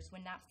peers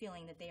when not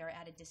feeling that they are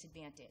at a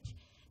disadvantage.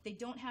 They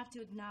don't have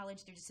to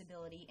acknowledge their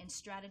disability and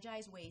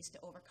strategize ways to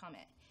overcome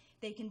it.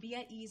 They can be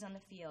at ease on the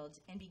field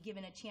and be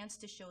given a chance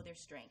to show their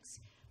strengths.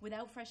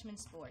 Without freshman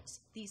sports,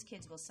 these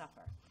kids will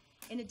suffer.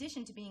 In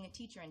addition to being a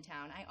teacher in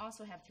town, I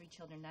also have 3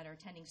 children that are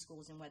attending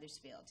schools in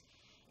Wethersfield.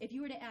 If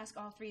you were to ask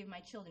all 3 of my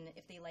children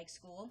if they like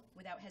school,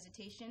 without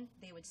hesitation,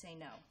 they would say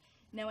no.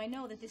 Now, I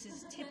know that this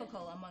is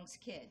typical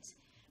amongst kids,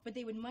 but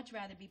they would much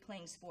rather be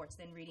playing sports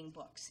than reading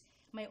books.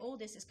 My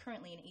oldest is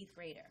currently an 8th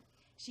grader.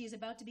 She is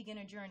about to begin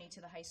her journey to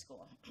the high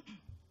school.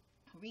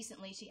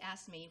 Recently, she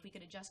asked me if we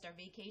could adjust our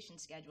vacation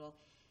schedule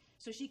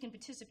so she can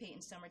participate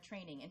in summer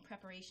training in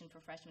preparation for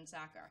freshman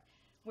soccer.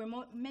 Where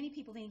many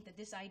people think that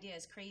this idea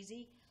is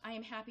crazy, I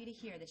am happy to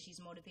hear that she's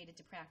motivated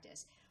to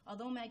practice.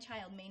 Although my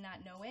child may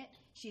not know it,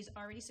 she is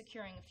already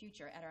securing a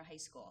future at our high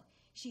school.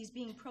 She's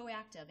being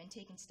proactive and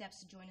taking steps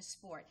to join a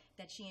sport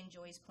that she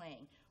enjoys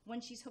playing.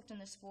 Once she's hooked on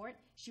the sport,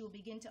 she will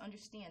begin to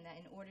understand that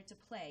in order to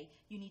play,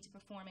 you need to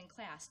perform in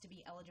class to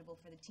be eligible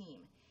for the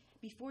team.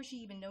 Before she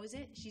even knows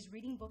it, she's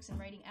reading books and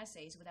writing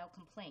essays without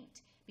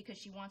complaint because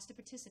she wants to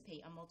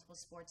participate on multiple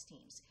sports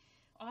teams.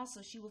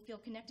 Also, she will feel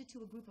connected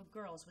to a group of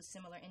girls with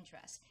similar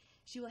interests.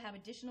 She will have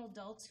additional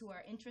adults who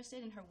are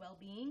interested in her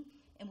well-being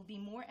and will be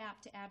more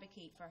apt to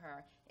advocate for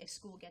her if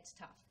school gets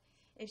tough.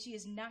 If she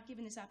is not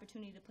given this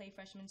opportunity to play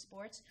freshman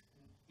sports,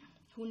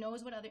 who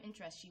knows what other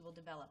interests she will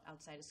develop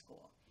outside of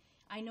school.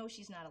 I know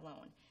she's not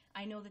alone.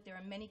 I know that there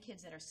are many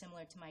kids that are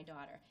similar to my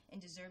daughter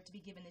and deserve to be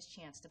given this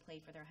chance to play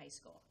for their high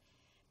school.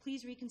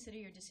 Please reconsider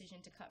your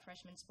decision to cut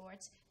freshman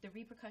sports. The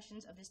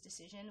repercussions of this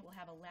decision will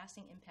have a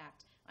lasting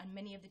impact on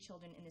many of the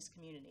children in this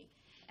community.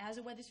 As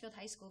a Wethersfield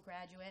High School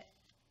graduate,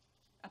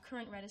 a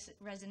current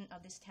resident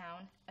of this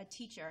town, a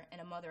teacher,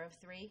 and a mother of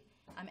 3,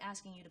 I'm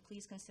asking you to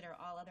please consider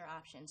all other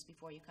options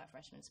before you cut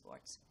freshman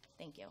sports.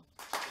 Thank you.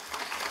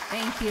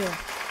 Thank you.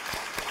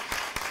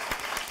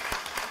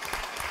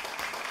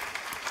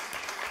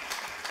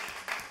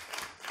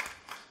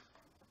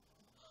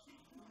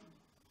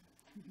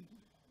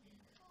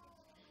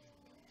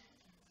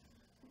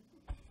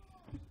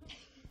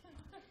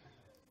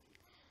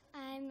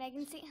 I'm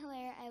Megan St.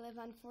 Hilaire. I live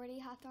on 40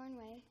 Hawthorne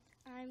Way.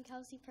 I'm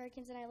Kelsey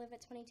Perkins, and I live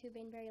at 22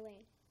 Bainbury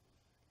Lane.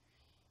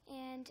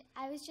 And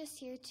I was just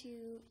here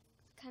to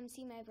come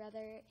see my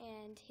brother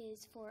and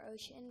his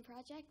 4Ocean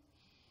project.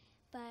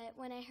 But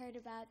when I heard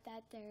about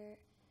that they're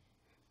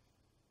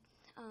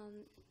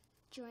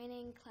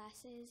joining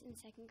classes in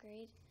 2nd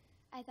grade,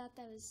 I thought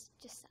that was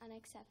just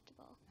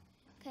unacceptable.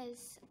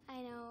 Because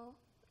I know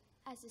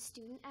as a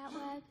student at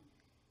Webb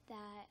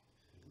that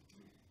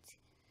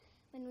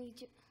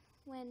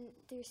when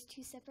there's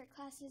 2 separate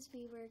classes,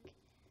 we work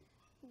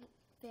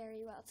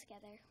very well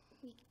together.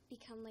 We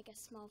become like a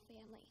small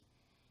family.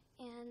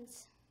 And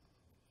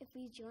if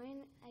we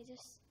join, I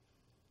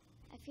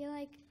feel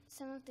like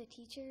some of the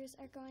teachers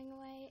are going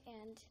away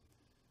and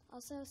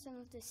also some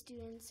of the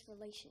students'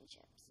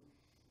 relationships.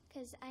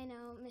 Because I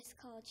know Miss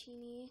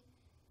Colaccini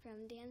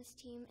from Dan's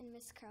team and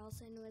Miss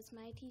Carlson was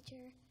my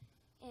teacher,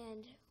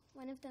 and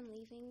one of them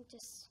leaving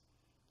just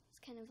is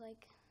kind of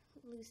like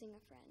losing a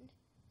friend,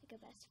 like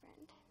a best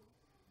friend.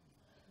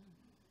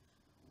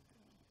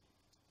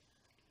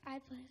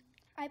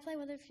 I play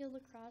Wethersfield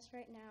lacrosse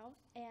right now,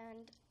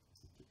 and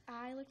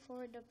I look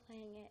forward to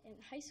playing it in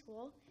high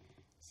school.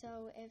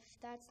 So if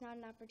that's not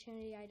an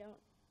opportunity, I don't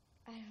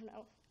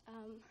know.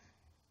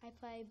 I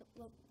play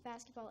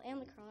basketball and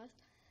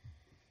lacrosse.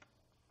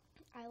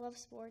 I love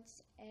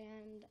sports,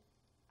 and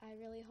I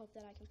really hope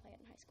that I can play it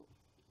in high school.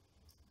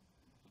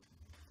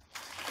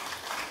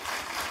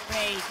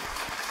 Great.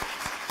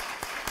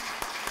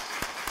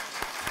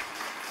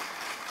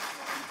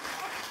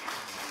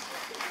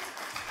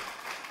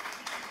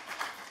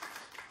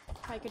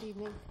 Hi, good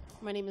evening.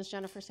 My name is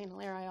Jennifer St.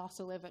 Hilaire. I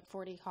also live at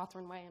 40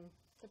 Hawthorne Way. I'm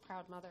the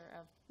proud mother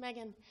of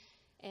Megan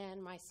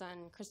and my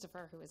son,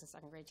 Christopher, who is a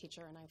 2nd grade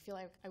teacher. And I feel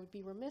like I would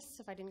be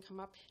remiss if I didn't come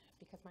up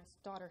because my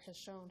daughter has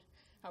shown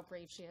how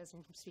brave she is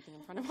in speaking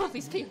in front of all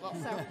these people.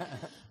 So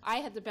I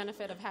had the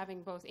benefit of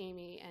having both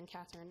Amy and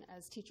Catherine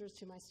as teachers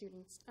to my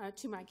students,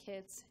 to my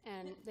kids,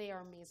 and they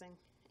are amazing.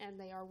 And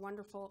they are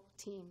wonderful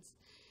teams.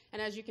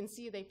 And as you can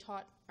see, they've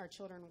taught our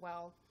children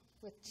well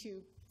with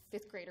 2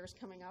 5th graders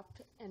coming up,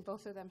 and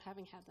both of them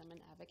having had them and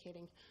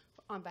advocating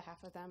on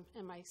behalf of them,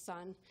 and my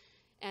son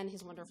and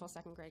his wonderful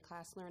 2nd grade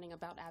class learning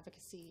about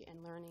advocacy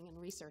and learning and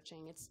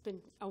researching. It's been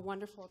a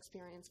wonderful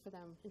experience for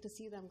them, and to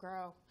see them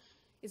grow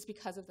is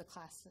because of the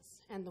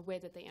classes and the way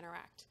that they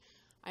interact.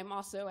 I'm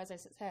also, as I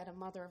said, a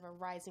mother of a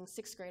rising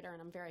 6th grader,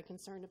 and I'm very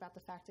concerned about the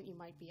fact that you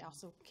might be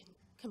also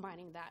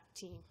combining that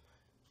team.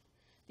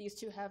 These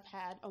 2 have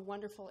had a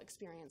wonderful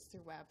experience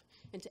through Webb,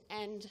 and to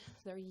end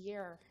their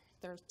year,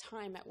 their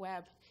time at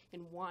Webb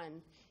in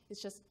 1,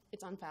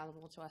 it's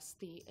unfathomable to us.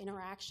 The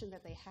interaction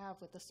that they have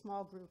with the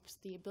small groups,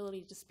 the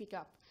ability to speak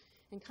up.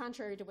 And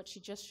contrary to what she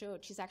just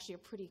showed, she's actually a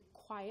pretty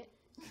quiet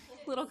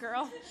little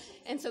girl.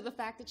 And so the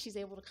fact that she's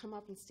able to come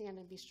up and stand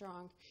and be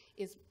strong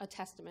is a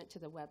testament to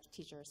the Webb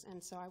teachers.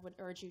 And so I would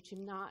urge you to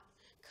not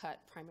cut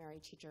primary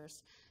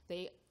teachers.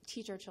 They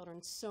teach our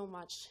children so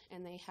much,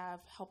 and they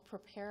have helped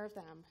prepare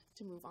them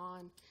to move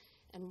on.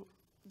 And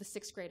the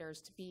sixth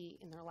graders to be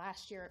in their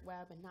last year at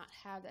Webb and not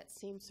have that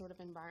same sort of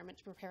environment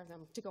to prepare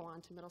them to go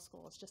on to middle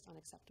school is just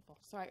unacceptable.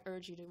 So I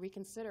urge you to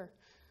reconsider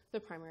the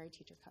primary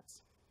teacher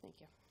cuts. Thank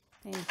you.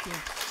 Thank you.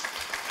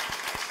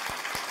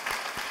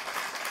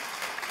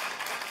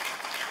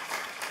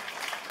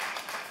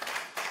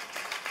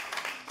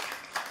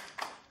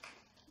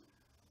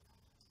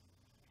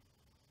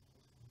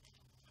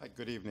 Hi,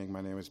 good evening.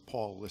 My name is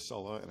Paul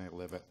Lisella, and I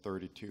live at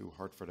 32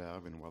 Hartford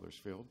Ave in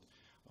Wethersfield.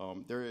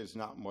 There is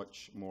not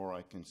much more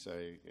I can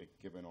say,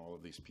 given all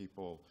of these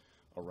people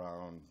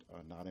around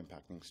not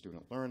impacting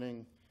student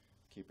learning,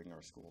 keeping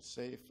our schools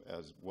safe,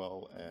 as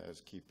well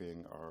as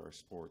keeping our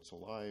sports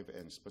alive,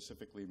 and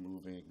specifically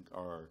moving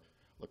our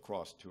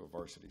lacrosse to a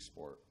varsity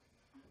sport.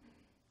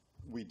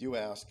 We do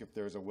ask if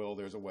there's a will,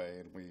 there's a way,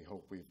 and we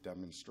hope we've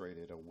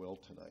demonstrated a will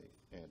tonight.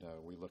 And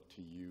we look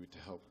to you to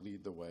help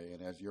lead the way.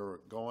 And as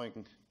you're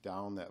going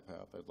down that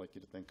path, I'd like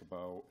you to think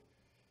about,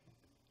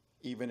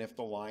 even if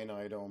the line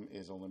item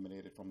is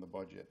eliminated from the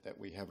budget, that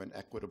we have an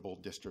equitable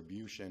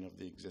distribution of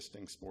the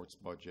existing sports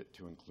budget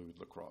to include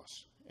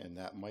lacrosse. And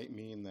that might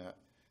mean that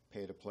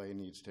pay-to-play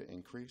needs to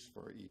increase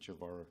for each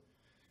of our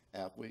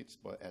athletes,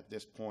 but at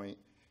this point,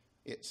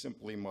 it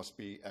simply must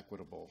be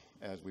equitable.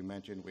 As we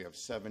mentioned, we have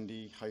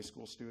 70 high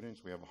school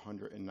students, we have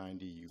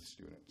 190 youth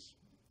students.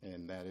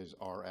 And that is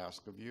our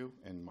ask of you,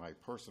 and my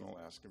personal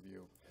ask of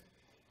you,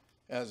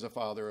 as a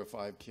father of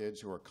 5 kids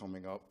who are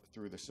coming up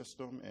through the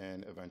system,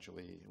 and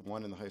eventually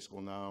one in the high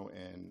school now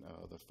and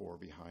the 4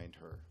 behind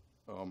her.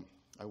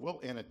 I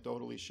will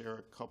anecdotally share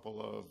a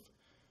couple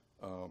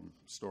of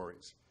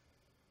stories.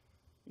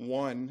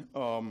 One,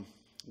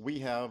 we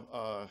have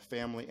a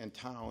family in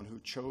town who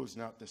chose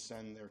not to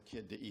send their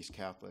kid to East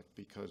Catholic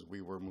because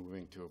we were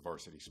moving to a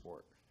varsity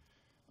sport.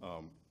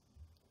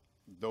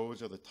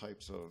 Those are the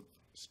types of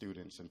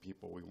students and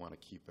people we want to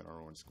keep in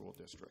our own school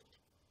district.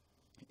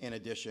 In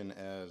addition,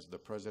 as the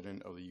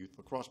president of the youth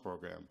lacrosse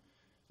program,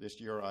 this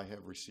year I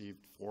have received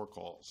 4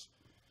 calls.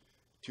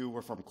 2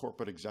 were from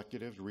corporate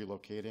executives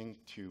relocating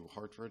to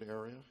Hartford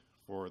area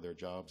for their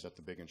jobs at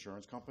the big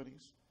insurance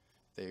companies.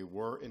 They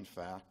were, in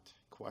fact,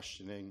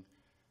 questioning,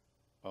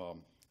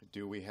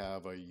 do we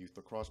have a youth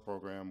lacrosse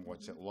program?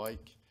 What's it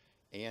like?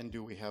 And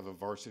do we have a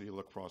varsity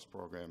lacrosse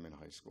program in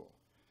high school?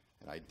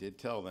 And I did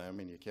tell them,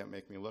 and you can't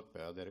make me look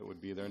bad, that it would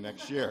be there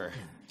next year.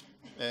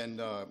 And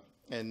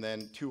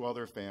then 2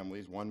 other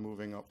families, one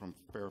moving up from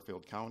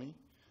Fairfield County,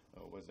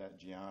 was at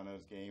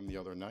Gianna's game the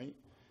other night,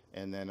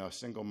 and then a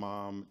single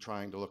mom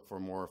trying to look for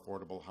more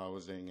affordable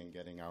housing and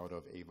getting out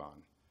of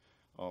Avon.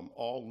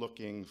 All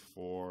looking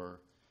for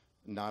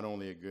not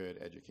only a good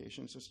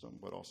education system,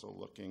 but also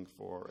looking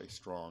for a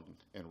strong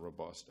and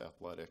robust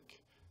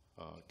athletic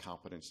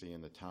competency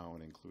in the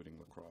town, including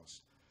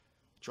lacrosse.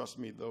 Trust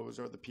me, those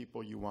are the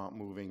people you want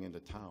moving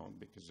into town,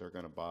 because they're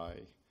going to buy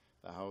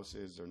the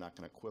houses. They're not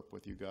going to quip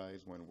with you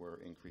guys when we're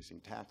increasing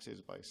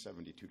taxes by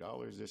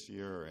 $72 this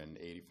year and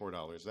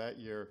 $84 that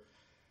year.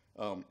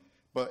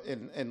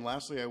 And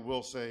lastly, I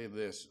will say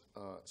this,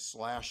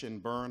 slash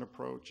and burn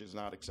approach is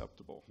not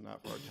acceptable,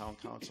 not for our town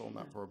council,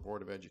 not for our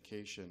Board of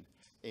Education,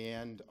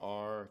 and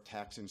our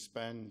tax and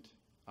spend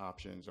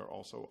options are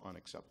also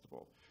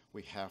unacceptable.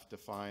 We have to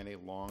find a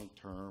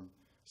long-term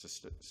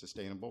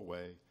sustainable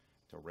way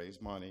to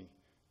raise money,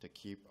 to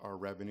keep our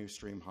revenue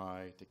stream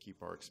high, to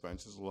keep our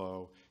expenses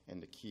low, and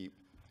to keep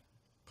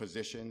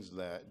positions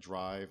that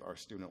drive our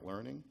student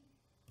learning,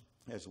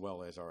 as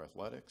well as our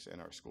athletics and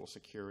our school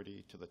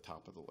security, to the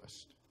top of the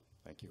list.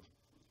 Thank you.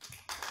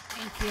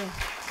 Thank you.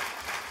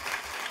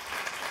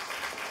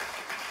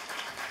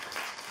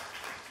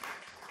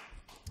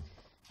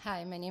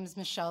 Hi, my name is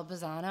Michelle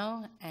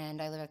Bazzano, and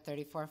I live at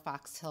 34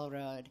 Fox Hill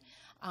Road.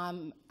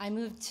 I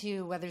moved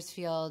to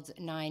Wethersfield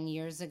 9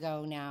 years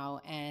ago now,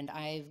 and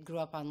I grew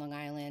up on Long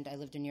Island. I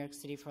lived in New York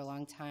City for a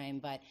long time,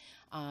 but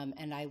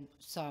and I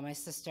saw my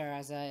sister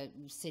as a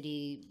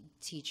city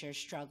teacher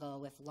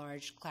struggle with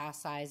large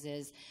class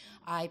sizes.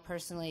 I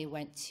personally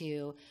went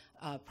to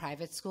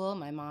private school.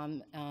 My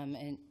mom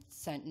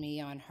sent me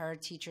on her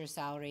teacher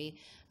salary,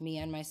 me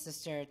and my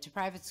sister, to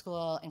private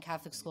school and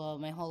Catholic school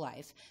my whole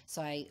life.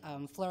 So I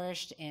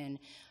flourished in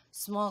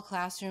small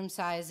classroom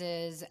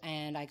sizes,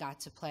 and I got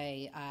to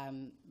play,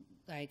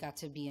 I got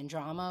to be in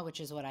drama, which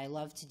is what I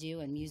love to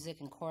do, and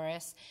music and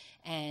chorus.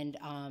 And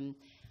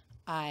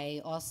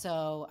I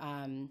also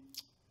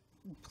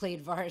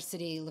played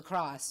varsity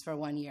lacrosse for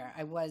 1 year.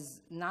 I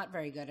was not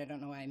very good. I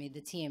don't know why I made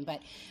the team,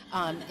 but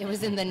it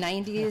was in the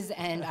 90s,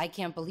 and I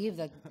can't believe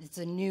that it's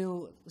a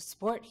new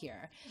sport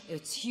here.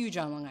 It's huge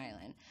on Long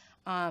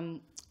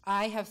Island.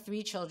 I have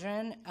 3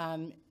 children.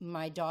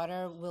 My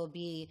daughter will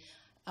be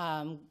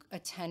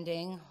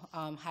attending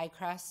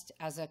Highcrest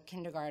as a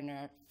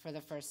kindergartner for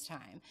the first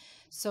time.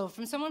 So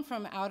from someone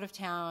from out of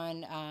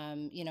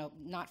town, you know,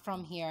 not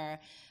from here,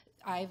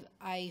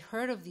 I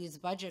heard of these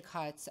budget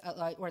cuts,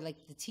 or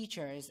like the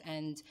teachers,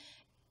 and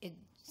it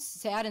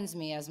saddens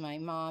me as my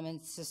mom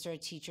and sister are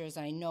teachers.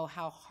 I know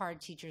how hard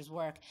teachers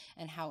work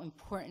and how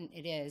important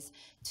it is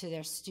to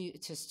their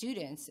to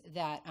students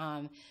that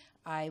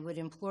I would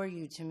implore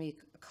you to make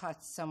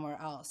cuts somewhere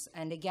else.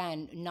 And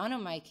again, none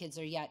of my kids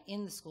are yet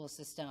in the school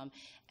system,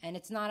 and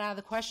it's not out of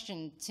the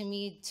question to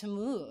me to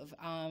move.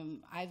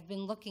 I've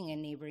been looking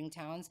in neighboring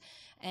towns,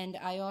 and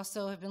I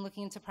also have been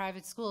looking into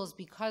private schools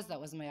because that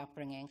was my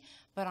upbringing.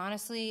 But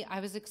honestly, I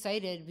was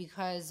excited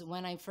because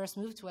when I first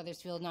moved to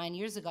Wethersfield 9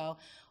 years ago,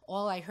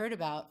 all I heard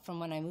about from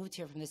when I moved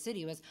here from the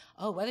city was,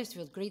 oh,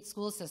 Wethersfield, great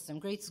school system,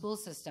 great school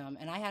system.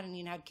 And I hadn't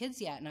even had kids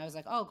yet. And I was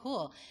like, oh,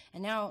 cool.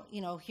 And now, you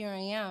know, here I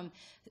am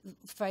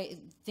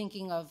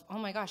thinking of, oh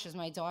my gosh, is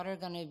my daughter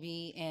going to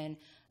be in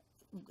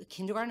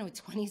kindergarten with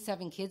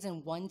 27 kids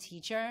and one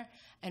teacher?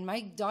 And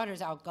my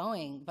daughter's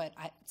outgoing, but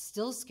it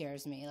still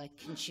scares me. Like,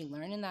 can she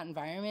learn in that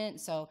environment?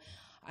 So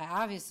I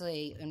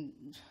obviously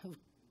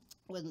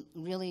would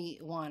really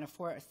want a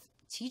fourth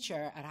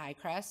teacher at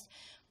Highcrest,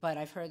 but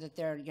I've heard that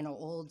they're, you know,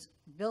 old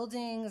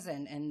buildings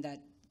and that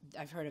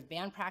I've heard of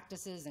band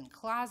practices and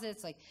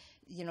closets. Like,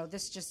 you know,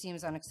 this just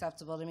seems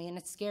unacceptable to me, and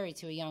it's scary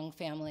to a young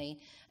family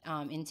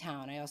in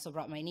town. I also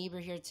brought my neighbor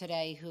here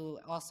today who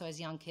also has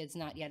young kids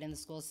not yet in the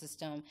school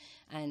system,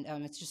 and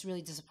it's just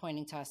really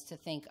disappointing to us to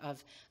think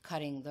of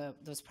cutting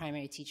those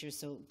primary teachers.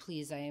 So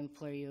please, I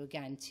implore you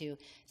again to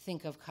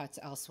think of cuts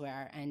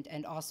elsewhere,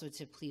 and also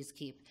to please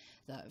keep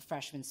the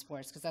freshman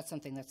sports, because that's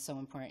something that's so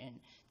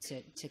important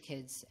to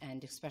kids,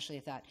 and especially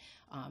at that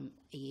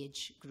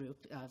age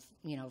group of,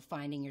 you know,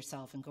 finding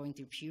yourself and going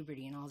through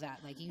puberty and all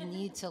that. Like, you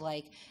need to,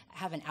 like,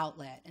 have an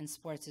outlet, and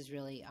sports is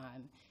really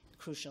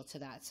crucial to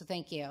that. So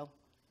thank you.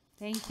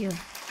 Thank you.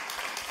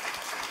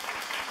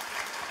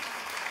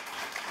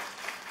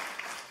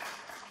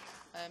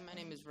 My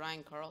name is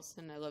Ryan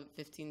Carlson. I live at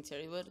 15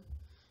 Terrywood,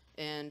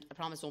 and I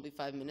promise it won't be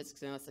 5 minutes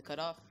because I know that's the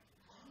cutoff.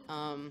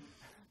 I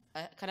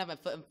kind of have my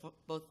foot in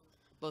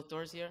both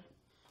doors here.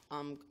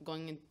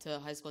 Going into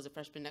high school as a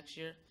freshman next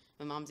year.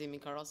 My mom's Amy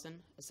Carlson,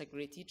 a second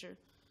grade teacher,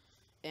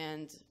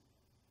 and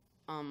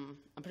I'm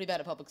pretty bad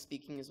at public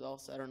speaking as well,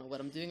 so I don't know what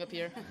I'm doing up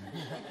here.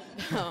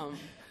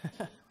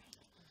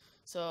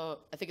 So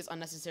I think it's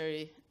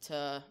unnecessary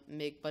to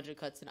make budget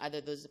cuts in either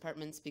of those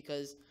departments,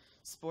 because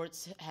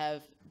sports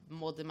have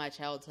molded my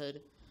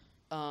childhood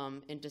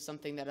into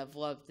something that I've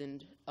loved,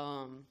 and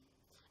I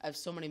have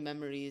so many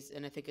memories,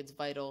 and I think it's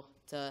vital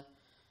to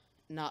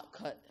not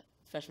cut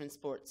freshman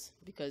sports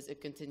because it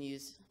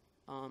continues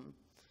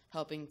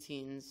helping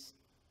teens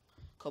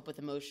cope with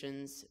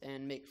emotions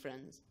and make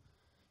friends.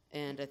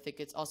 And I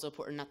think it's also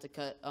important not to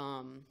cut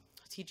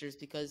teachers,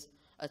 because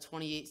a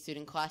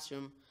 28-student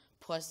classroom,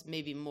 plus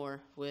maybe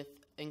more with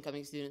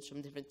incoming students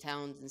from different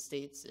towns and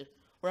states, or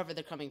wherever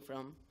they're coming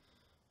from,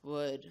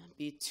 would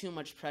be too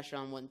much pressure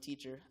on one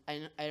teacher.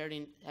 I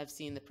already have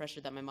seen the pressure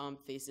that my mom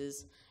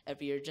faces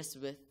every year just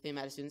with the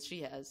amount of students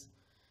she has.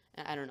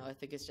 And I don't know, I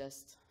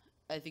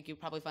think you'll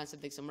probably find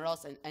something somewhere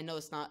else. And I know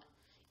it's not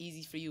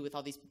easy for you with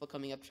all these people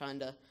coming up trying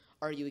to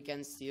argue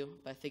against you,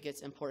 but I think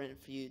it's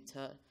important for you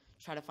to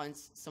try to find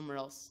somewhere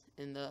else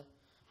in the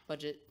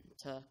budget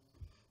to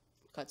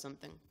cut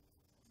something.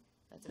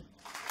 That's it.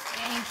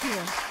 Thank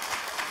you.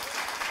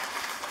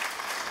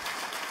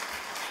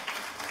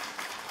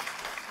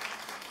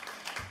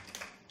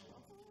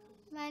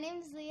 My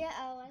name is Leah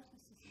Ellis.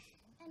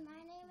 And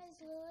my name is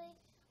Lily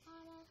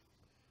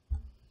Anna.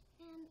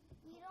 And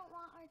we don't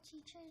want our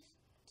teachers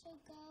to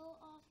go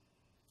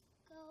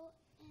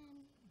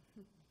and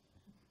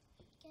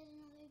get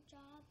another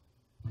job.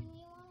 And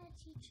we want our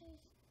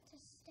teachers to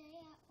stay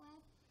at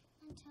Webb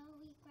until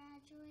we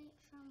graduate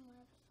from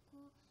Webb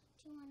School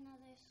to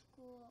another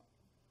school.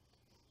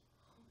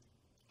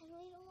 And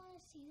we don't want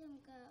to see them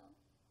go.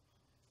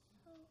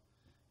 So,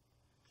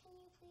 can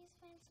you please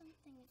find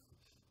something?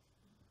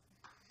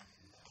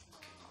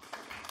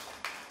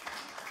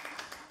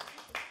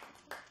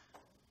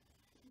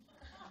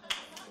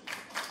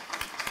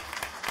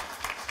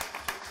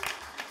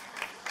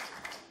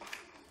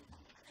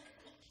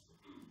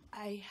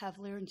 I have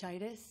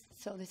laryngitis,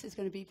 so this is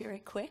going to be very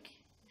quick.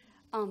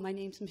 My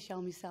name's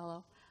Michelle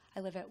Musello.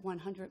 I live at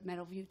 100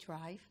 Meadowview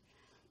Drive.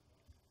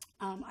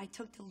 I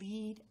took the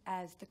lead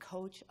as the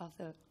coach of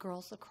the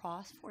girls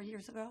lacrosse 4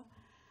 years ago.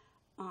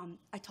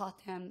 I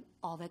taught them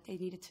all that they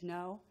needed to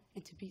know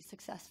and to be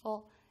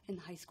successful in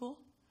high school.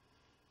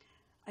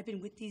 I've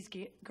been with these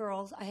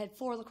girls. I had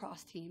 4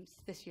 lacrosse teams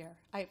this year.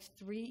 I have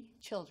 3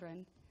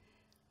 children,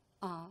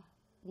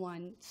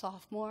 1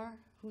 sophomore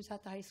who's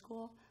at the high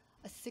school,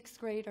 a 6th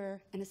grader,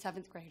 and a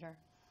 7th grader.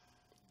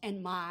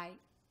 And my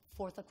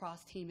 4th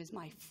lacrosse team is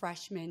my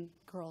freshman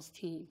girls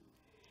team.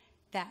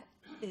 That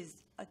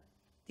is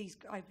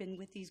I've been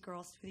with these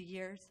girls through the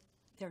years.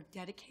 They're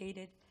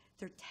dedicated,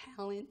 they're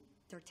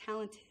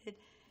talented,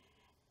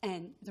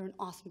 and they're an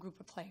awesome group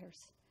of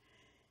players.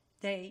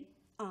 They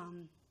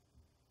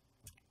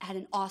had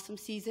an awesome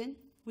season.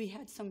 We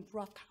had some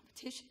rough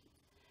competition.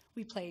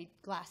 We played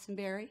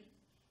Glastonbury.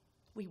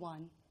 We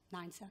won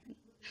 9-7.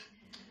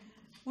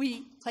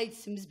 We played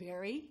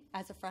Simsbury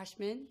as a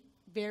freshman,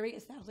 very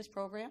established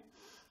program.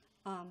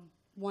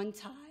 1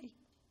 tie,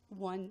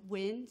 1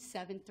 win,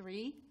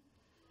 7-3.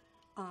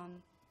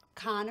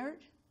 Conard,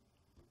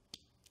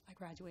 I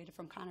graduated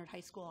from Conard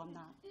High School.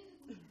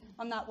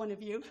 I'm not one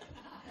of you.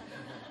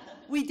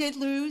 We did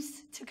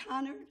lose to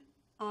Conard.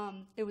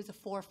 It was a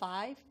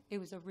 4-5. It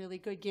was a really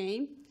good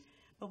game,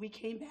 but we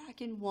came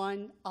back and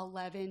won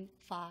 11-5.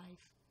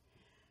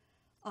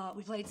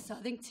 We played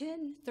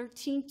Southington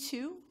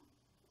 13-2.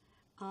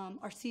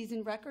 Our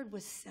season record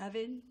was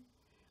 7-4-1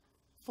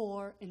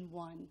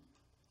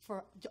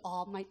 for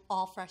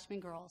all freshman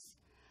girls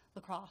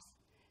lacrosse.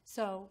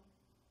 So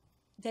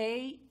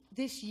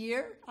this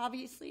year,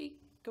 obviously,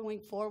 going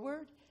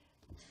forward,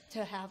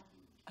 to have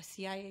a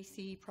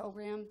CIAC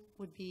program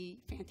would be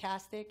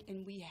fantastic,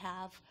 and we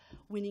have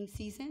winning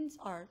seasons.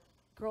 Our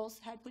girls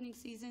had winning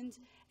seasons,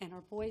 and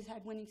our boys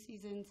had winning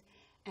seasons,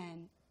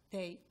 and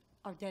they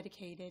are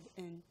dedicated,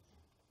 and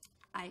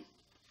I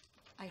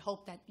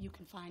hope that you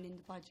can find in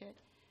the budget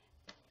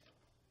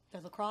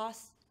the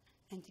lacrosse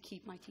and to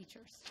keep my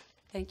teachers.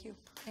 Thank you.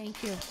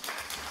 Thank you.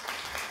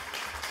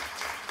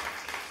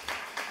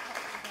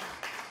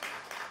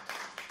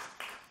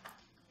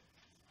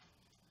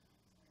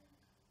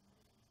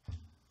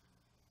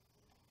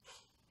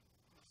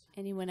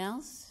 Anyone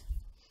else?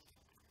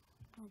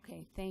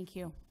 Okay, thank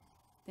you.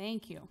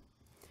 Thank you.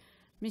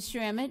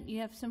 Mr. Emmett, you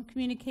have some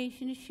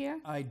communication to share?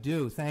 I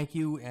do. Thank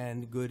you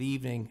and good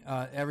evening.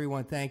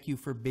 Everyone, thank you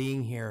for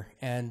being here.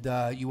 And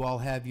you all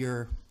have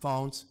your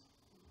phones.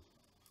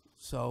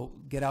 So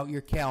get out your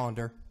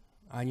calendar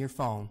on your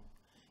phone.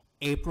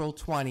 April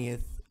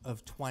 20th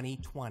of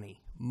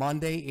 2020.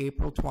 Monday,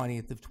 April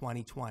 20th of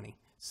 2020.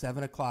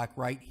 7 o'clock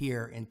right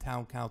here in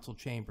Town Council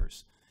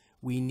chambers.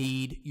 We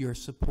need your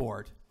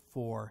support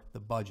for the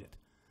budget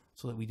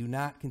so that we do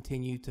not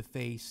continue to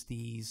face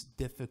these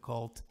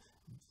difficult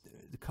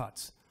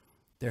cuts.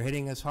 They're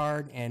hitting us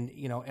hard, and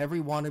you know, every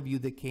one of you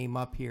that came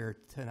up here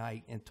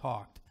tonight and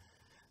talked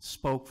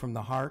spoke from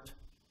the heart.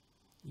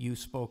 You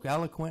spoke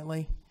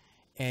eloquently,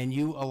 and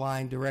you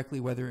aligned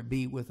directly, whether it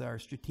be with our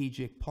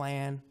strategic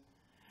plan,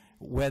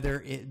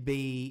 whether it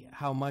be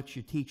how much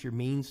your teacher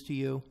means to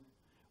you,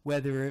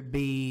 whether it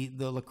be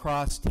the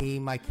lacrosse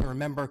team. I can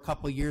remember a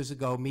couple of years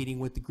ago meeting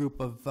with the group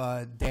of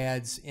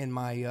dads in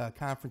my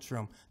conference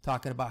room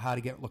talking about how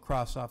to get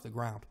lacrosse off the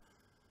ground.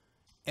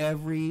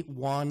 Every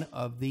one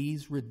of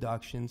these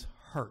reductions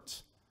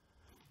hurts.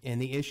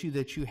 And the issue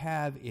that you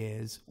have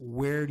is,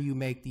 where do you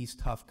make these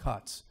tough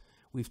cuts?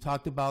 We've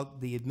talked about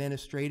the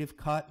administrative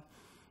cut.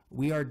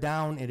 We are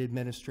down an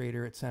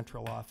administrator at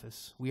central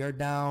office. We are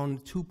down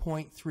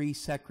 2.3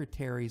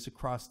 secretaries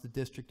across the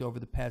district over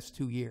the past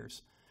 2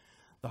 years.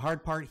 The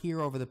hard part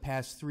here over the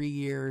past 3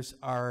 years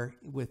are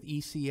with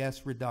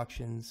ECS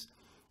reductions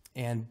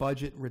and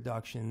budget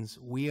reductions.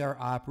 We are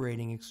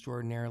operating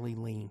extraordinarily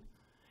lean.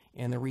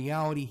 And the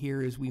reality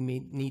here is we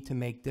need to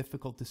make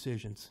difficult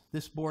decisions.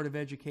 This Board of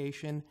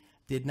Education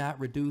did not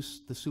reduce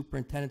the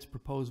superintendent's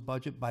proposed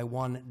budget by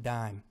 1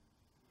 dime.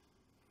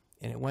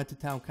 And it went to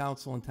Town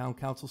Council, and Town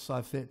Council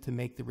saw fit to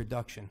make the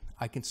reduction.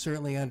 I can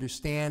certainly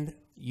understand.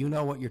 You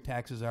know what your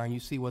taxes are, and you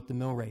see what the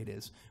mill rate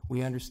is.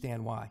 We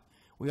understand why.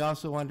 We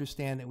also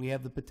understand that we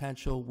have the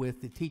potential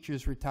with the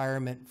teachers'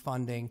 retirement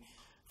funding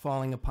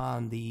falling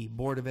upon the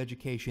Board of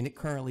Education. It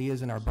currently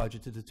is in our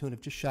budget to the tune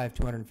of just shy of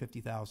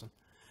 $250,000.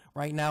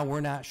 Right now,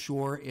 we're not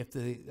sure if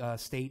the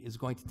state is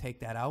going to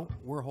take that out.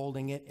 We're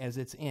holding it as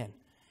it's in.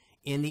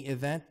 In the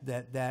event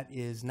that that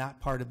is not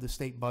part of the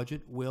state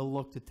budget, we'll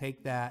look to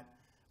take that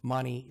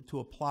money to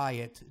apply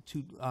it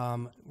to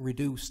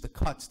reduce the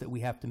cuts that we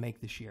have to make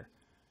this year.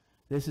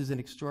 This is an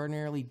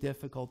extraordinarily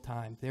difficult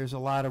time. There's a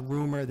lot of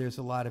rumor, there's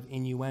a lot of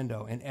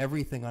innuendo, and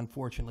everything,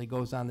 unfortunately,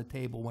 goes on the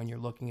table when you're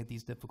looking at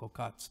these difficult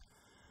cuts.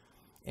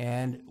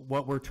 And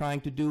what we're trying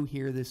to do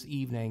here this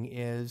evening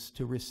is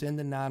to rescind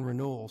the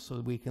non-renewal so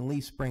that we can at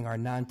least bring our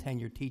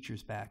non-tenured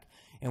teachers back.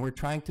 And we're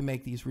trying to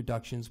make these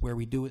reductions where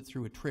we do it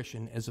through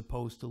attrition as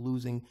opposed to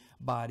losing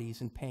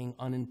bodies and paying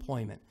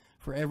unemployment.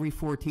 For every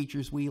 4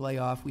 teachers we lay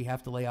off, we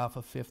have to lay off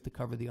a 5th to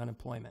cover the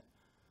unemployment.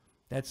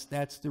 That's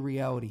the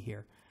reality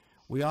here.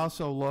 We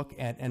also look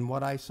at, and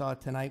what I saw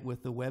tonight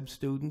with the web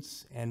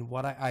students, and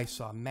what I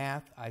saw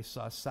math, I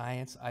saw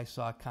science, I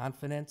saw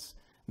confidence.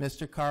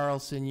 Mr.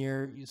 Carlson,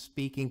 your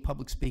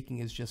public speaking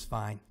is just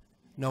fine.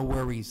 No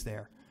worries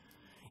there.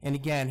 And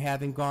again,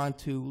 having gone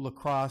to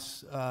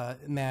lacrosse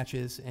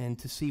matches and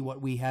to see what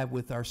we have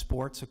with our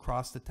sports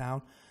across the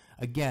town,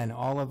 again,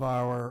 all of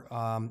our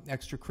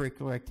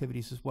extracurricular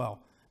activities as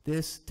well.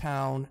 This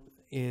town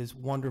is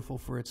wonderful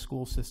for its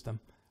school system.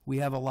 We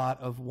have a lot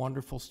of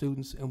wonderful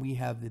students, and we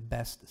have the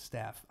best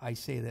staff. I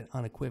say that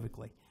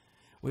unequivocally.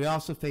 We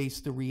also face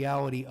the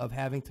reality of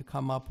having to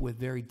come up with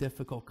very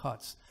difficult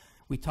cuts.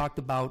 We talked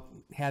about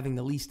having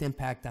the least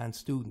impact on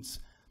students.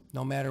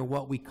 No matter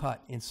what we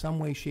cut, in some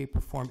way, shape,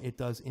 or form, it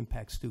does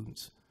impact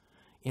students.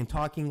 In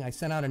talking, I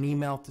sent out an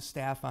email to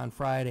staff on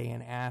Friday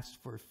and asked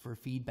for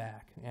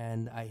feedback.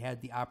 And I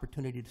had the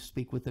opportunity to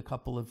speak with a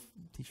couple of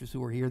teachers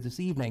who are here this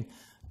evening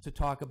to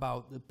talk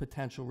about the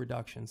potential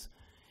reductions.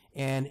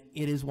 And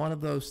it is one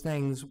of those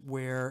things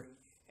where,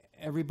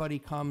 everybody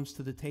comes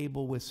to the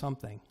table with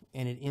something,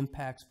 and it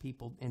impacts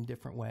people in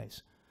different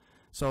ways.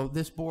 So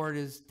this board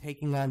is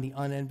taking on the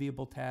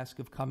unenviable task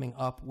of coming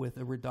up with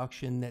a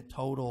reduction that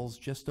totals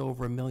just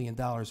over $1 million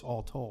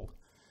all told.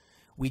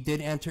 We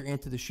did enter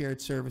into the shared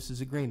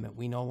services agreement.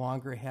 We no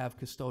longer have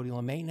custodial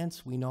and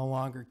maintenance. We no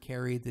longer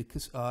carry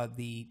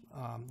the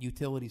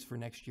utilities for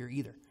next year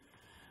either.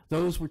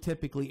 Those were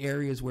typically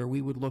areas where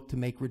we would look to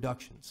make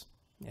reductions,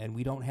 and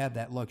we don't have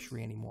that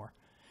luxury anymore.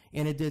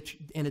 In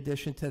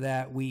addition to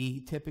that, we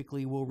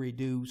typically will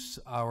reduce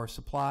our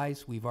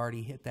supplies. We've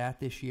already hit that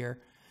this year.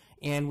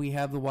 And we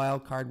have the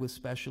wild card with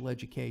special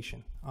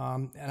education.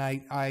 And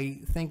I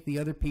think the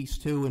other piece,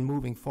 too, in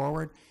moving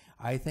forward,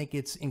 I think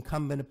it's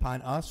incumbent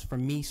upon us,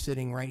 from me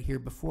sitting right here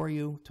before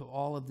you to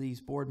all of these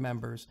board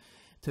members,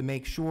 to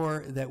make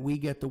sure that we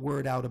get the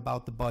word out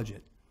about the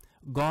budget.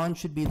 Gone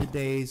should be the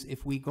days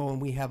if we go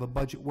and we have a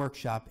budget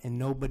workshop and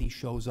nobody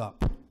shows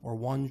up or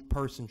one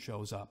person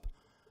shows up.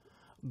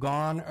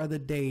 Gone are the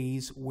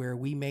days where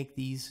we make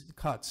these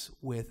cuts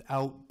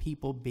without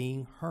people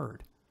being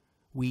heard.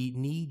 We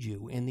need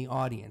you in the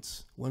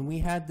audience. When we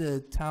had the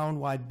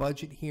town-wide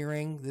budget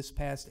hearing this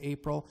past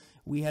April,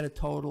 we had a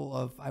total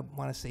of, I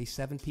want to say,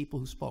 7 people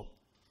who spoke.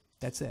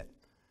 That's it.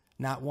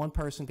 Not one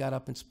person got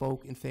up and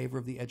spoke in favor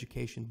of the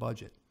education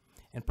budget.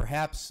 And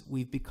perhaps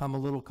we've become a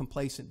little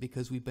complacent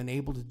because we've been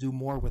able to do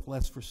more with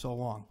less for so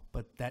long,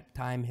 but that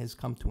time has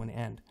come to an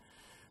end.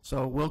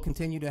 So we'll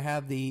continue to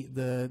have the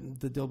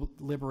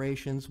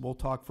deliberations. We'll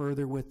talk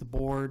further with the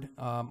board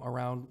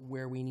around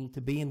where we need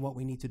to be and what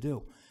we need to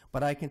do.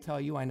 But I can tell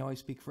you, I know I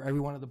speak for every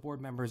one of the board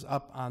members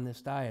up on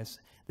this dais,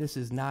 this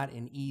is not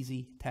an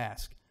easy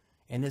task.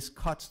 And this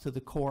cuts to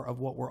the core of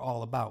what we're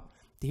all about.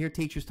 To hear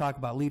teachers talk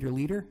about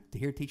leader, to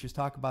hear teachers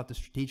talk about the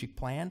strategic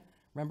plan,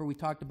 remember we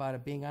talked about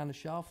it being on the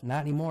shelf?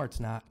 Not anymore,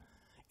 it's not.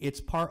 It's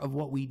part of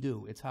what we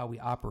do. It's how we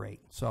operate.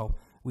 So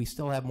we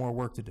still have more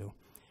work to do.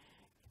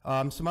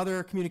 Some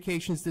other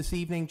communications this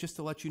evening, just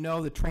to let you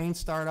know, the train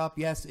startup,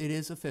 yes, it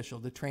is official.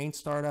 The train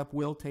startup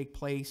will take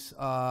place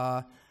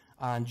on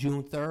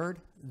June 3rd.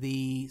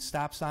 The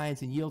stop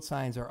signs and yield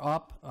signs are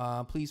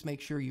up. Please make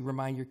sure you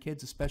remind your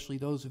kids, especially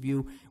those of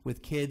you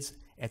with kids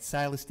at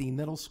Silas Dean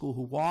Middle School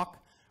who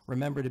walk,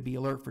 remember to be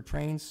alert for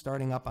trains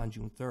starting up on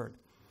June 3rd.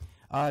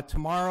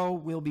 Tomorrow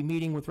we'll be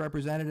meeting with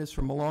representatives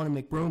from Malone and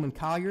McBroom and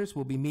Colliers.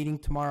 We'll be meeting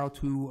tomorrow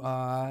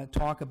to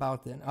talk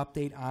about an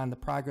update on the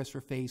progress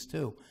for Phase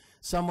 2.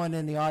 Someone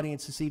in the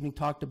audience this evening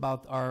talked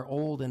about our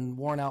old and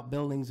worn out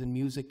buildings and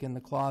music in the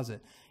closet.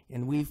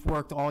 And we've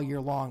worked all year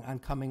long on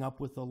coming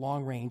up with a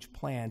long-range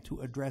plan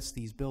to address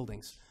these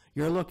buildings.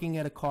 You're looking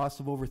at a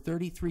cost of over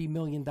 $33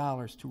 million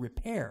to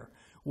repair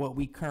what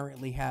we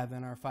currently have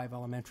in our 5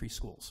 elementary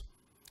schools.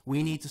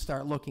 We need to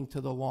start looking to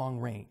the long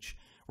range.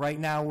 Right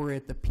now, we're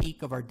at the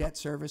peak of our debt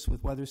service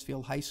with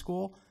Wethersfield High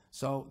School,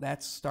 so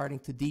that's starting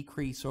to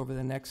decrease over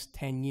the next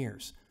 10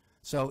 years.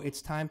 So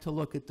it's time to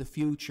look at the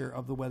future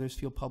of the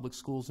Wethersfield Public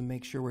Schools and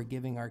make sure we're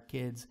giving our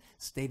kids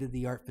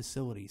state-of-the-art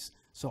facilities.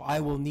 So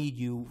I will need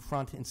you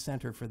front and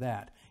center for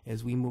that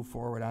as we move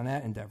forward on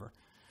that endeavor.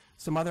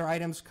 Some other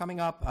items coming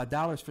up,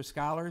 Dollars for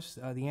Scholars.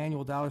 The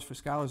annual Dollars for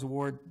Scholars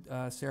Award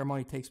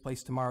ceremony takes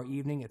place tomorrow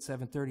evening at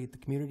 7:30 at the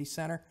Community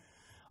Center.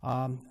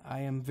 I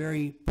am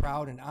very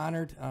proud and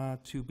honored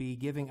to be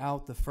giving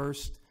out the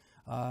first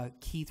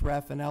Keith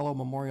Raffanello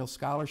Memorial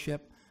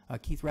Scholarship.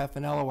 Keith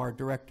Raffanello, our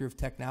Director of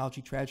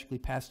Technology, tragically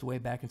passed away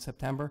back in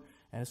September,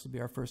 and this will be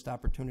our first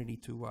opportunity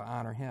to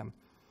honor him.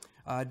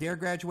 DARE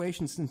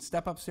graduations and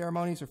step-up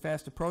ceremonies are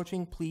fast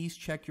approaching. Please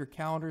check your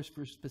calendars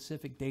for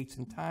specific dates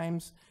and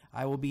times.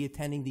 I will be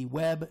attending the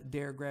Webb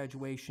DARE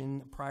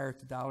graduation prior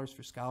to Dollars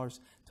for Scholars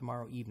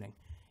tomorrow evening.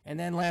 And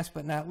then last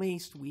but not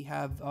least, we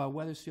have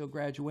Wethersfield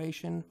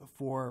graduation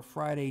for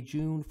Friday,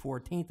 June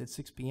 14th at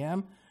 6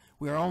 p.m.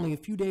 We are only a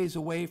few days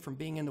away from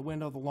being in the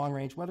window of the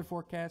long-range weather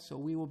forecast, so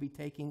we will be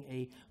taking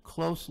a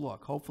close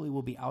look. Hopefully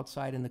we'll be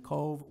outside in the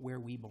cove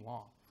where we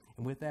belong.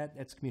 And with that,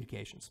 that's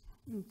communications.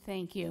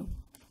 Thank you.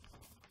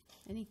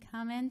 Any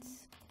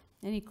comments?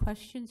 Any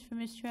questions for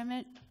Mr.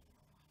 Emmett?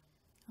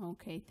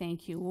 Okay,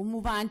 thank you. We'll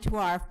move on to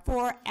our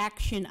 4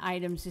 action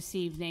items this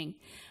evening.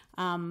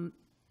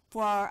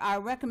 For our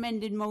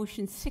recommended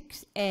motion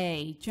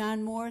 6A,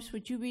 John Morris,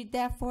 would you read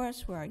that for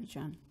us? Where are you,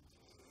 John?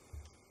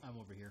 I'm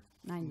over here.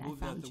 I Move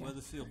found that the you.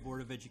 Wethersfield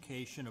Board of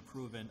Education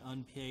approve an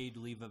unpaid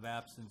leave of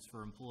absence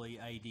for employee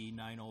ID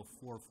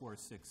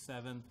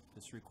 904467.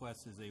 This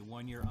request is a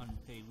 1-year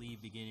unpaid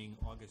leave beginning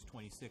August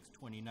 26,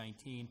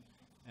 2019,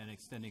 and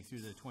extending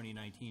through the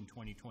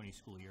 2019-2020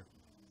 school year.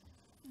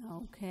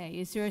 Okay,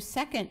 is there a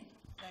second?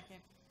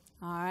 Second.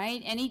 All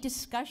right, any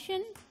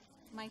discussion?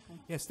 Michael?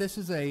 Yes, this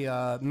is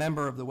a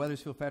member of the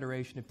Wethersfield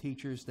Federation of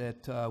Teachers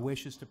that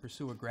wishes to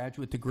pursue a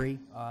graduate degree.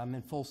 I'm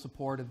in full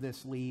support of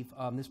this leave.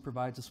 This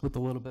provides us with a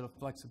little bit of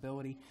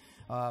flexibility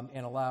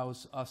and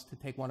allows us to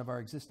take one of our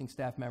existing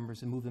staff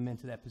members and move them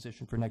into that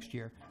position for next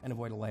year and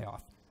avoid a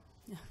layoff.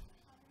 Good,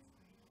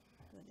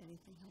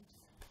 anything helps.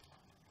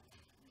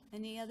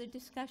 Any other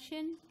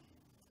discussion?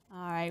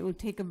 All right, we'll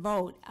take a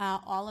vote.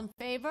 All in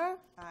favor?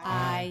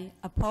 Aye.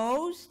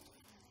 Opposed?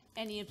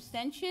 Any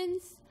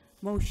abstentions?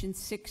 Motion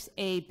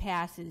 6A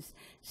passes.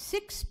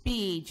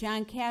 6B,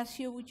 John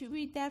Cassio, would you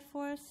read that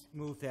for us?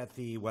 Move that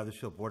the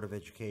Weathersfield Board of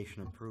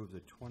Education approve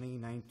the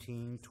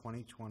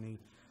 2019-2020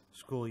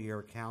 school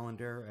year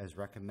calendar as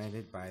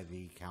recommended by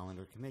the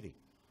calendar committee.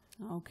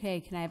 Okay,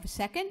 can I have a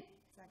second?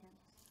 Second.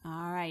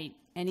 All right,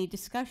 any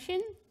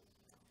discussion?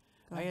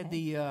 Go I had ahead.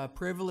 the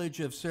privilege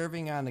of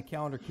serving on the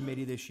calendar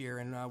committee this year,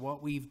 and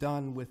what we've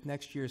done with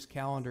next year's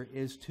calendar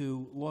is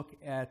to look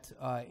at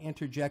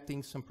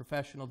interjecting some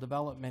professional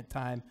development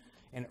time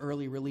and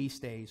early release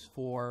days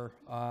for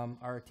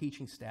our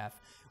teaching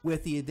staff.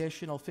 With the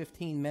additional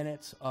 15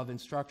 minutes of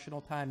instructional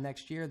time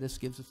next year, this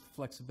gives us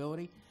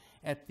flexibility.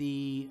 At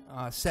the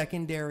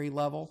secondary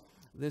level,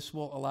 this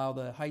will allow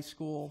the high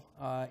school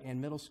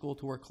and middle school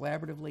to work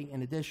collaboratively.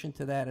 In addition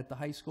to that, at the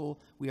high school,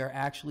 we are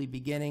actually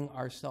beginning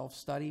our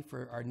self-study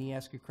for our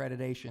NEASC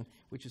accreditation,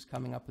 which is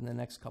coming up in the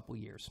next couple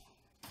years.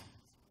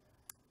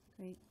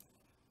 Great.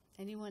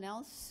 Anyone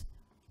else?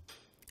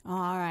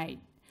 All right.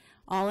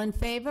 All in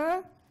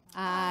favor?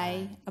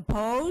 Aye.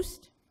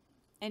 Opposed?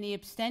 Any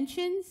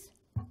abstentions?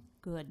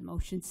 Good.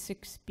 Motion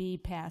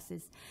 6B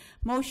passes.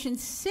 Motion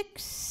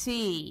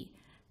 6C.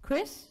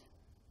 Chris?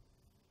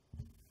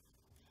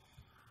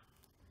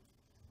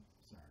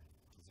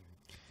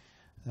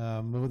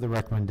 Move the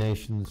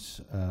recommendations.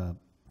 Do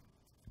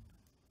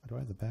I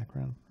have the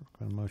background?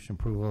 Motion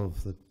approval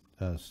of the,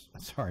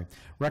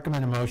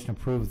 recommend a motion to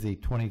approve the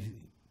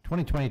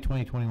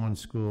 2020-2021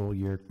 school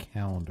year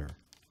calendar.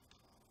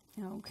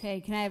 Okay,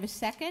 can I have a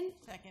second?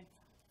 Second.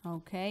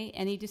 Okay,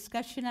 any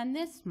discussion on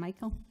this?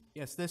 Michael?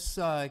 Yes, this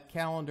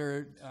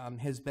calendar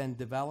has been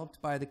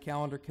developed by the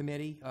calendar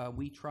committee.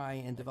 We try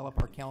and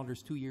develop our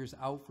calendars 2 years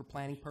out for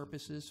planning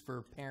purposes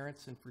for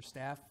parents and for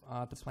staff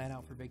to plan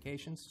out for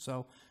vacations.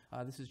 So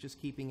this is just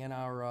keeping in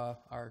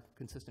our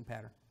consistent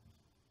pattern.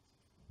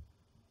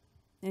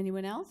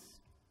 Anyone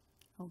else?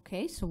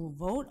 Okay, so we'll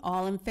vote.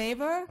 All in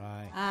favor?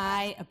 Aye.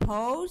 Aye.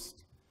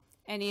 Opposed?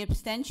 Any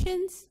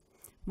abstentions?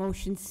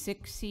 Motion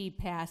 6C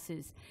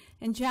passes.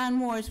 And John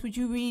Morris, would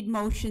you read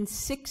motion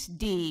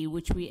 6D,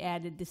 which we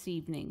added this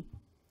evening?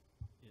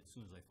 As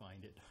soon as I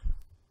find it.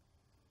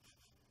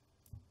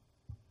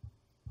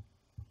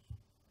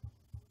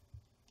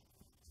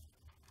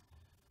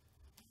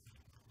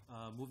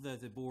 Move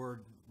that the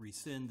board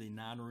rescind the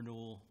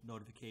non-renewal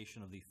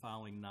notification of the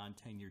following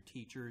non-tenured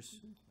teachers.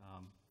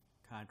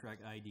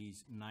 Contract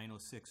IDs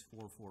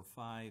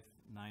 906445,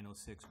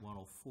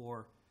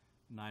 906104,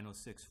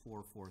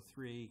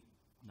 906443,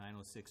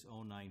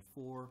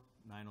 906094,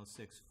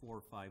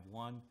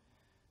 906451,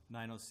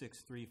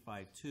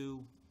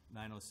 906352,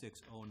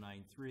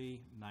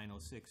 906093,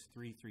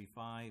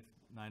 906335,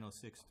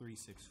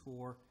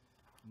 906364,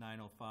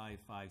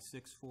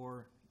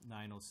 905564,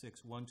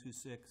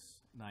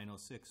 906126,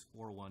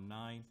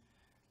 906419,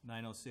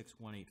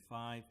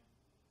 906185,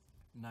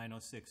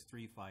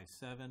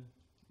 906357,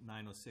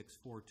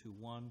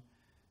 906421,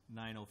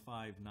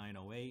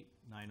 905908,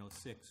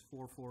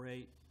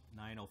 906448,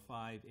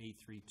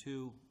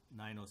 905832,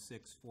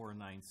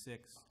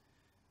 906496,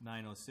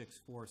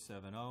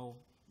 906470,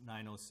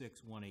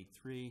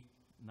 906183,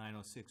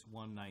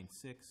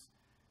 906196,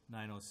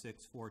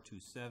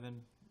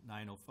 906427,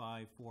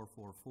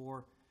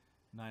 905444,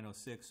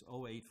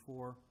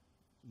 906084,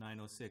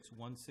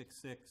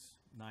 906166,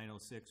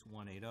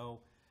 906180,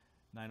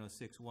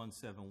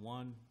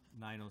 906171,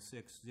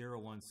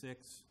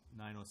 906016,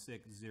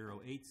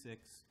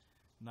 906086,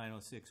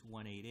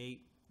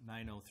 906188,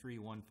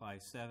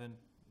 903157,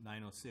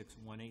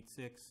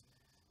 906186,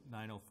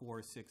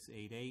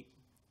 904688,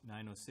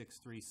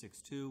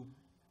 906362,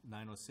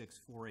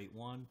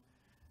 906481,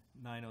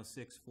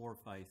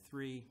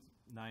 906453,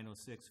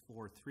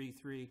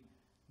 906433,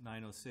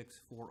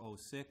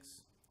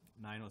 906406,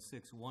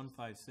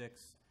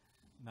 906156,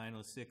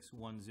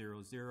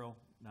 906100,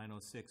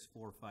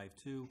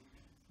 906452,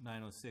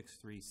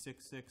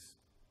 906366,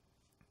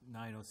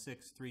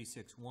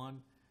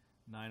 906361,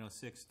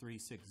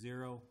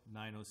 906360,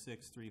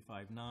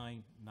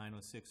 906359,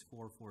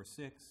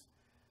 906446,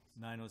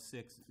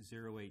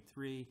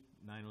 906083,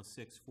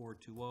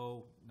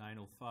 906420,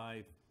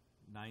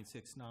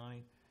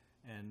 905969,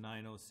 and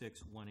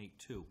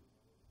 906182.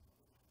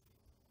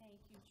 Thank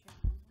you, John.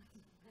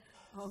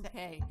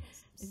 Okay.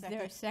 Is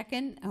there a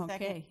second? Second.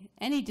 Okay.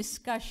 Any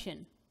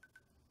discussion?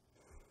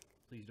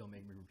 Please don't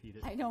make me repeat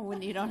it. I know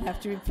when you don't have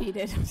to repeat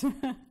it.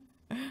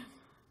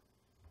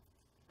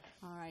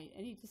 All right,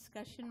 any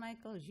discussion,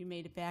 Michael, as you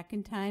made it back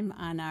in time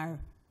on our,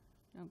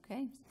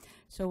 okay.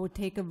 So we'll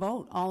take a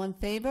vote. All in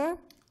favor?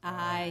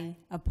 Aye.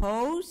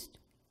 Opposed?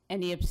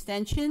 Any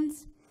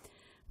abstentions?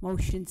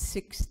 Motion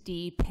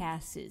 6D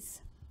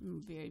passes.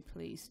 I'm very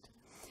pleased.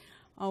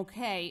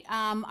 Okay,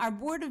 our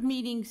Board of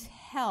Meetings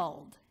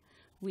held.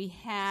 We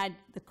had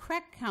the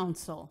CREC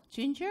Council.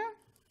 Ginger?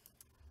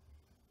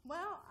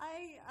 Well,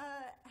 I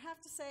have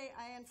to say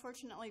I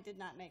unfortunately did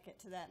not make it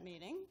to that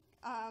meeting.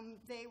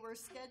 They were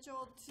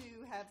scheduled to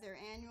have their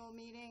annual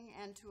meeting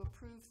and to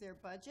approve their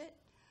budget.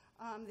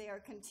 They are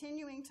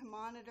continuing to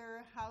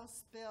monitor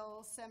House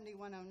Bill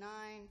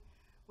 7109,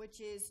 which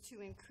is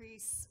to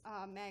increase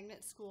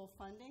magnet school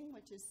funding,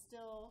 which is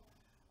still,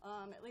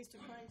 at least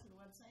according to the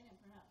website, and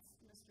perhaps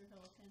Mr.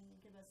 Hill can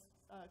give us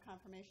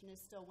confirmation,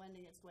 is still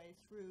wending its way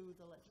through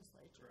the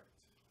legislature.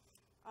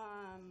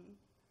 Correct.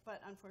 But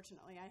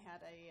unfortunately, I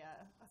had a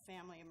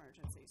family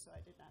emergency, so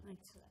I did not make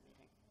it to that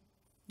meeting.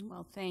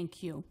 Well,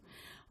 thank you.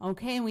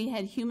 Okay, and we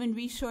had Human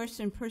Resource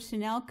and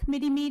Personnel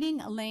Committee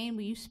meeting. Elaine,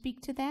 will you speak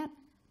to that?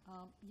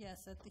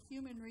 Yes, at the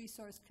Human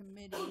Resource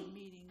Committee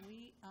meeting,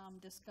 we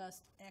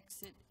discussed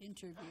exit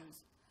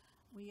interviews.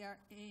 We are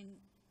in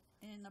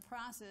the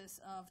process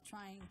of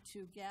trying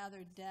to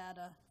gather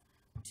data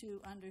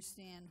to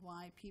understand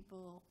why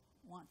people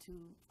want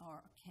to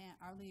or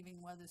are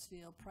leaving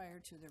Weathersfield prior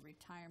to their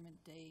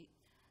retirement date.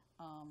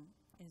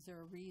 Is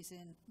there a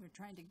reason? We're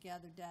trying to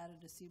gather data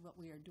to see what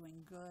we are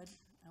doing good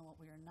and what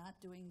we are not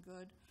doing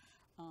good.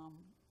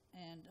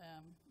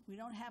 We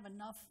don't have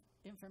enough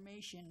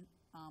information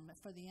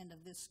for the end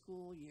of this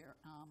school year.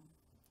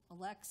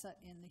 Alexa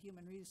in the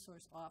Human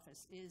Resource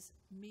Office is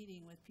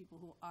meeting with people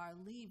who are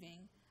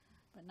leaving,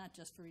 but not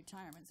just for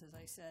retirements, as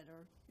I said,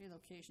 or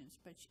relocations,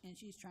 and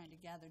she's trying to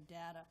gather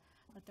data,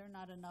 but there are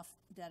not enough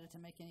data to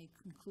make any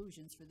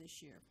conclusions for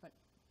this year. But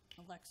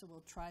Alexa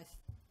will try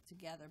to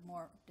gather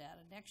more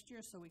data next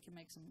year so we can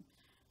make some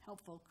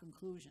helpful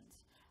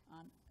conclusions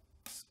on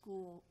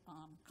school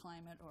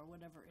climate or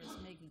whatever is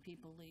making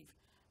people leave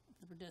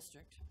the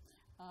district.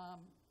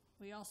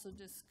 We also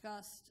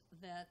discussed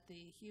that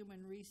the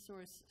Human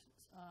Resource,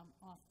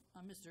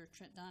 Mr.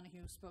 Trent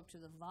Donahue spoke to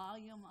the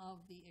volume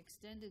of the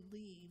extended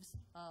leaves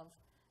of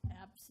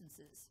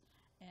absences,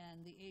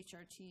 and the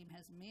HR team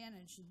has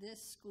managed this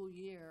school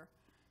year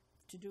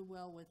to do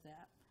well with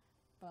that.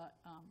 But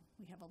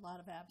we have a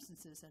lot of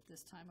absences at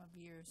this time of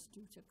year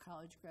due to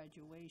college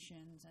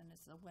graduations, and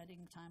it's a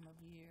wedding time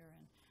of year,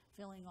 and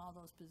filling all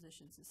those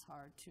positions is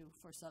hard too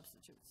for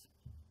substitutes.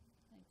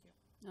 Thank you.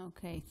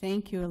 Okay,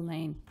 thank you,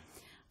 Elaine.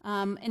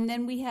 And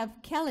then we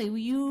have Kelly. Will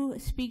you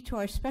speak to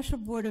our special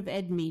Board of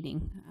Ed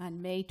meeting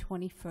on May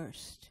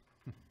 21st?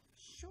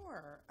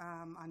 Sure.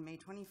 On May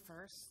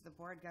 21st, the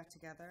board got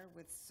together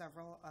with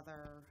several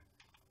other,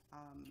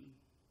 what's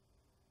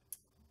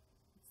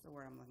the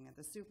word I'm looking at?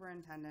 The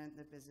superintendent,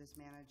 the business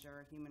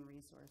manager, human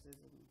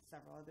resources, and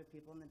several other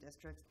people in the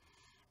district.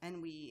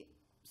 And we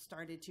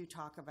started to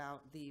talk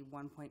about the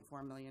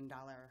 $1.4 million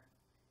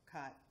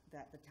cut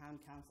that the town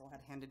council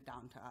had handed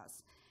down to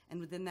us. And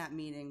within that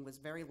meeting was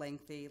very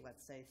lengthy,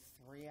 let's say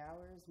 3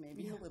 hours,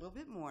 maybe a little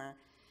bit more.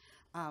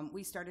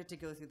 We started to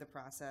go through the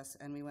process,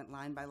 and we went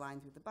line by line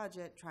through the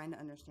budget, trying to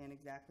understand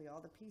exactly all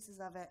the pieces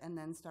of it, and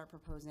then start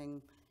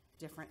proposing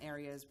different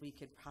areas we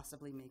could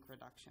possibly make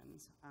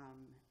reductions.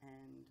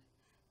 And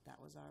that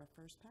was our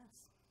first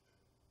pass.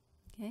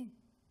 Okay.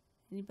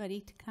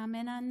 Anybody to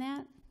comment on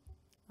that?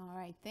 All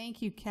right.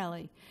 Thank you,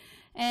 Kelly.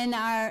 And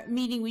our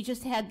meeting we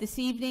just had this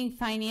evening,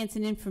 Finance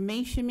and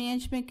Information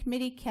Management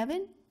Committee.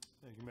 Kevin?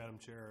 Thank you, Madam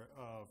Chair.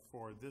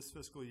 For this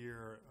fiscal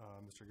year,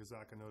 Mr.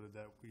 Gazaka noted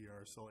that we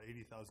are still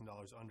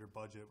 $80,000 under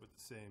budget with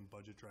the same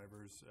budget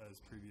drivers as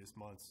previous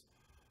months.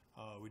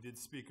 We did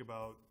speak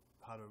about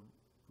how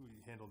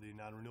we handle the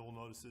non-renewal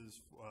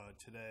notices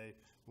today.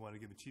 We want to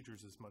give the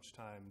teachers as much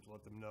time to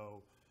let them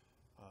know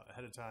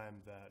ahead of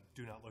time that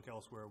do not look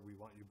elsewhere. We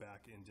want you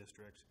back in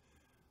district.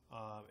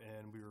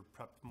 And we were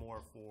prepped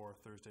more for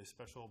Thursday's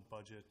special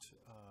budget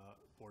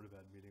Board of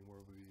Ed meeting, where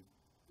we'll be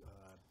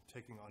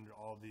taking under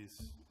all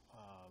these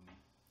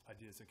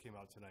ideas that came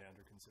out tonight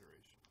under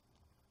consideration.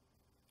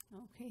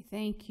 Okay,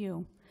 thank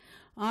you.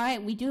 All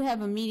right, we do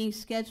have a meeting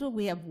scheduled.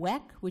 We have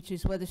WEC, which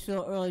is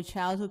Weathersfield Early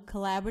Childhood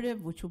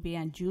Collaborative, which will be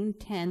on June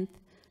 10th,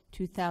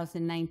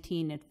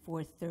 2019 at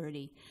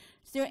 4:30.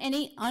 Is there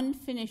any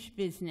unfinished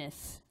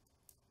business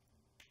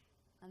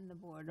on the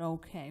board?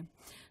 Okay.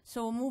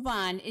 So we'll move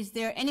on. Is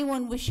there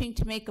anyone wishing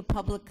to make a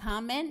public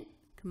comment?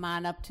 Come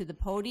on up to the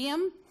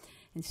podium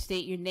and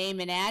state your name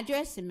and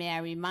address. And may I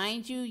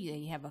remind you that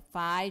you have a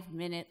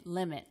 5-minute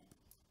limit.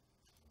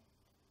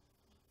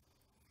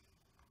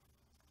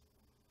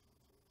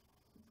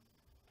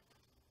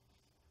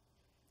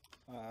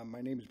 My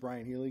name is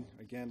Brian Healy,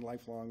 again,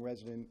 lifelong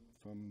resident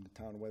from the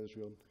town of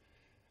Weathersfield.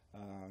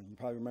 You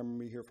probably remember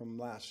me here from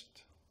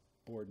last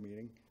board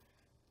meeting.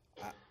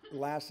 The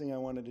last thing I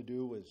wanted to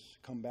do was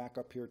come back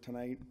up here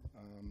tonight,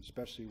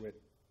 especially with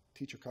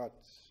teacher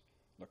cuts,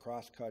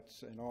 lacrosse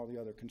cuts, and all the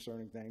other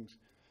concerning things.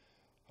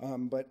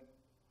 But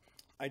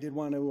I did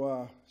want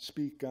to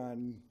speak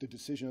on the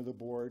decision of the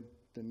board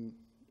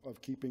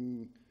of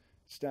keeping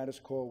status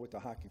quo with the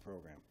hockey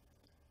program.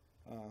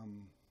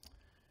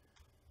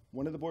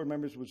 One of the board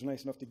members was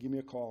nice enough to give me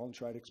a call and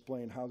try to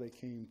explain how they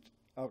came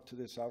out to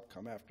this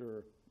outcome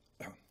after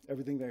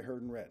everything they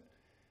heard and read.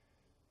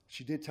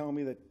 She did tell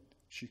me that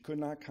she could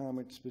not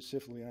comment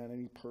specifically on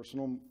any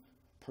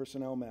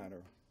personnel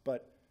matter,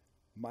 but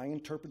my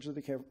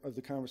interpretation of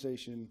the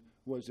conversation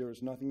was there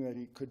was nothing that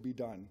could be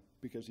done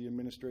because the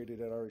administrator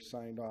had already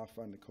signed off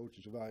on the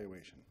coach's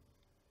evaluation.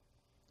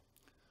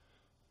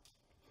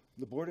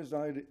 The Board of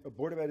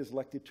Ed is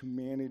elected to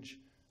manage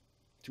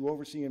to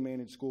oversee and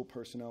manage school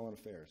personnel and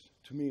affairs.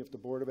 To me, if the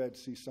Board of Ed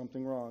sees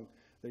something wrong,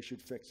 they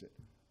should fix it,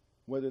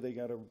 whether they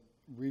got to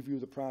review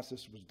the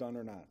process was done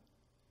or not.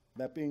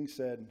 That being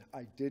said,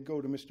 I did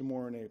go to Mr.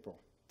 Moore in April,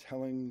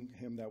 telling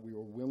him that we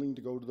were willing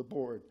to go to the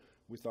board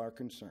with our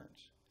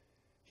concerns.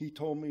 He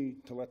told me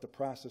to let the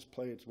process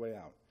play its way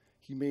out.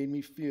 He made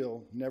me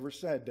feel, never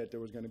said that there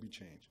was going to be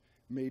change,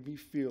 made me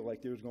feel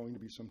like there was going to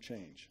be some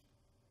change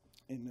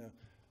in the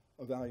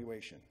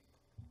evaluation.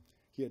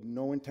 He had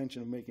no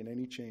intention of making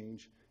any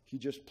change. He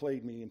just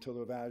played me until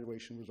the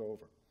evaluation was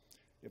over.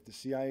 If the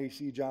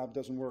CIAC job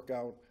doesn't work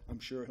out, I'm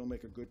sure he'll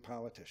make a good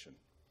politician.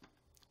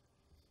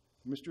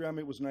 Mr.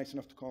 Emmett was nice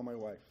enough to call my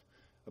wife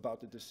about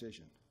the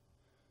decision.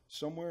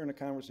 Somewhere in a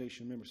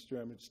conversation,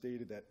 Mr. Emmett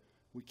stated that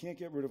we can't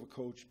get rid of a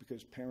coach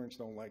because parents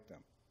don't like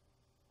them.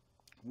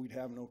 We'd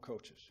have no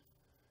coaches.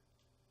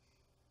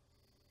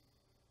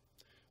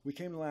 We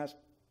came to the last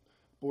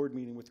board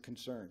meeting with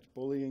concerns: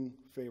 bullying,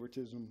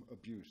 favoritism,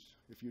 abuse.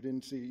 If you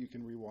didn't see it, you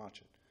can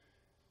rewatch it.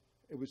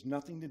 It was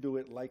nothing to do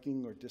with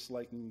liking or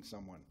disliking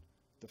someone.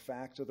 The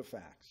facts are the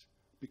facts.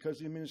 Because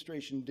the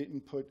administration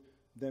didn't put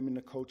them in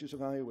the coach's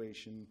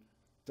evaluation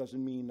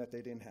doesn't mean that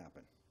they didn't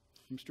happen.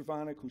 Mr.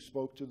 Vonik, who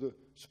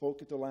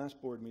spoke at the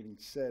last board meeting,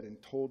 said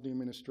and told the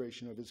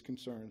administration of his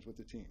concerns with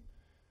the team.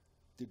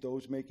 Did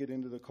those make it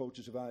into the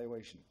coach's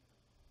evaluation?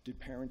 Did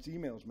parents'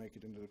 emails make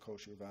it into the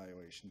coach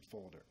evaluation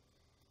folder?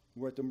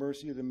 We're at the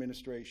mercy of the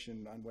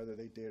administration on whether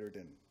they did or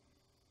didn't.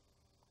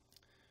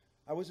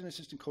 I was an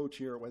assistant coach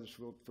here at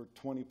Wethersfield for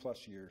 20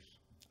 plus years.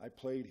 I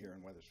played here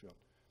in Wethersfield.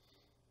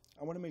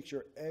 I want to make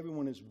sure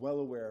everyone is well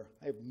aware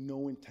I have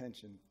no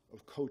intention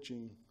of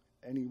coaching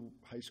any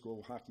high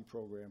school hockey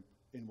program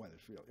in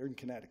Wethersfield, or in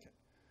Connecticut.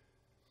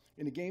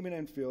 In a game in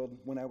Enfield,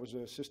 when I was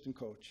an assistant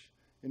coach,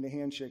 in the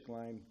handshake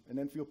line, an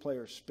Enfield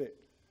player spit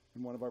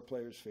in one of our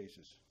players'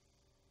 faces.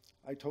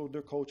 I told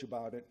their coach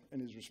about it,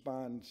 and his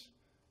response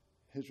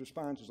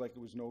was like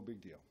it was no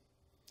big deal.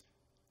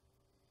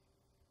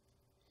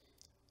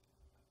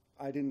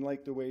 I didn't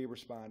like the way he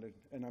responded,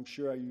 and I'm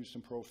sure I used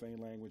some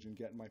profane language in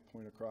getting my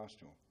point across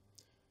to him.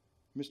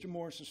 Mr.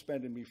 Moore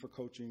suspended me for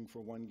coaching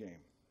for one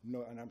game,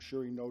 and I'm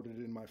sure he noted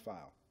it in my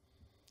file.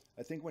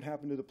 I think what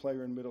happened to the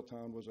player in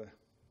Middletown was a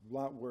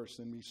lot worse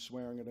than me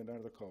swearing at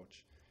another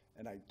coach,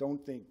 and I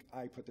don't think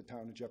I put the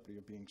town in jeopardy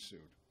of being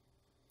sued.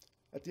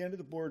 At the end of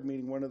the board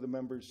meeting, one of the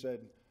members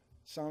said,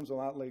 "Sounds a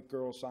lot like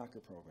girls'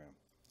 soccer program,"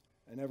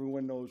 and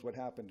everyone knows what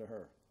happened to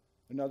her.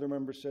 Another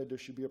member said there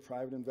should be a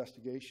private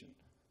investigation.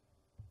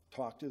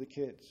 Talk to the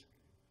kids.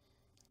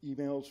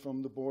 Emails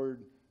from the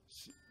board,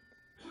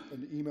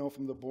 an email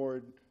from the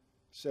board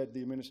said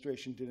the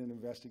administration did an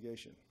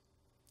investigation.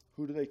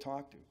 Who do they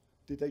talk to?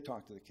 Did they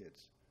talk to the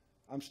kids?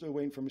 I'm still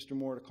waiting for Mr.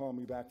 Moore to call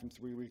me back from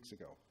 3 weeks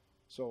ago,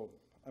 so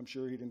I'm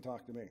sure he didn't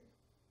talk to me.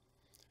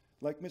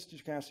 Like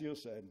Mr. Cassio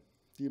said,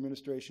 the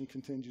administration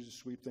continues to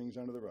sweep things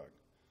under the rug.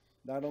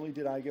 Not only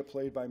did I get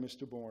played by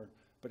Mr. Moore,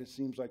 but it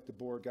seems like the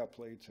board got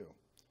played too.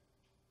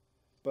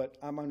 But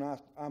I'm an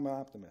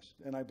optimist,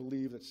 and I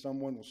believe that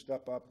someone will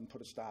step up and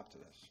put a stop to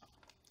this.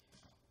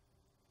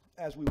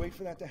 As we wait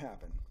for that to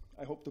happen,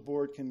 I hope the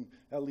board can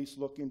at least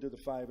look into the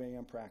 5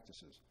 a.m.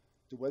 practices.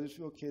 The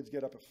Wethersfield kids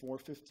get up at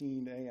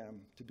 4:15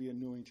 a.m. to be in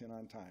Newington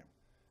on time.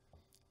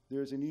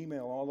 There's an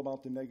email all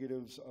about the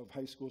negatives of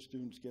high school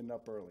students getting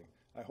up early.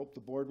 I hope the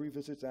board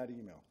revisits that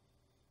email.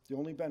 The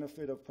only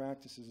benefit of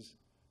practices,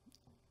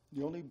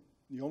 the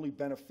only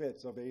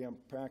benefits of AM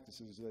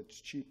practices is that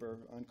it's cheaper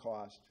on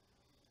cost,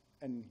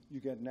 and you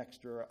get an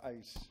extra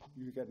ice.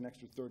 You get an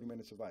extra 30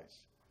 minutes of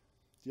ice.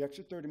 The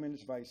extra 30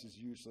 minutes of ice is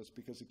useless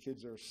because the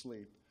kids are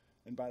asleep,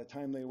 and by the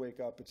time they wake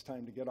up, it's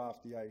time to get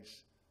off the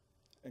ice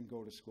and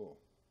go to school.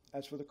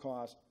 As for the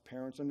cost,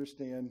 parents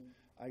understand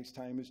ice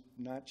time is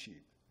not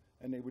cheap,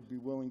 and they would be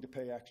willing to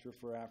pay extra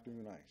for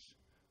afternoon ice.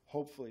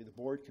 Hopefully, the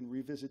board can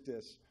revisit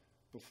this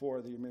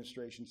before the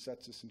administration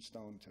sets this in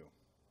stone too.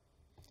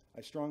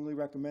 I strongly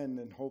recommend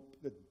and hope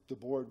that the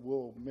board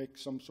will make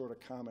some sort of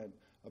comment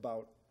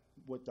about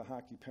what the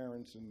hockey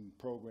parents and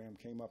program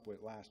came up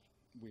with last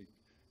week,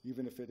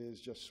 even if it is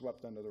just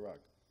swept under the rug.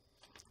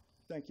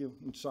 Thank you,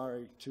 and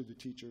sorry to the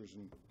teachers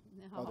and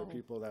other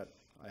people that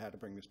I had to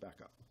bring this back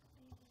up.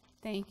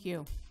 Thank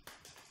you.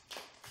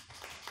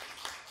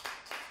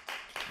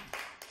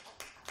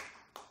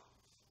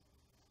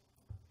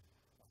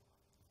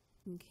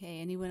 Okay,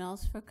 anyone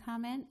else for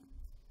comment?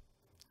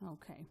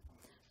 Okay,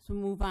 so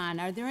move on.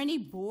 Are there any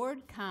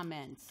board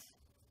comments?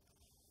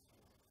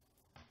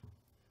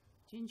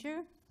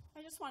 Ginger?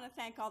 I just want to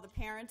thank all the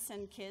parents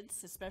and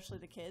kids, especially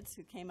the kids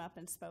who came up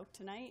and spoke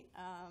tonight.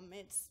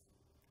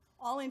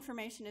 All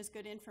information is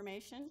good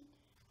information,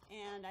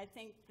 and I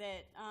think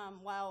that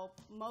while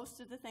most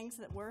of the things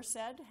that were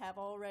said have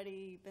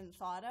already been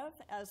thought of,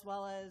 as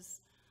well as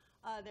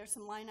there's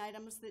some line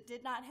items that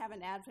did not have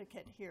an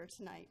advocate here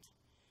tonight,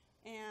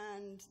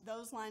 and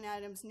those line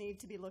items need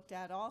to be looked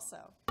at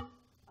also.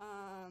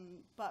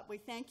 But we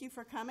thank you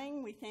for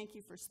coming. We thank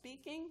you for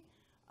speaking.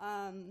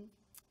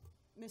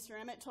 Mr.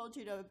 Emmett told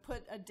you to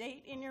put a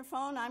date in your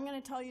phone. I'm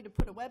going to tell you to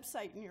put a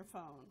website in your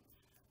phone.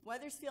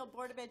 Weathersfield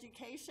Board of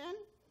Education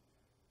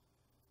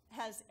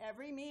has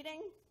every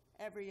meeting,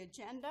 every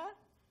agenda,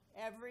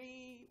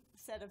 every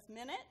set of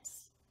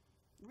minutes.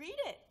 Read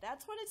it.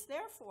 That's what it's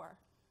there for.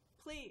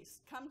 Please,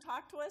 come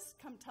talk to us.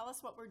 Come tell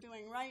us what we're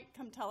doing right.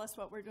 Come tell us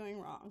what we're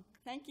doing wrong.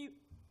 Thank you.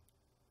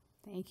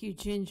 Thank you,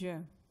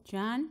 Ginger.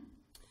 John?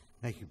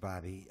 Thank you,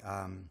 Bobby.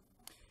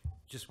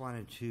 Just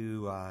wanted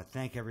to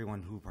thank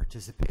everyone who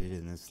participated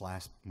in this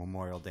last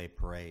Memorial Day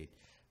parade.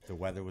 The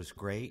weather was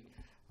great.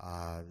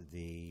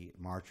 The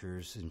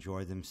marchers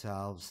enjoyed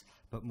themselves.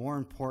 But more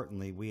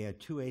importantly, we had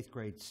 2 8th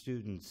grade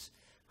students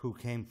who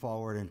came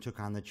forward and took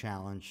on the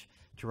challenge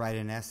to write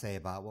an essay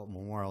about what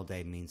Memorial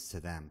Day means to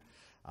them.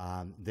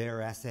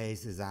 Their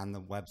essays is on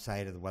the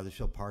website of the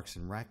Wethersfield Parks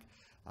and Rec.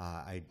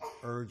 I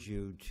urge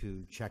you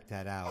to check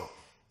that out,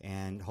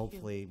 and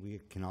hopefully we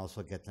can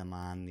also get them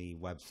on the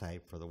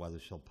website for the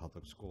Wethersfield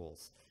Public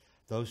Schools.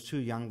 Those 2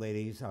 young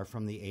ladies are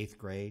from the 8th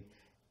grade,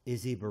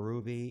 Izzy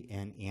Barubi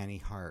and Annie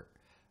Hart.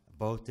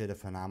 Both did a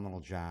phenomenal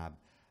job.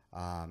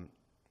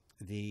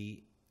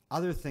 The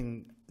other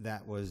thing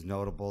that was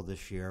notable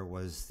this year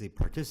was the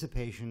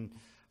participation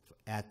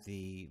at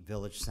the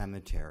Village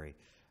Cemetery.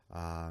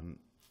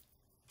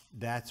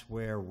 That's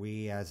where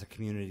we as a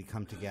community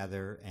come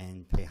together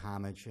and pay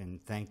homage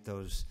and thank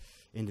those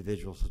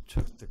individuals who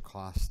took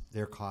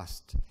their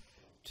cost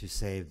to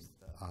save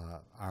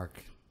our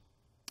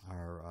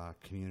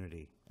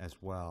community as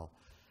well.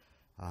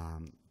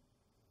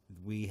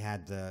 We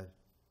had the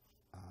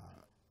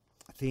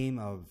theme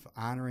of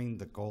honoring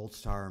the Gold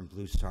Star and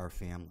Blue Star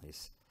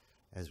families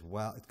as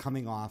well,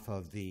 coming off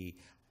of the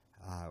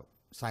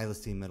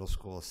Silas Dean Middle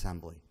School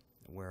Assembly,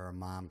 where a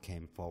mom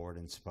came forward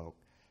and spoke.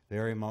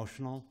 Very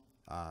emotional,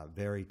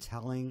 very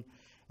telling,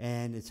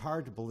 and it's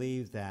hard to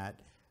believe that,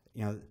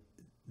 you know,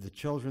 the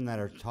children that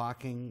are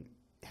talking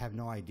have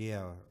no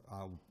idea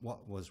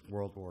what was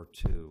World War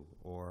II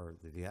or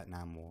the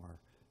Vietnam War,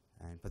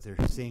 but they're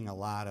seeing a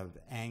lot of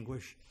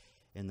anguish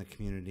in the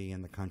community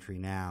and the country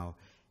now,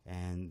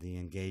 and the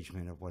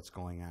engagement of what's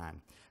going on.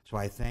 So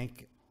I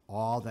thank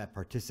all that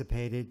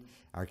participated.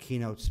 Our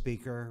keynote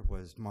speaker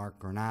was Mark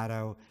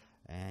Granado,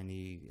 and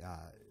he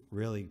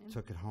really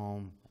took it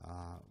home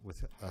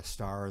with a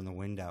star in the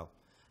window.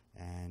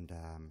 And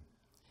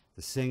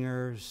the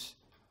singers,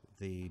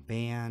 the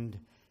band,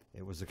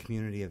 it was a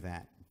community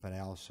event, but I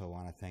also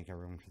want to thank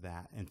everyone for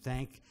that. And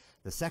thank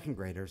the 2nd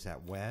graders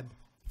at Webb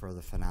for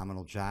the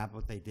phenomenal job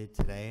what they did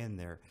today in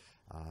their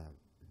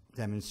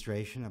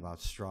demonstration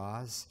about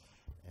straws.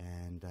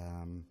 And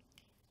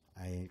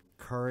I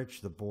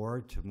encourage the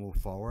board to move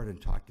forward and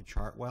talk to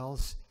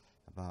Chartwells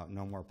about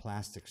no more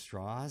plastic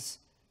straws.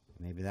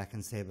 Maybe that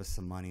can save us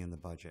some money in the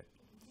budget.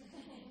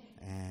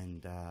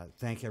 And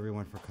thank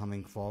everyone for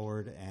coming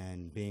forward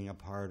and being a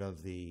part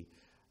of the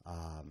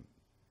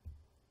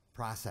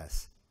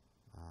process.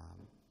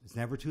 It's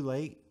never too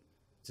late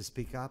to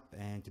speak up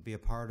and to be a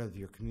part of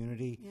your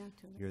community. Yeah,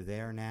 too late. You're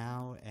there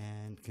now,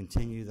 and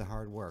continue the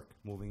hard work,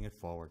 moving it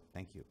forward.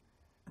 Thank you.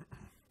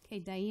 Okay,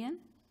 Diane?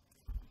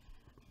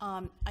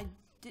 I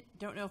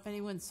don't know if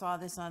anyone saw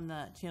this on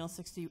the Channel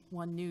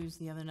 61 News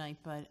the other night,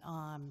 but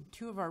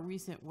 2 of our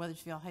recent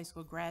Wethersfield High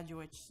School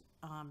graduates,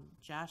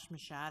 Josh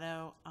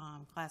Machado,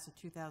 class of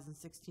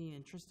 2016,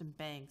 and Tristan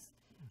Banks,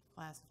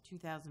 class of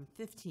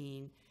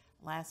 2015,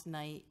 last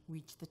night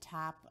reached the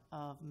top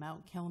of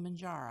Mount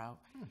Kilimanjaro.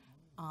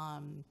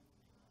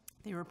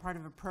 They were part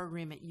of a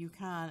program at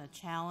UConn, a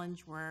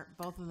challenge where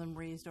both of them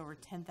raised over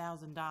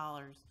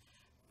 $10,000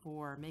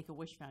 for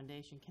Make-A-Wish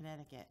Foundation,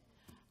 Connecticut.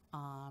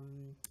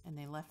 And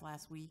they left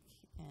last week,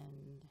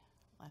 and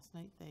last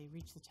night they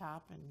reached the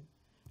top and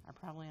are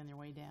probably on their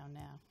way down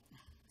now.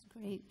 That's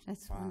great.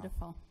 That's Wow.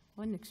 wonderful.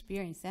 What an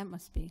experience that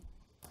must be.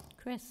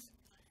 Chris?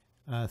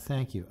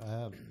 Thank you.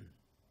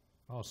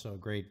 Also, a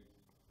great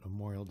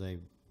Memorial Day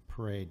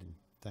parade, and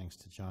thanks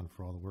to John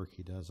for all the work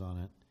he does on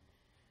it.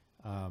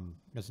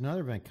 There's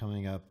another event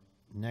coming up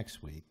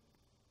next week,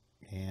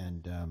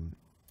 and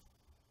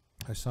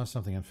I saw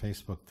something on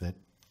Facebook that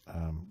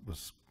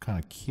was kind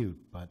of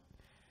cute, but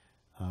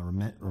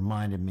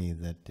reminded me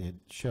that it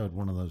showed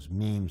one of those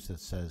memes that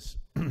says,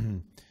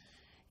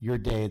 your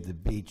day at the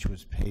beach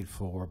was paid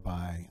for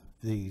by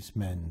these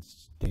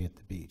men's day at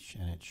the beach,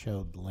 and it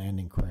showed the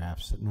landing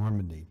crafts at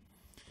Normandy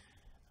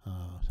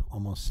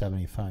almost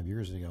 75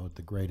 years ago,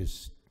 the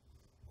greatest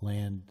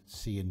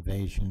land-sea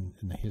invasion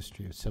in the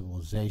history of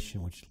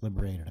civilization, which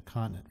liberated a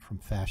continent from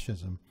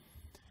fascism.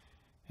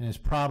 And it's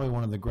probably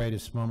one of the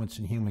greatest moments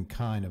in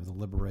humankind of the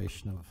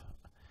liberation of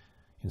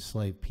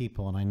enslaved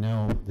people. And I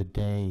know the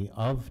day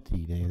of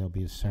D-Day, there'll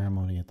be a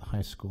ceremony at the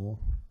high school.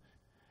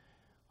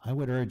 I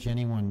would urge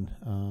anyone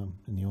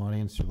in the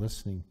audience or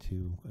listening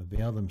to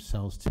avail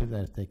themselves to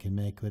that if they can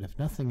make it. If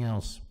nothing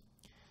else,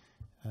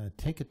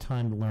 take a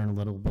time to learn a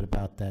little bit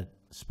about that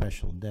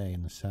special day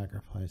and the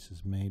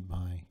sacrifices made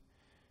by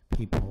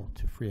people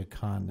to free a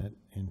continent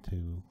and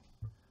to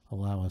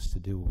allow us to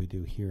do what we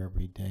do here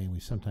every day. And we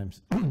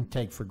sometimes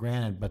take for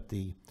granted, but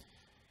the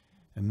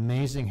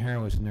amazing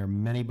heroism, there are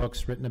many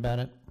books written about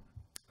it.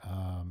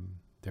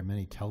 There are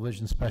many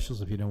television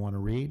specials if you don't want to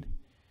read.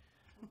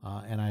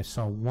 and I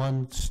saw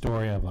one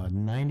story of a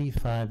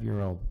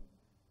 95-year-old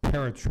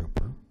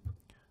paratrooper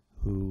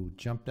who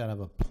jumped out of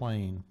a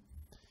plane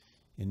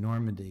in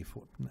Normandy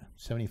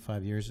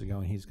 75 years ago,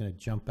 and he's going to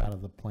jump out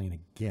of the plane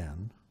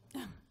again,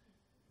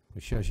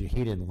 which shows you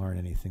he didn't learn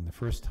anything the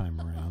first time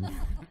around.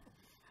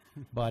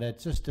 But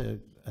it's just a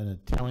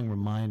telling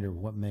reminder of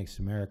what makes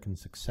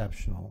Americans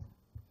exceptional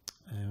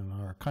and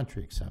our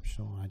country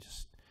exceptional. I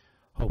just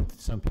hope that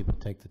some people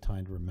take the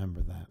time to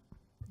remember that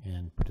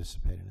and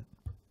participate in it.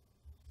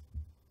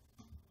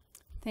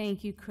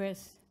 Thank you,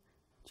 Chris.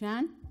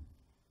 John?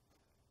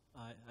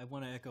 I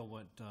want to echo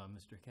what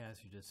Mr.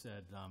 Cassie just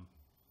said.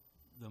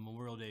 The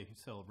Memorial Day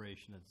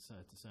celebration at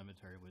the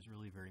cemetery was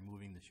really very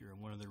moving this year, and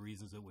one of the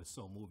reasons it was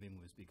so moving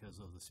was because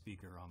of the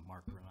speaker,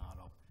 Mark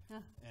Renato.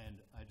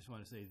 And I just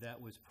want to say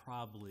that was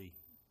probably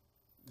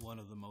one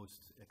of the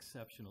most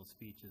exceptional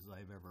speeches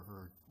I've ever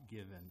heard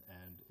given,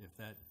 and if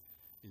that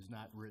is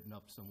not written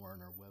up somewhere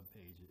on our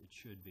webpage, it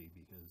should be,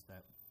 because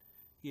that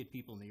he had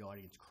people in the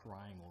audience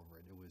crying over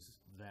it. It was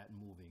that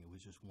moving. It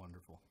was just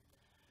wonderful.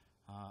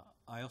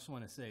 I also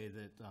want to say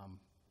that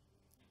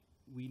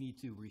we need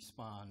to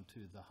respond to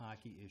the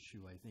hockey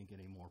issue, I think, in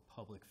a more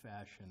public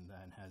fashion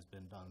than has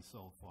been done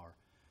so far.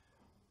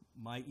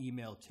 My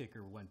email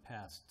ticker went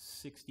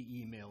past 60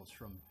 emails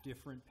from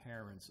different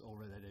parents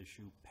over that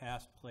issue,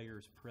 past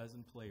players,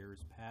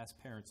 past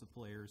parents of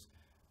players,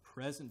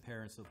 present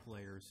parents of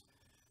players,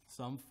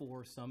 some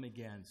for, some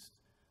against.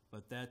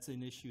 But that's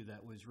an issue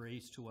that was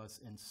raised to us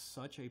in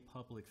such a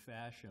public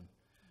fashion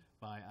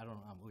by, I don't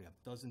know, we have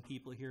a dozen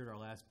people here at our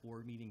last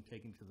board meeting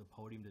taking to the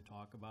podium to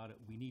talk about it.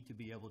 We need to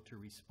be able to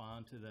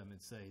respond to them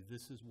and say,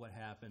 this is what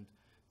happened,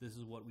 this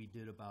is what we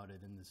did about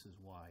it, and this is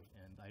why.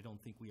 And I don't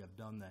think we have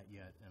done that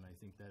yet, and I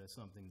think that is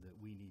something that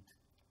we need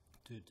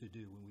to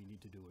do, and we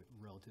need to do it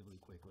relatively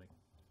quickly.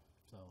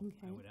 So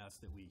I would ask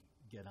that we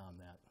get on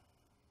that.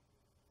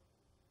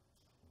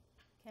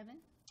 Kevin?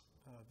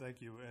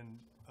 Thank you, and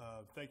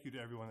thank you to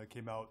everyone that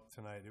came out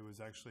tonight. It was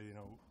actually,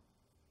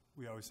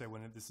 we always say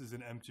when this is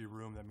an empty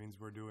room, that means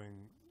we're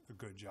doing a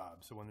good job.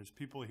 So when there's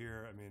people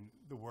here, I mean,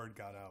 the word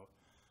got out.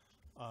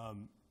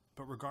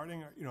 But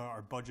regarding,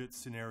 our budget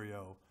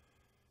scenario,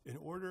 in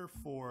order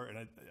for, and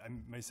I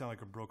may sound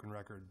like a broken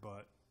record,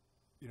 but,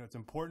 it's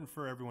important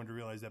for everyone to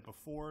realize that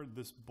before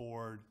this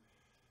board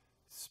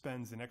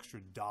spends an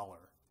extra $1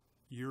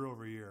 year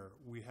over year,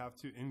 we have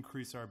to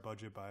increase our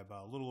budget by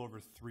about a little over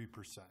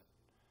 3%.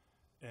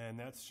 And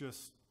that's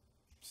just,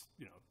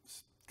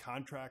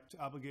 contract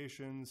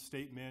obligations,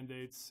 state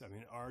mandates. I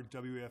mean, our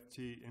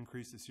WFT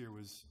increase this year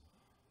was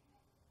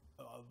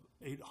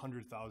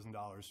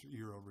 $800,000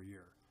 year over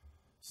year.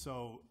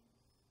 So,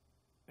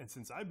 and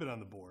since I've been on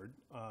the board,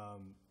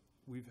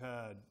 we've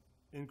had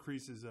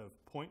increases of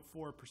 0.4%,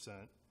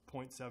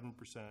 0.7%,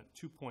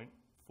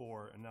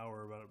 2.4%, and now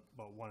we're about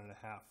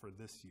 1.5% for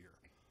this year.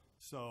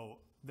 So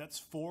that's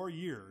 4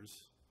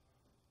 years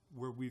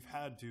where we've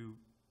had to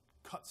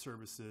cut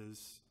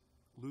services,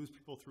 lose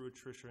people through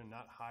attrition,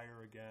 not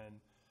hire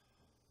again.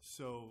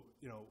 So,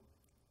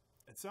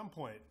 at some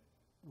point,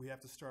 we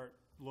have to start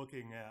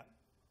looking at,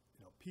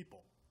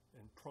 people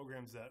and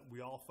programs that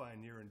we all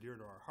find near and dear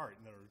to our heart,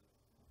 and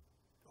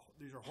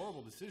these are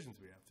horrible decisions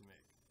we have to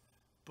make.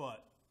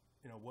 But,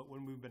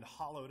 when we've been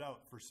hollowed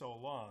out for so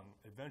long,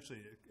 eventually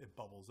it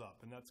bubbles up,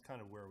 and that's kind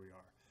of where we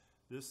are.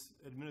 This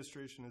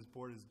administration, this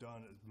board, has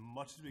done as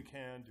much as we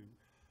can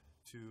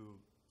to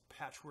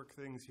patchwork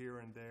things here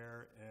and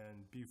there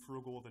and be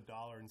frugal with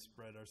 $1 and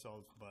spread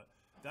ourselves, but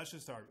that's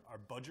just our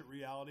budget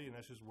reality, and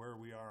that's just where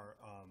we are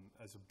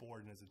as a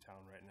board and as a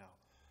town right now.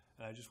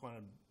 And I just want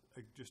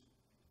to just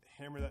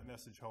hammer that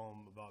message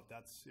home about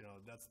that's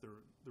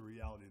the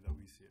reality that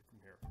we see it from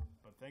here.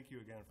 But thank you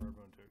again for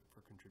everyone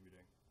for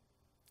contributing.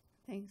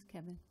 Thanks,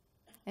 Kevin.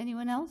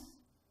 Anyone else?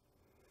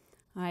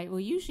 All right,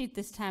 well, usually at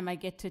this time I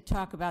get to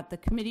talk about the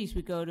committees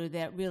we go to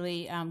that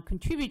really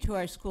contribute to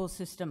our school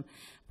system.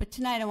 But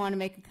tonight I want to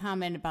make a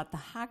comment about the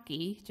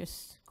hockey,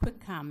 just a quick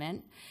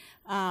comment.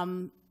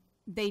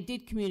 They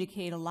did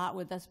communicate a lot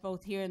with us,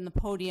 both here in the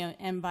podium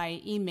and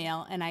by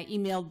email, and I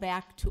emailed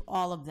back to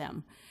all of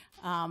them.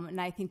 And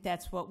I think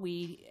that's what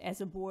we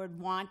as a board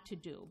want to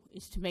do,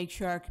 is to make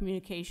sure our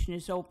communication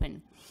is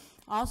open.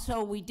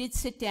 Also, we did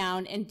sit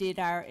down and did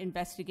our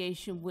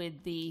investigation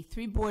with the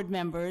 3 board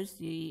members,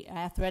 the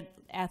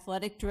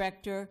athletic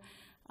director,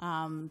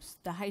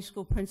 the high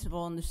school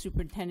principal, and the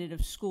superintendent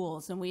of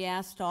schools. And we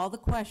asked all the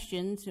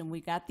questions, and we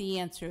got the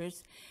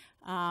answers.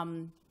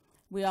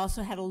 We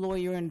also had a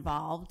lawyer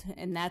involved,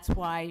 and that's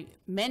why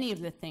many of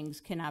the things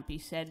cannot be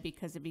said,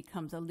 because it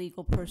becomes a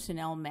legal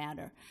personnel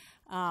matter.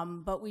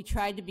 But we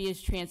tried to be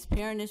as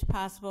transparent as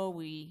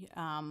possible.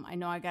 I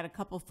know I got a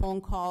couple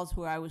phone calls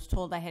where I was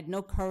told I had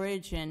no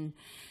courage, and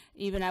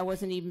I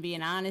wasn't even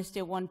being honest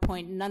at one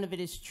point. None of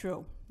it is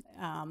true.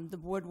 The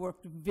board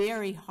worked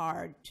very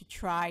hard to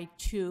try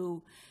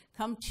to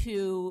come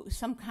to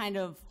some kind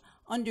of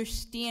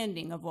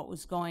understanding of what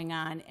was going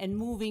on. And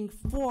moving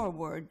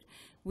forward,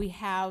 we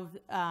have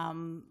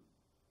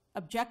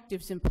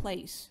objectives in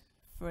place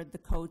for the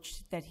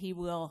coach that he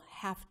will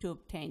have to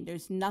obtain.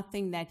 There's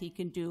nothing that he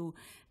can do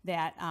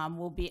that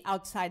will be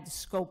outside the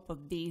scope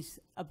of these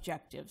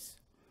objectives.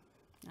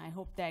 I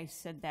hope that I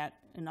said that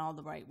in all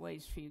the right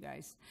ways for you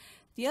guys.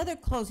 The other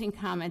closing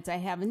comments I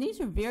have, and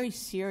these are very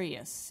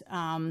serious,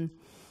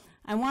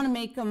 I want to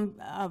make them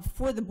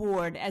for the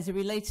board as it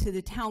relates to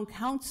the town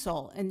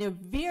council, and they're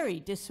very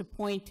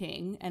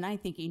disappointing, and I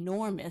think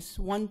enormous,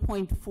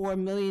 $1.4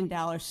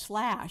 million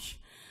slash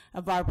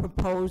of our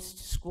proposed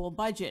school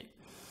budget.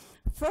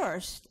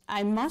 First,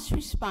 I must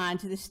respond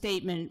to the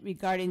statement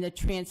regarding the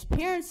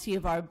transparency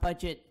of our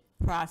budget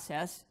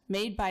process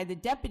made by the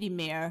deputy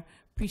mayor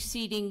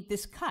preceding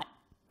this cut.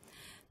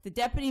 The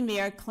deputy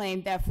mayor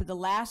claimed that for the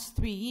last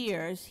 3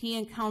 years, he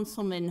and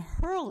Councilman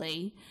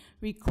Hurley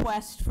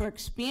requests for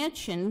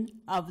expansion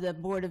of the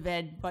Board of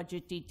Ed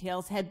budget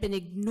details had been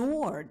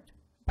ignored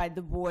by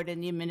the board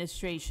and the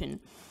administration.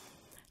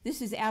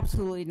 This is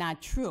absolutely not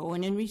true,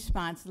 and in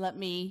response, let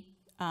me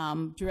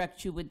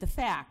direct you with the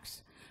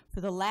facts.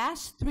 For the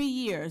last 3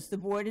 years, the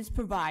board has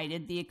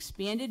provided the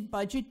expanded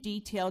budget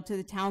detail to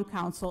the town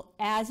council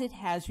as it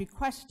has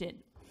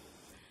requested.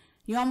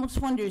 You almost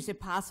wonder, is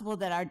it possible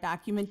that our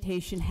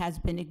documentation has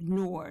been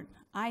ignored?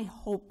 I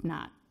hope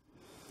not.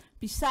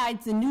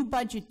 Besides the new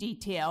budget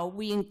detail,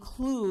 we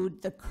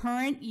include the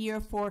current year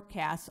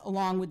forecast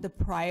along with the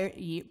prior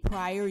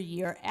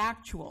year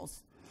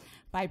actuals.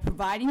 By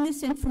providing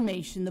this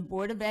information, the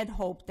Board of Ed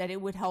hoped that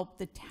it would help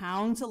the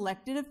town's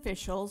elected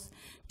officials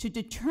to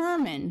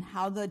determine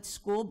how the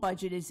school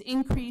budget is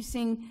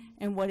increasing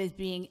and what is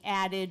being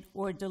added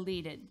or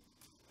deleted.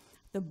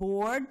 The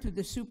board, through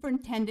the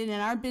superintendent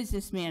and our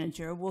business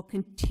manager, will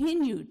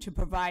continue to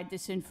provide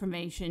this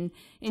information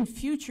in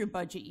future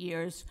budget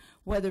years,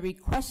 whether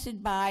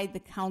requested by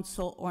the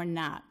council or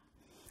not.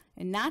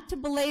 And not to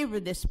belabor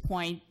this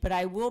point, but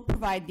I will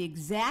provide the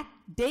exact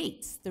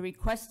dates the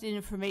requested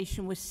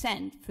information was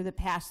sent for the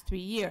past 3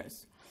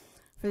 years.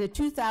 For the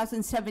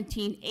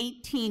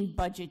 2017-18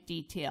 budget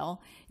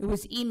detail, it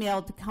was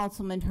emailed to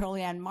Councilman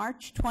Hurley on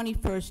March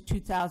 21st,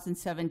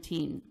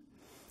 2017.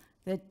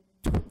 The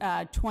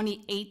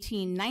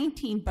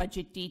 2018-19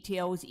 budget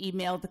detail was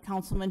emailed to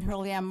Councilman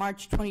Hurley on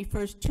March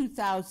 21st,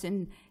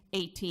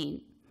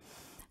 2018.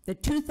 The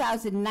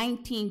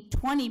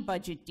 2019-20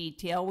 budget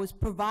detail was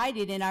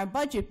provided in our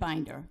budget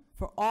binder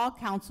for all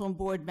council and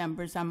board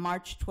members on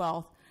March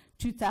 12th,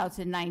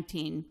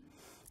 2019.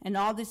 And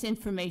all this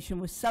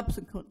information was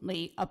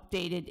subsequently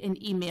updated and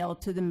emailed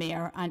to the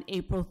mayor on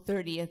April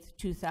 30th,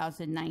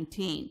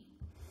 2019.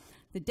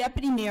 The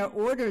deputy mayor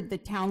ordered the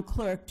town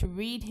clerk to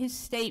read his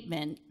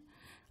statement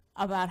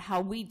about how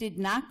we did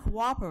not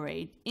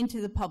cooperate into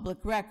the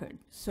public record.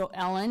 So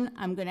Ellen,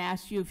 I'm going to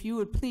ask you if you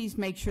would please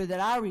make sure that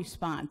our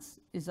response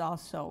is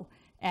also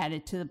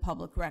added to the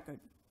public record.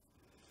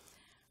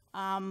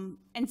 And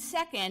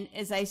second,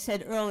 as I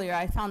said earlier,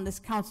 I found this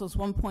council's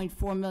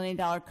 $1.4 million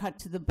cut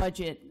to the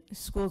budget,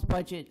 school's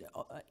budget,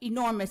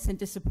 enormous and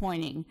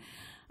disappointing.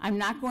 I'm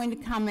not going to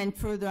comment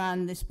further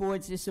on this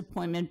board's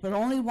disappointment, but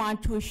only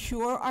want to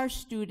assure our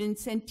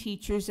students and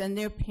teachers and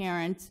their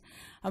parents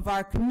of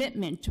our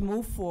commitment to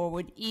move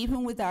forward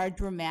even with our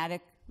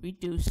dramatic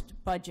reduced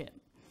budget.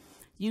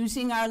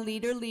 Using our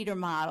leader-leader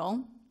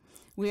model,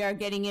 we are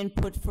getting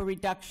input for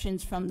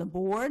reductions from the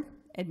board,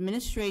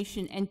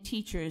 administration, and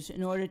teachers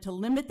in order to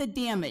limit the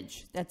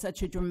damage that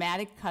such a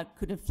dramatic cut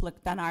could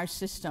inflict on our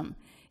system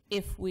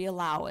if we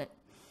allow it.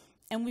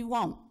 And we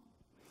won't.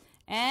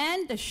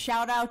 And a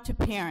shout out to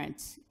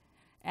parents.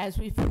 As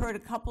we've heard a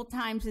couple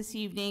times this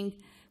evening,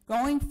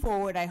 going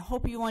forward, I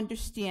hope you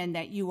understand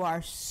that you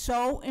are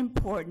so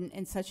important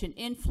and such an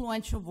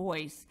influential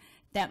voice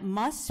that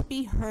must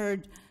be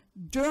heard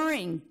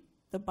during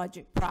the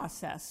budget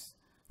process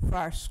for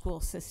our school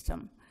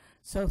system.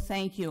 So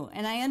thank you.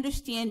 And I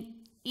understand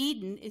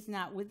Eden is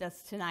not with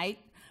us tonight,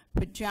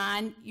 but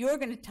John, you're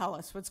going to tell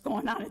us what's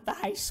going on at the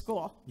high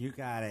school. You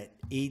got it.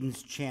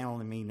 Eden's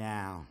channeling me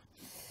now.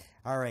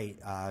 All right,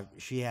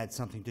 she had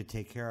something to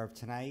take care of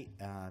tonight.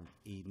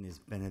 Eden has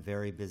been a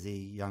very busy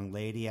young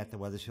lady at the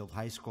Wethersfield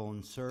High School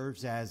and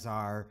serves as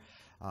our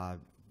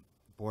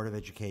Board of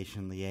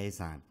Education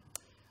liaison.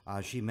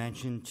 She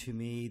mentioned to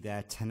me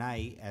that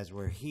tonight, as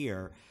we're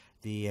here,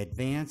 the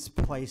Advanced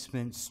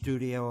Placement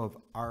Studio of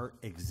Art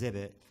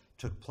exhibit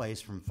took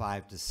place from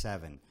 5 to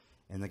 7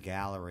 in the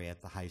gallery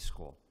at the high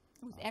school.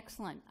 It was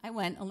excellent. I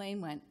went, Elaine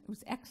went. It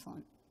was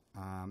excellent.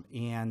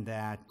 And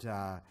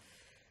that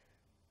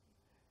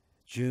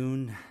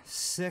June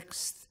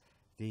 6th,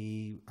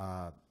 the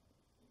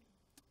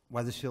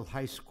Wethersfield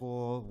High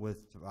School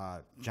with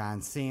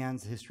John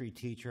Sands, history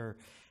teacher,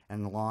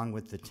 and along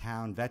with the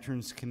Town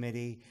Veterans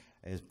Committee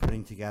is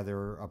putting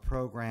together a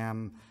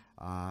program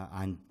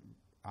on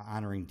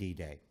honoring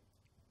D-Day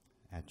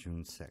at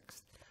June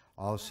 6th.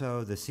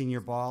 Also, the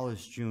senior ball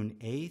is June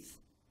 8th,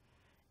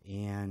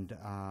 and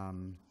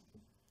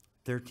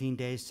 13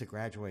 days to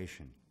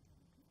graduation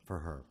for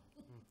her.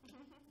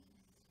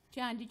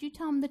 John, did you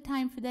tell him the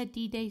time for that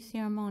D-Day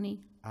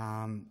ceremony?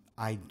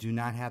 I do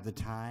not have the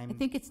time. I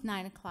think it's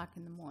 9 o'clock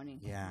in the morning.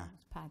 Yeah.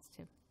 It's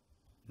positive.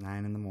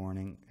 9 in the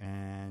morning,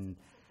 and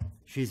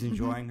she's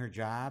enjoying her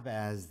job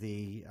as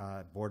the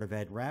Board of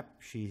Ed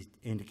rep. She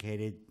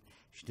indicated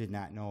she did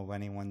not know of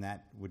anyone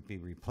that would be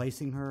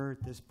replacing her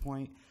at this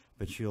point,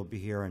 but she'll be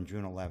here on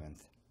June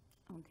 11th.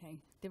 Okay.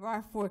 There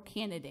are 4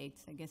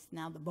 candidates. I guess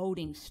now the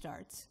voting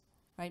starts.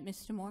 Right,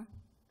 Mr. Moore?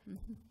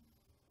 Mhm.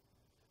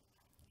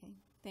 Okay.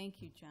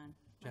 Thank you, John.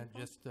 Jen, Michael?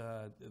 just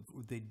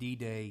the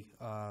D-Day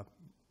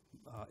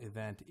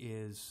event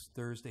is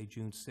Thursday,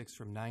 June 6th,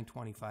 from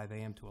 9:25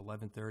 a.m. to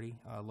 11:30,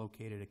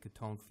 located at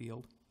Catone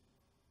Field.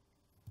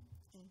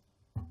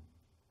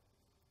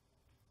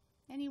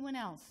 Anyone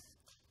else?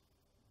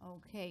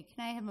 Okay,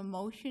 can I have a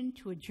motion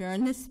to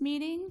adjourn this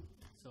meeting?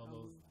 So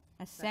moved.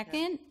 A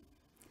second?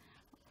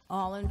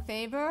 All in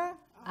favor?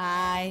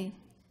 Aye.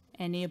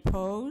 Any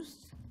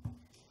opposed?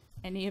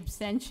 Any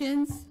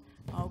abstentions?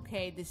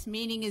 Okay, this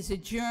meeting is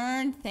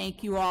adjourned.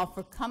 Thank you all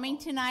for coming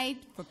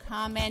tonight, for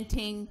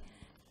commenting.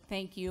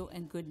 Thank you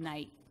and good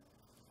night.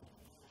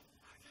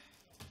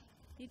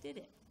 You did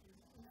it.